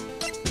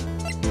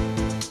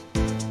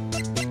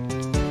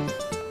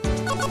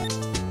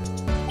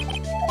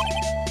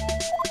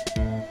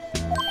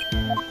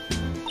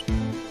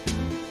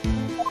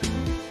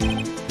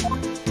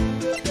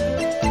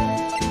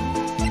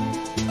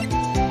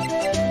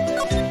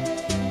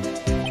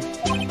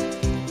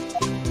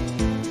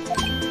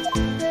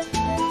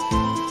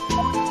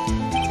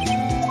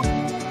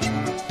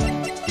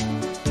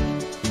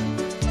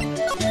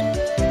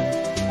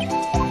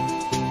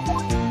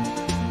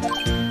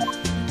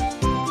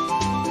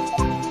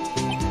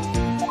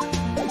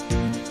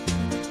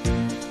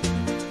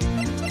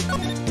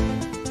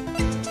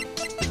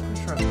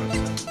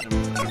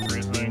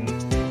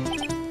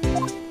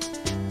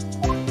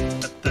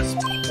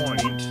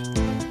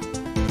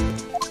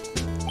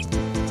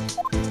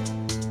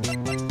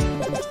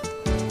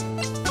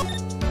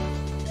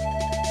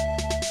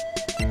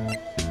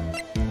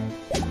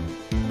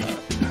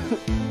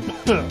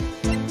 Yeah,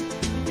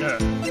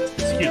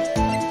 excuse me. I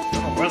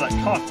don't know where that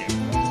cock came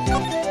from.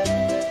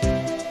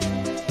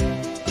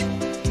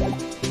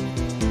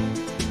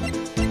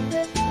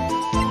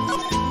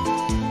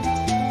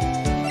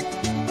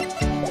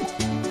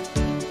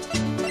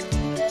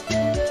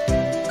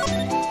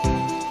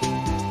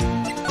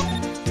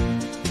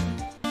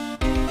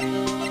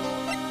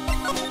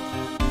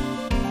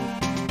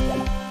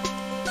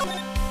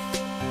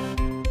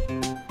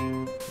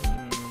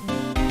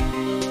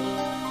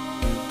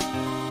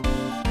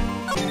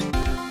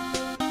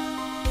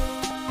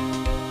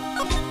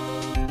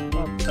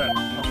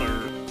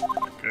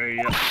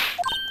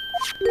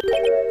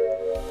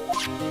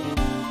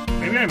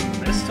 Maybe I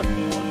missed a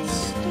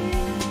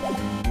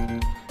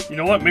bloodstain. You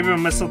know what? Maybe I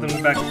missed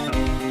something back at the.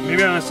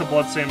 Maybe I missed a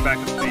bloodstain back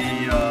at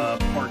the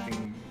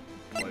parking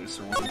place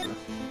or whatever.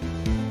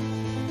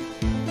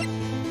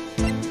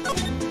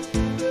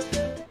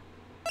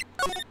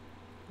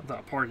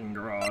 That parking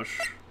garage,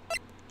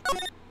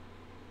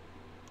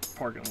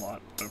 parking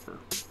lot, whatever.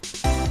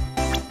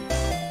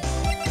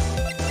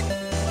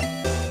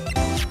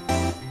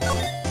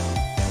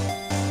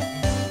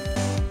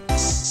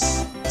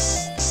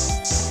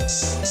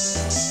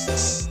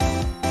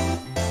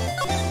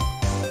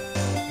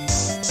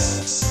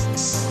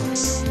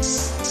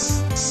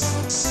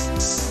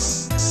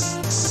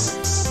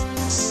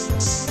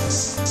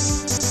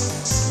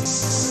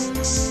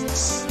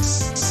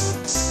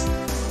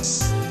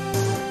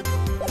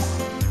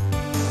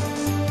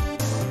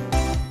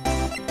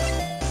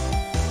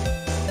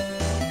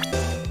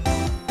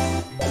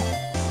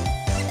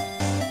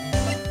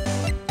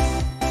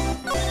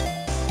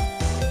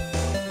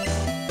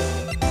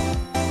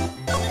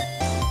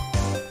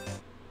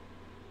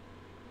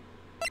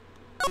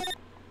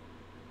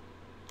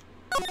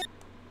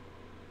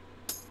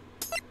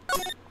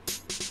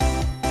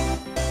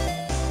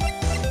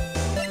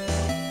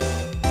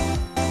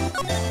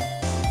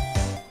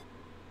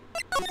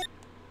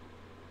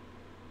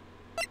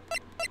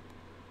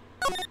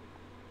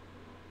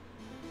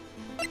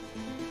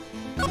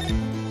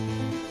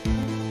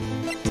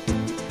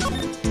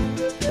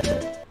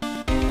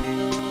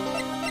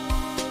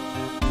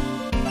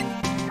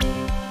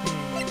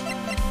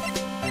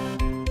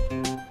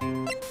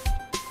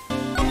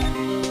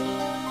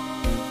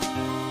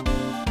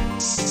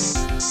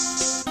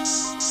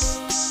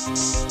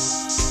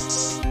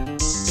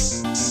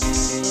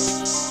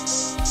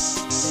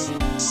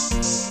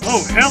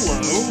 Oh, hello!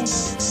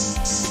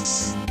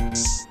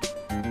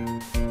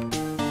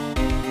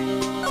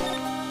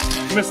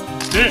 Missed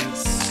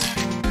this.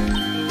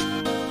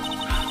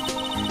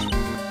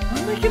 Why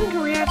am I getting a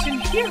reaction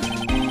here?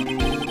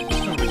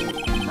 There's no reason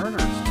for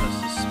murderers just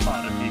to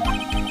spot if he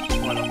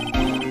let up the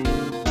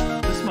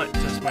door. This might be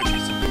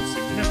something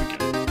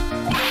significant.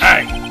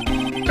 Hey!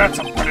 That's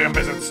some pretty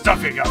amazing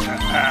stuff you got there,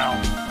 pal!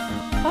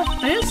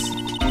 What, this?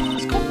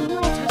 It's called the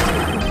world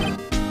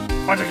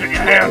testing. Why'd you get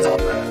your hands on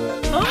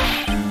that? Huh?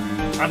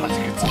 I'd like to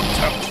get some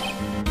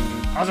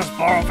too. I'll just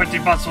borrow 50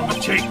 bucks from the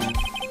cheap.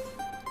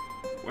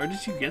 Where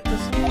did you get this?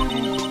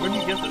 Where'd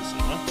you get this,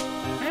 huh?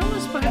 I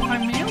almost bought it by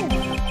mail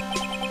order.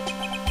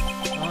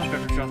 Oh, I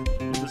better jot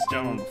this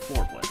down on the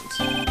floor plans.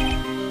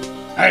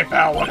 Hey,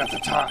 pal, look at the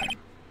time.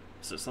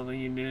 Is this something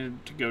you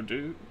needed to go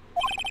do?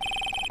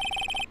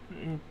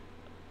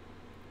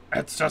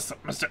 It's just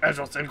that Mr.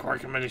 Edgeworth's inquiry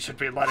committee should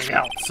be letting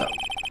out, so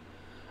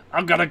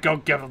I'm gonna go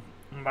give him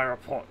my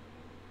report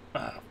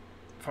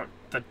for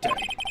the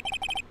day.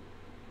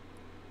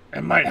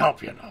 It might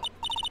help, you know.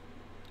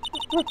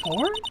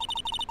 Report?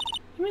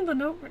 You mean the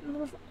note written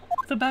on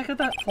the back of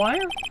that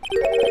flyer?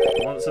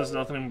 The one that says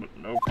nothing but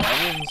no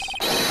problems?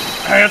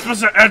 Hey, it's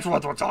Mr.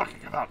 Edgeworth we're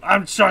talking about.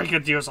 I'm sure he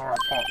could use a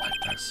report like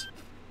this.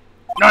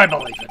 I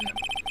believe in him.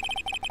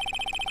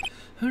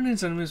 Who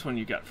needs enemies when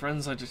you got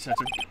friends like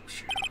Detective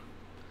Gumshoe?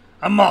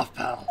 I'm off,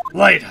 pal.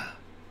 Later.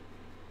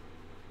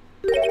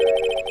 I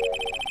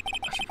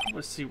should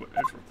probably see what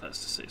Edgeworth has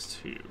to say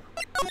too.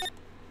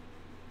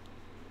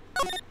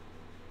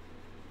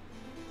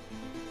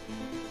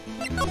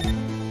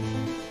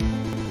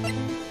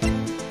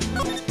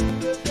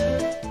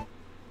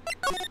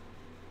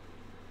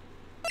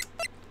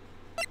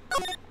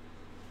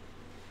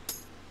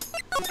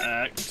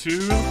 Back to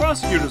the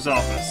prosecutor's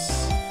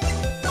office.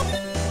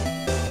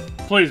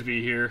 Please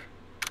be here.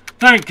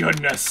 Thank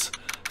goodness!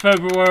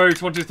 February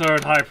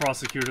 23rd, High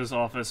Prosecutor's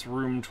Office,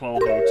 room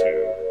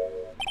 1202.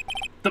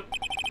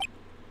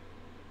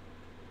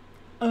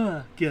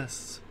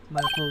 Guests. My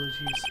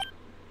apologies.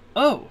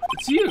 Oh,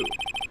 it's you!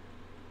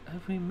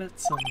 Have we met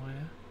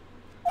somewhere?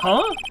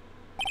 Huh?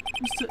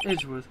 Mr.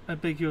 Edgeworth, I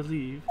beg your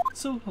leave.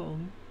 So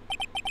long.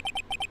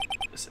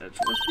 Is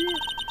Edgeworth here?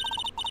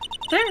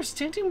 There,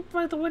 standing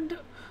by the window.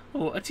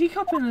 Oh, a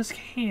teacup in his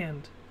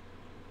hand.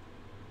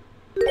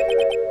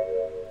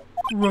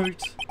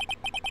 Right.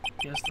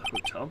 He has the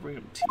hotel bring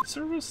him tea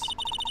service?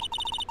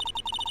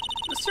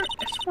 Mr.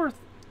 Edgeworth,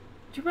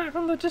 you back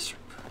from the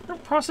district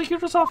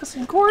prosecutor's office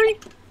inquiry?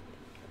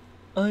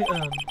 I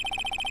am.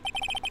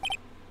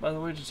 By the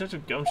way,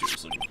 Detective Gumshoe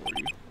is looking for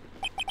you.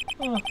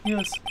 Oh,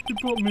 yes. You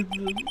brought me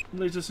the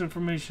latest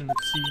information,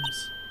 it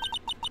seems.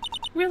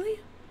 Really?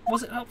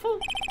 Was it helpful?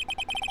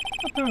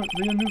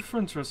 Apparently, a new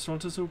French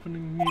restaurant is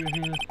opening near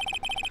here.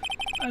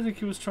 I think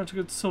he was trying to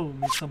console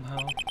me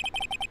somehow.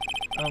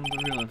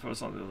 The real info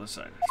is on the other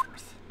side,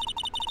 Edgeworth.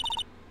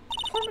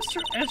 Poor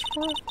Mr.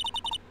 Edgeworth.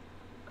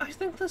 I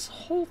think this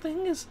whole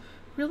thing is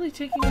really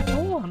taking a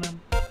toll on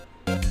him.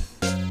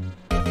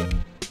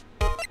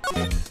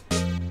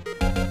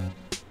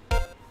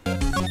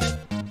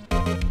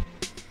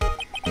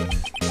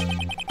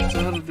 So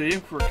how did the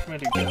inquiry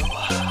committee go?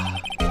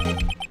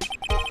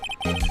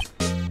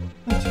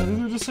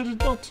 They decided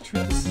not to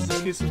treat this as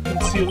a case of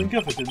concealing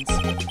evidence.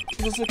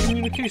 It was a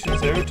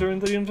communications error during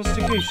the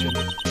investigation.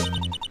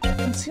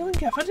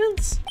 Concealing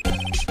evidence?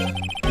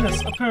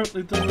 Yes,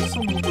 apparently there was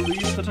some who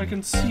believed that I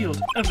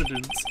concealed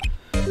evidence.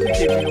 They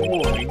gave me a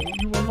warning.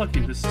 You were lucky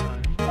this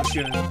time.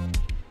 Again.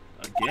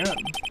 Again?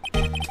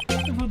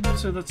 I've heard them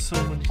say that so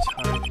many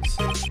times.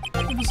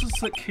 Ever since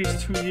that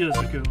case 2 years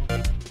ago.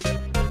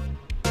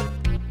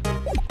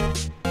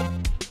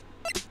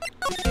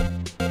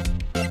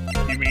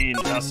 You mean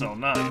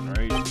SL9,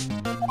 right?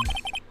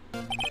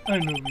 I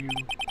know you.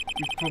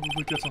 You've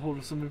probably got a hold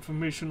of some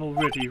information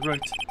already,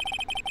 right?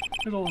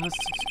 It all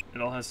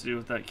has to do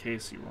with that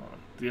case you were on,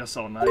 the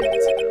SL9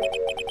 incident,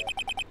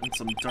 and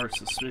some dark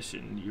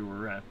suspicion you were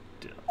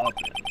wrapped up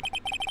in.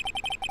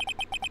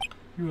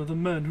 You are the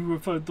man who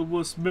revived the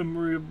worst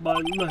memory of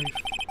my life.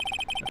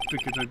 I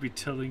figured I'd be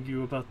telling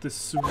you about this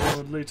sooner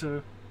or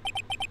later.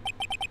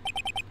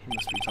 He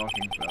must be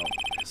talking about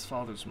his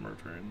father's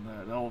murder in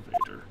that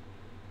elevator.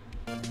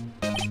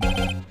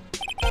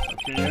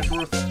 Okay,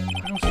 Edgeworth,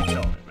 why don't you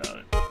tell me about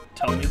it?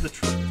 Tell me the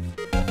truth.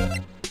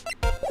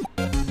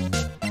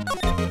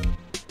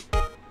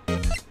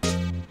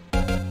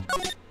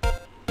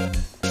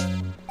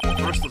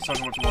 First, let's talk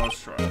about tomorrow's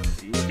trial.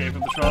 Are you okay for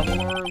the trial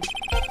tomorrow?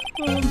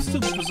 Well, I'm still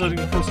the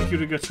presiding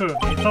prosecuting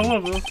attorney.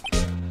 However,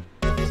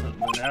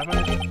 Something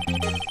happened?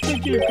 they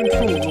gave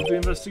control of the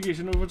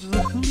investigation over to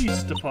the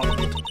police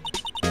department.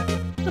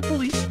 The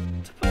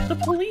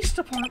police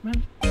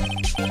department?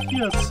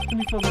 Yes,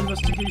 any further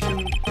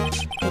investigation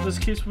of this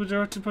case will be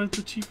directed by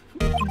the chief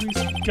of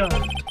police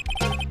guard.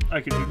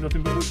 I can do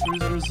nothing but look for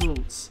his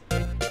results.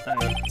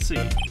 I see.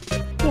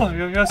 Why,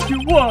 I ask you,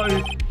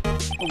 why?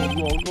 All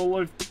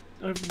along,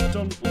 I've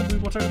done only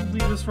what I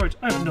believe is right.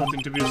 I have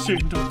nothing to be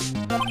ashamed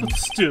of. But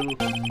still,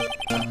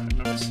 I've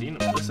never seen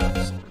him this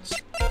episode.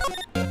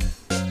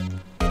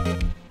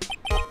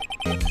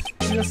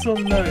 the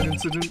SL9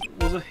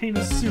 incident was a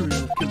heinous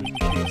serial killing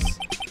case.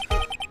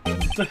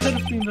 The head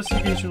of the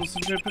investigation was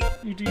the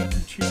deputy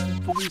chief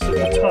of police at the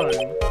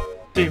time,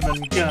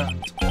 Damon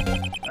Gant.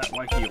 That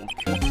wacky old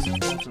coot was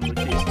involved in the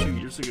case 2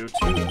 years ago,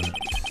 too.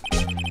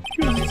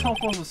 He was a top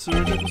officer,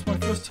 and it was my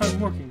first time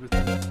working with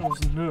him. I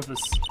was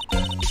nervous.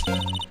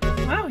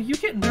 Wow, you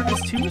get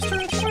nervous too, Mr.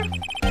 Edgeworth?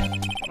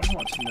 What I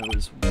want to know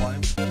is why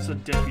was a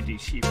deputy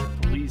chief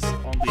of police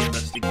on the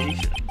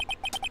investigation?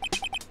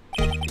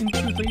 In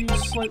truth, I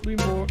used slightly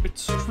more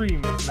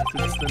extreme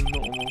methods than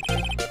normal.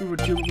 We were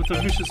dealing with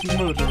a vicious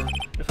murderer.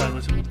 If I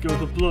let him go,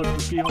 the blood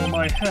would be on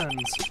my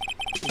hands.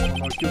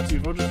 One are guilty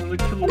verdict and the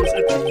killer was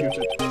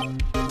executed.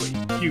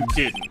 Wait, you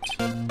didn't?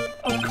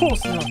 Of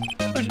course not!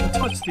 I didn't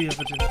touch the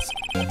evidence.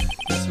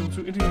 I will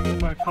do anything in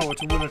my power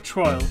to win a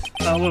trial.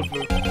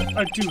 However,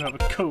 I do have a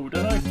code,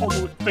 and I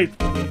follow it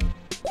faithfully.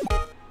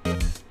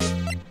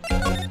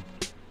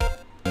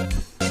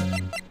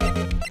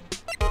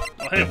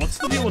 Oh, hey, what's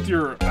the deal with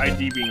your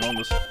ID being on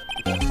this?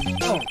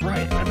 Oh,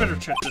 right, I better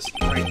check this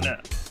right now.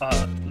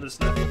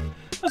 Listen.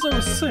 As I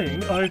was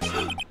saying,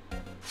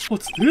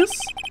 What's this?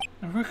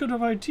 A record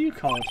of ID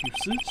card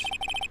usage?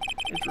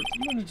 Edgeworth,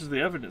 you went into the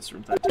evidence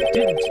room that day,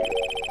 didn't you?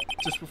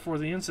 Just before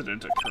the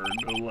incident occurred,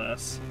 no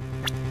less.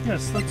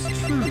 Yes, that's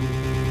true.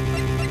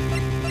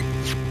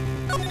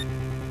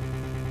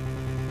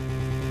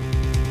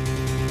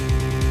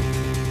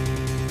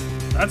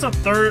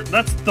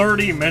 That's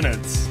 30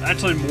 minutes.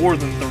 Actually, more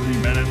than 30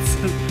 minutes.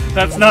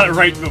 That's not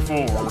right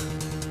before.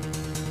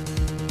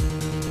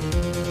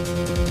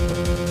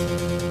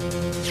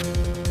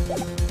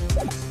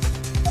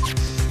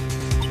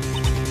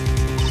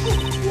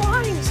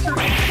 Why, Mr.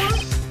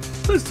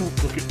 Edgeworth? Please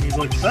don't look at me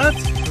like that.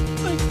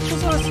 I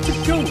was asked to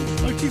go.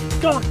 My chief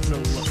got no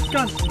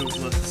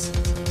less.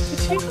 The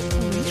chief of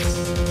police?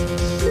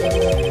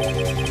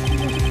 He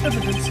wanted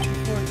evidence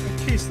for a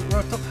case that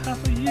wrapped up half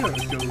a year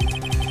ago.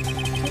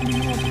 Told me he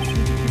wanted me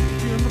to be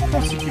here in the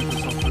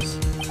prosecutor's office.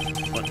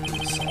 But it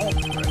was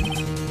solved, right?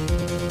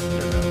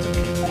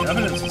 The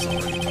evidence is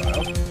already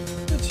filed.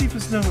 The chief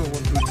is never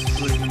one to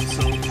explain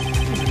himself.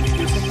 Even if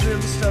there's some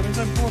of the stabbings,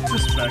 I brought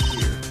this back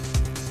here.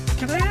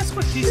 Can I ask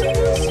what case it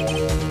was?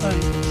 I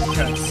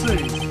can't say.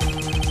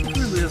 It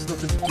really has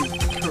nothing to do with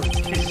the current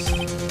case.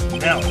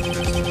 Now it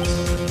appears to be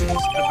some case.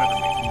 I better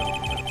make a note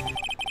of it.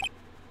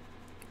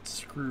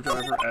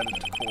 Screwdriver added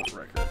to court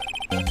record.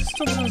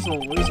 Still, as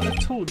always, I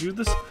told you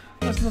this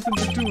has nothing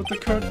to do with the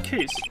current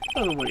case.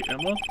 By the way,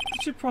 Emma, the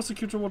chief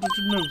prosecutor wanted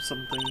to know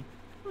something.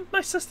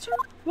 My sister?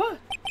 What?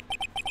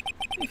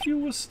 if you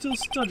were still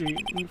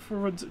studying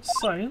forensic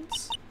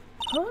science.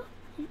 Huh?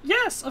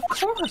 Yes, of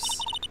course!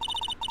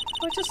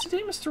 Why, just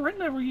today Mr. Wright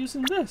and I were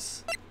using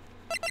this.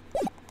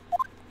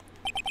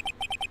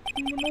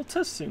 Criminal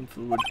testing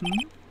fluid,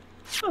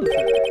 Oh,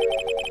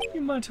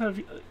 you might have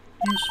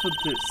use for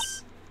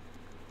this.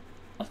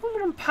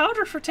 Aluminum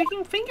powder for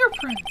taking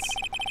fingerprints!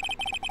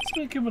 It's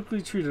been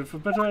chemically treated for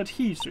better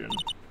adhesion.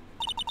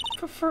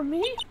 For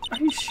me? Are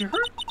you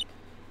sure?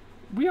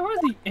 We are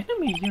the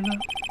enemy, you know.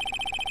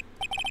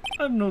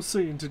 I have no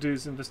say in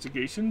today's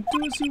investigation.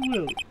 Do as you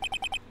will.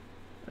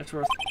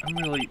 Edgeworth, I'm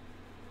really...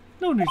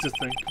 No need to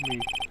thank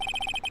me.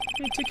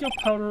 May I take your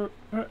powder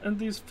and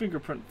these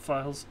fingerprint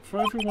files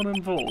for everyone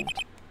involved?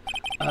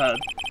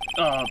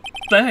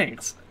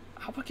 Thanks.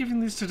 How about giving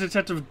these to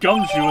Detective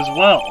Gumshoe as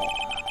well?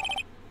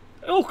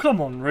 Oh,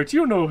 come on, Wright.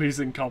 You know he's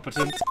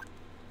incompetent.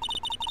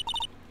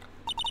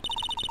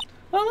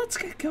 Well, let's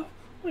get going.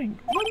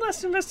 One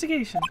last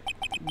investigation.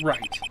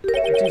 Right.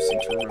 I do seem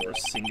to remember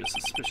seeing your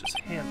suspicious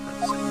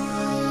handprints.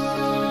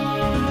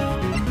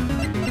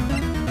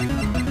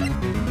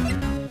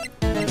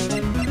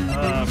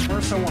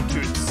 First I want to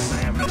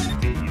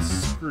examine the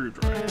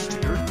screwdriver.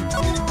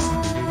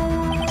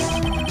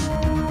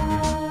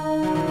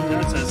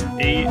 That says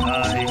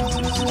AI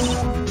system.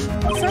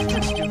 What's that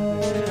just doing?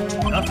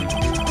 Nothing. At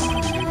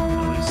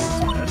least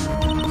it's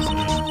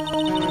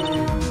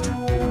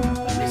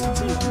At least it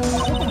seems a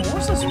little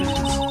more suspicious.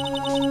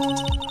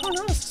 Who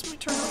knows? This might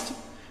turn out to be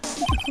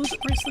the clue that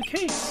breaks the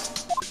case.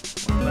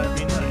 Wouldn't that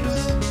be nice?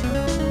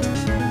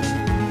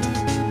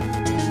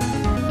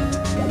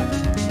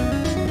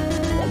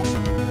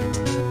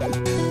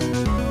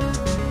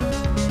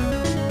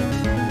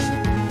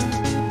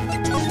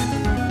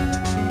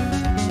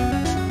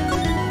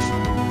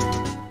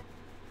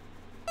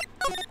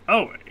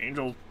 Oh,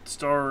 Angel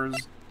Star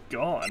is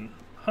gone.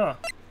 Huh.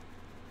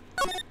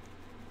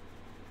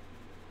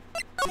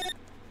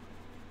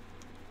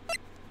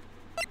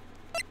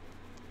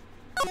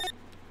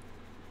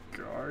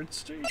 Guard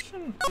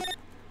station?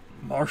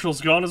 Marshall's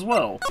gone as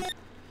well.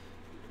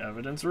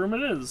 Evidence room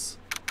it is.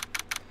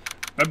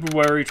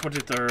 February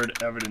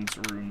 23rd, evidence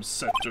room,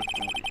 sector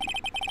 3.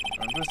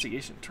 Our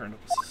investigation turned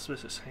up a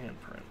suspicious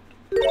handprint.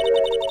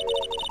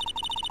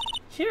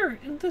 Here,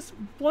 in this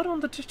blood on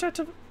the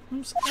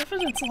detective's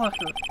evidence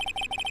locker.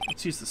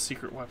 Let's use the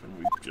secret weapon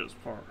we just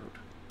borrowed.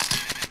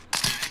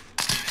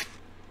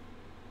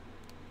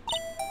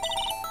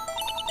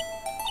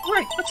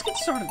 Right, let's get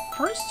started.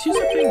 First, choose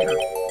a finger.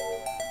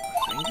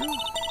 A finger?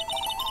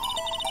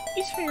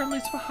 Each finger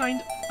lays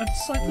behind a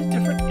slightly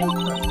different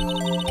imprint.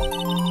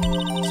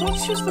 So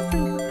let's choose the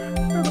finger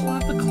that will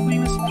have the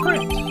cleanest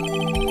print.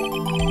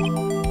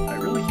 I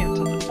really can't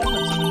tell the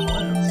difference at a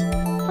glance.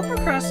 I'm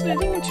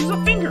procrastinating and choose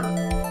a finger.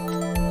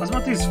 What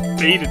about these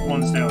faded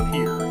ones down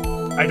here?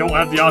 I don't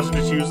have the option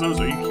to choose those,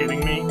 are you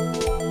kidding me?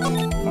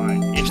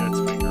 Fine,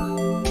 Index's finger.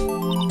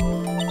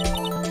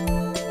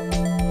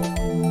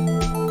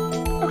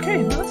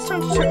 Okay, now it's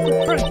time to check the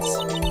prints.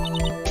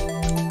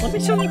 Let me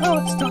show you how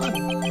it's done.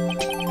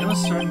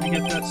 Emma's starting to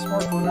get that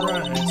sparkle in her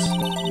eyes.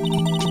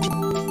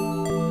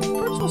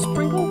 First we'll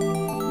sprinkle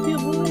the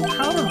aluminum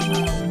powder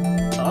around.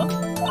 Huh?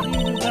 How do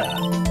you do that?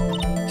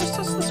 Just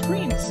touch the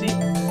screen, see?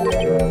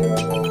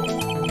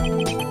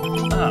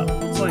 Ah,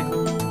 looks like the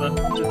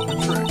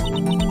trick.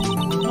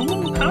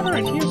 Aluminum powder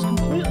adheres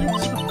completely to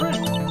the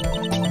print.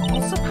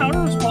 Once the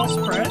powder is well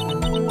spread,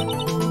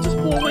 just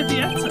blow away the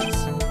excess.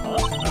 Huh?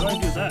 How do I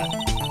do that?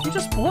 You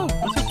just blow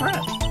with your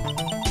breath.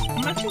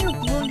 Imagine you're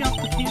blowing out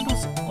the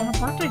candles on a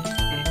birthday cake.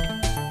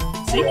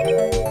 See?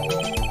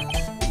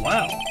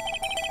 Wow.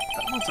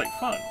 That looks like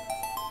fun.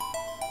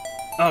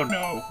 Oh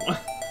no.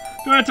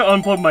 Do I have to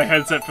unplug my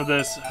headset for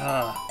this? It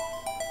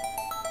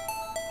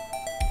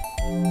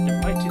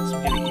might take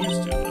some getting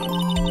used to,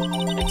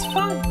 though. It's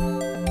fine.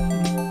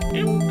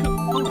 It won't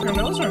go your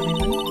nose or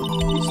anything.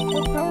 You just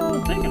pull the power on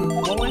the thing and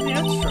blow away the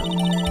extra.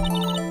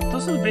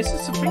 Those are the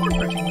basics of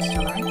fingerprinting, Mr.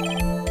 Wright.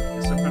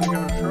 Guess I better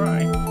give it a try.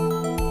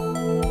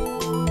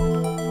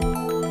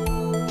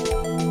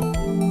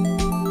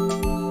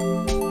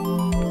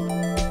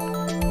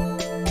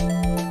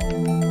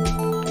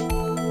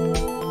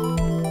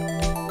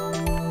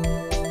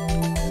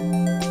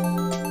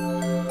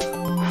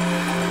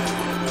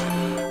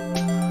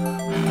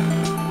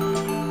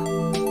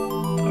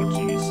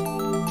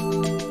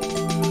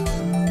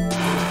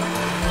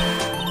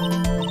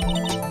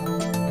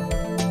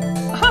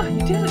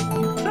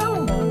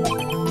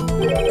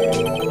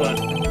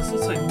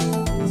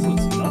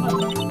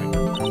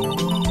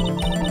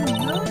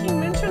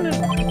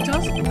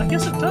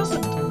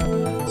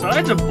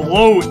 To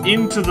blow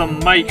into the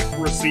mic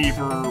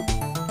receiver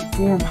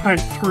for my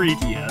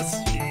 3DS.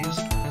 Jeez.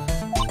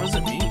 What does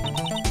it mean?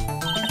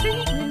 I think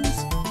it means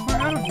we're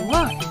out of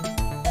luck.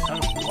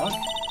 Out of luck?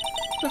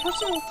 The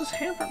person with this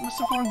handprint must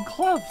have worn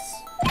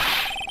gloves.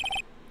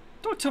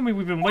 Don't tell me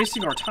we've been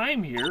wasting our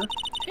time here.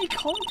 Hey,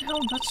 calm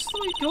down. That's just the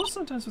way it goes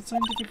sometimes with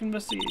scientific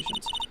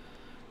investigations.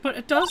 But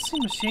it does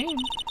seem a shame.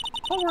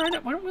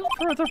 Alright, why don't we look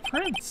for other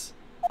prints?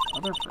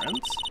 Other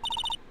prints?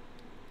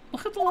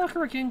 Look at the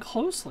locker again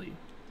closely.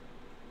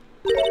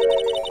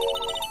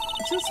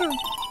 It says there are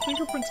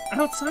fingerprints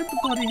outside the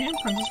bloody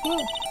handprint as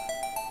well.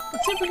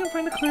 Let's see if we can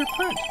find a clear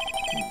print.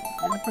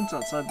 Handprints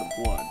outside the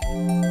blood.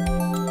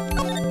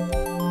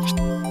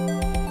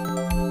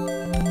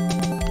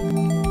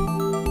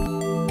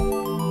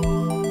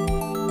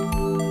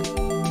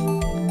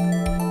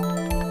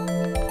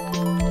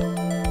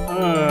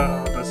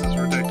 This is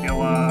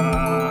ridiculous.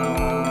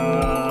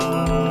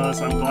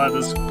 I'm glad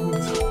this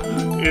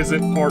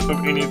isn't part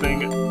of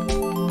anything.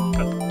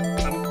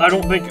 I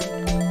don't think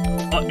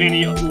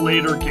any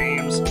later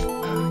games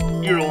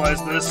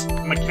utilize this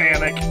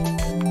mechanic.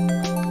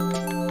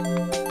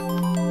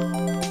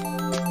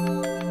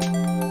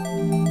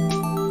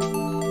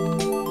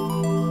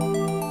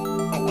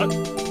 Oh, what?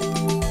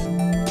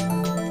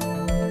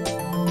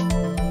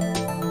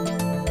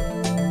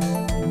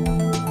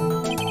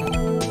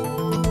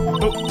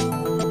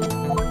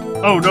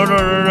 Oh, no, no,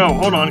 no, no,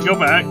 hold on, go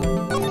back.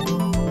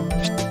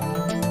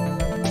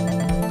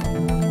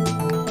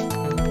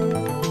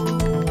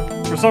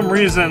 For some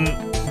reason,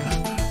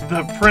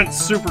 the print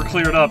super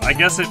cleared up. I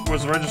guess it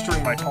was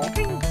registering my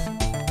talking?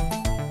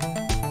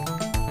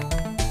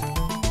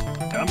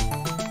 I'm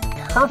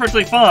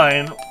perfectly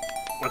fine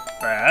with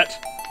that,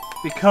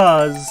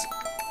 because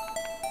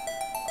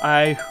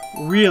I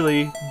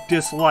really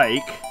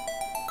dislike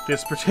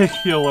this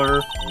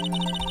particular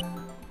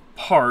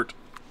part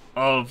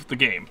of the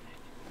game.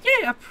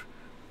 Yeah,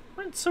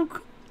 print's so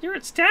cool.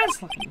 It's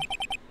dazzling.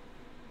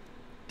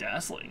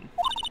 Dazzling.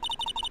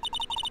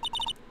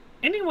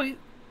 Anyway,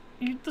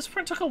 this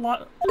print took a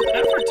lot of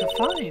effort to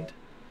find.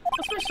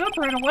 Let's finish it up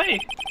right away.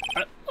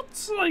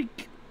 It's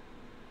like...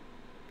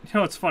 You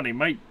know, it's funny,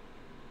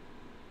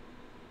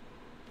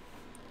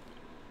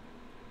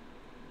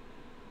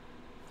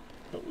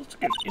 that looks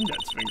like an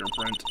index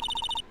fingerprint.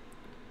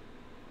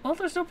 Well,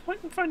 there's no point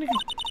in finding a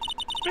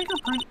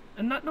fingerprint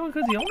and not knowing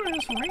who the owner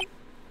is, right?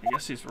 I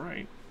guess he's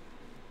right.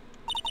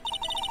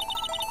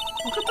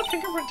 Look at the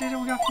fingerprint data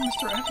we got from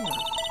Mr. Edward.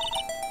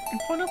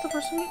 And point out the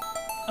person,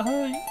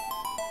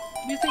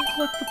 you think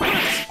left the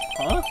prints.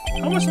 Huh?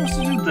 How am I supposed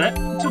to do that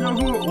to know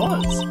who it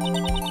was?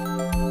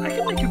 I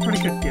can make a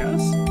pretty good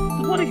guess.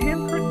 The bloody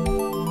handprint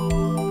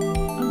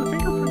and the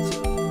fingerprints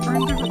are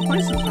in different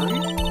places,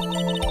 right?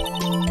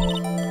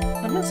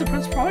 That means the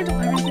prints probably don't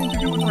have anything to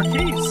do with our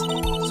case.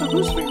 So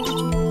whose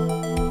fingerprints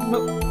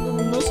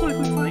will most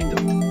likely find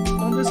them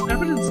on this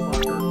evidence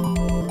locker?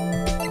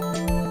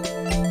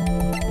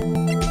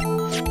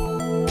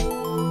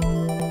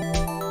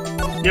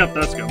 Yep,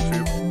 that's Gumshoe.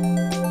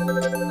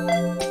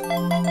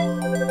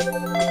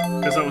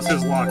 Because that was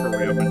his locker we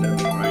opened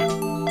it, right?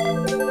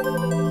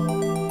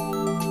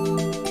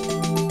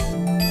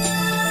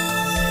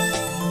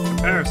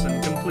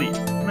 Comparison complete.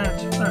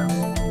 Match found.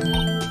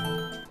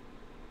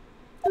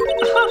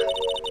 Aha!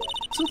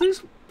 So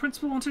these prints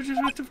belong to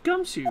Detective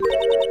Gumshoe.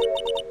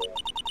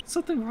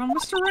 Something wrong,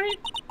 Mr. Wright?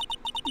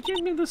 You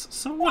gave me this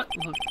so what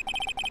look.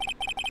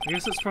 I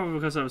guess it's probably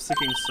because I was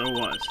thinking, so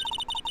what?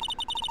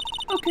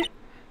 Okay,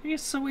 I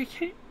guess so we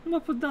came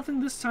up with nothing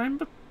this time,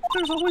 but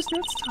there's always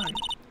next time.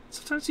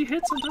 Sometimes you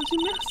hit, sometimes you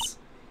miss.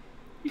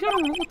 You gotta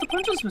roll with the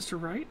punches, Mr.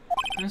 Wright.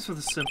 Thanks for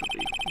the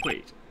sympathy.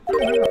 Wait, if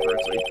I remember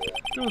correctly,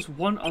 there was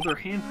one other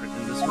handprint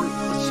in this room.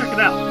 Let's check it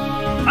out.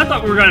 I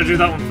thought we were gonna do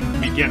that one from the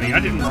beginning. I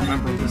didn't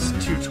remember this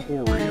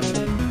tutorial.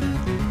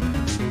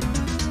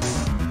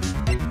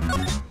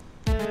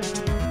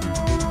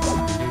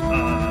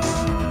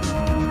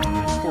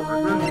 Court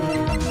record.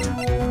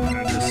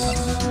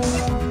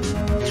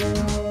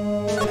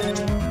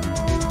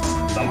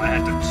 Oh, I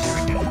had to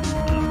check it.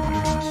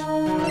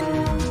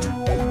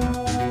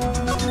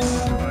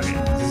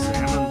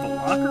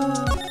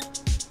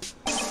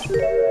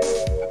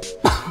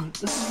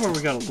 This is where we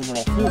got a little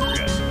fool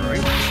reaction,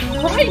 right?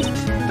 Right!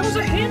 There was a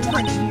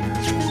handprint here!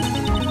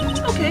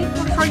 Okay,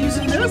 wanna try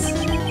using this?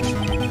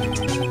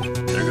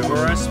 There goes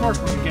our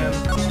smartphone again.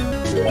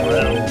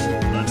 Well,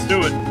 let's do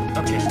it.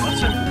 Okay, let's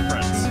check the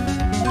prints.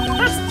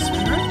 That's the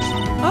spirit!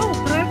 Oh,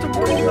 but I have to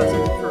warn you about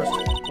something first.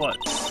 What?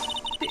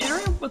 The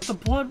area with the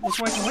blood was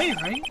wiped away,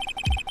 right?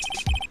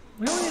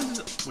 We only ended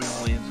up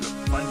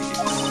finding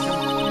it.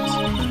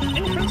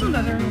 any prints in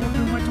that area would have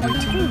been wiped away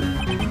too.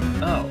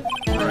 Oh,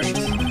 right.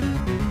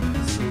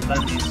 So that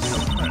means no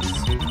prints.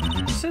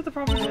 You say the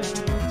probability.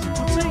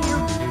 Let's say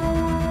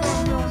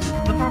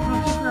the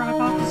probability of your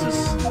hypothesis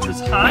is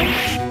high?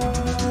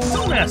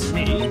 Don't ask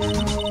me.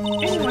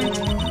 Anyway, we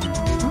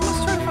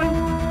must try to find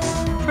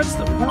prints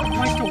that weren't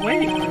wiped away.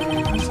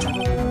 It's not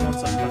the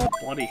ones that got the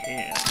bloody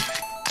hand.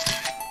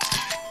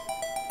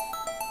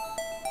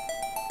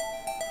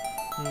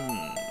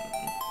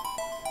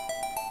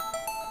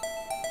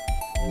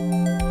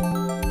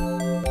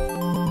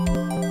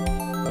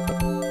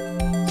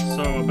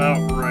 So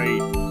about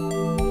right.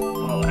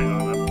 Well, hang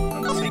on.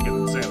 I'm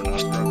thinking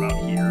Xanatos are about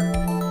here.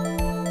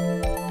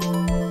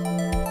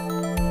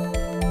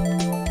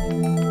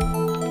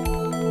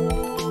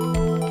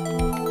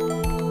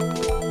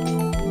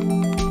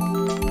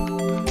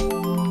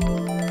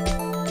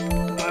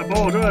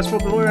 apologize for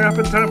the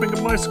rapid tapping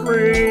of my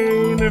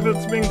screen if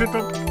it's being picked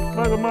up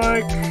by the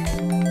mic.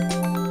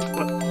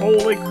 But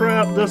holy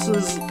crap, this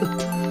is...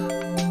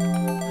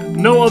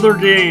 no other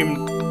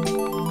game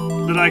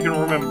that I can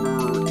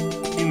remember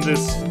in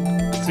this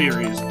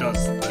series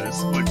does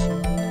this, which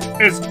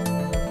is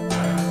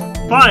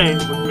fine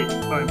with me.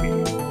 I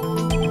mean,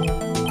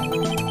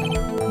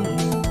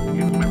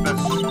 give my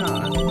best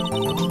shot.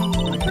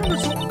 I can't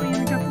result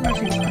being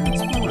defamation.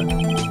 It's fun.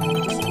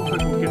 It doesn't look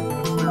like we'll get a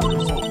fair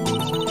result.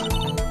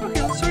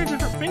 Okay, let's try a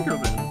different finger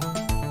then.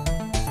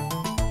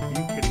 Are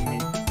you kidding me?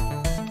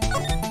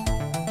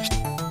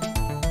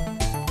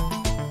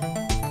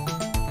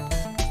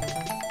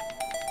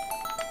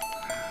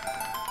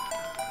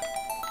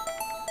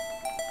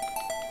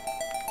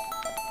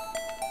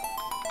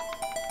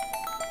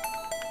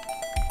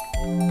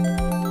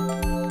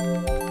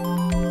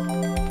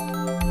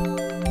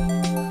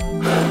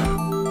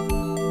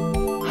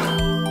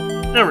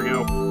 There we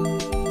go.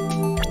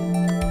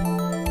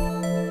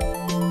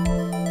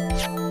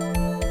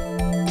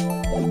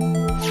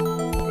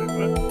 Wait,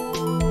 what?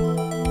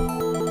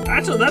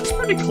 Actually, that's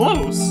pretty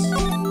close.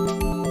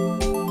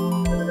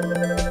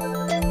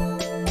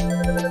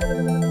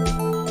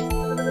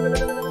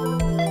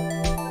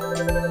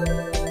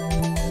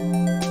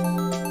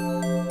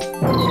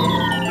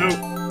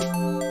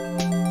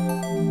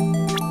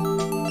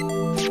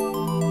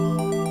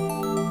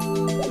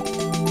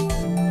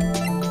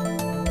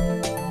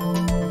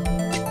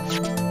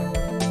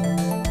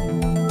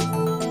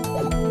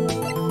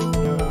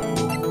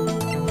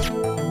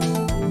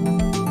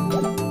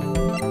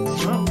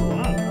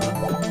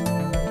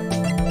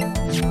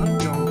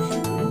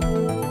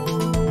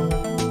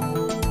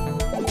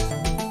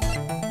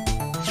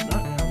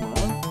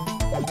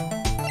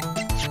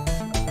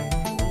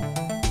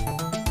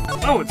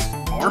 Oh, it's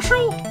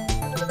Marshall?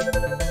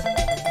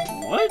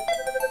 What?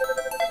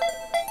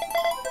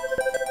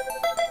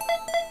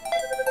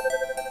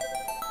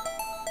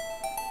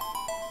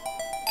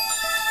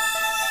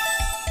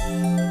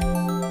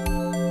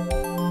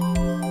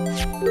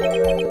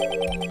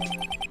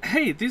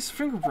 Hey, these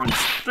fingerprints,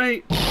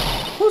 they...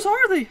 Whose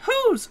are they?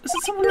 Whose? Is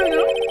it someone I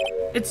know?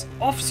 It's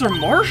Officer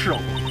Marshall.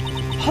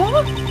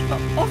 Huh?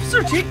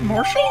 Officer Jake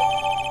Marshall?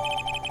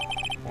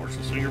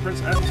 Marshall's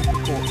fingerprints added to the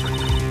court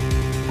record.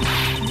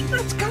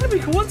 That's gotta be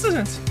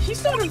coincidence.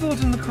 He's not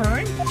involved in the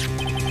crime.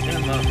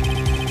 And,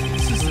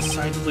 this is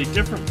decidedly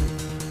different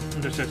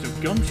from Detective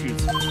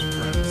Gumshoe's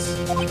prints.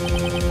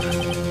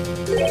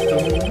 The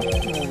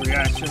normal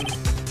reaction,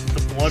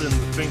 the blood and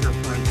the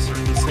fingerprints are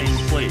in the same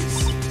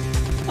place.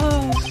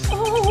 Oh!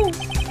 So,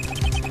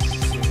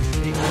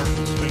 Jake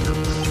Marshall's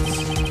fingerprints.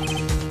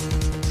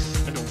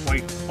 And on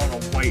a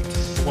white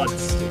blood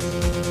stain.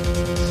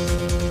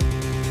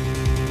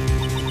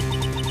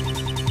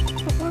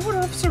 But why would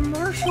Officer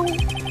Marshall...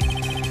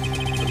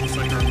 Looks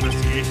like our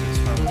investigation is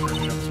finally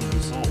bringing up some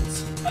results.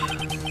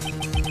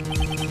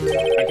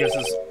 I guess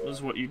this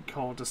is what you'd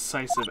call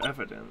decisive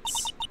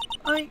evidence.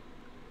 I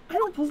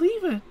don't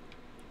believe it.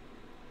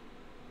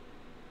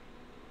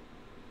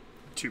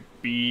 To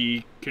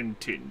be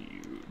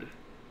continued.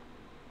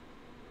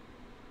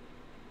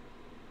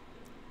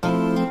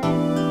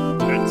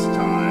 Next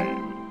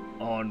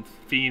time on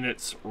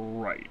Phoenix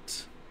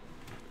Wright.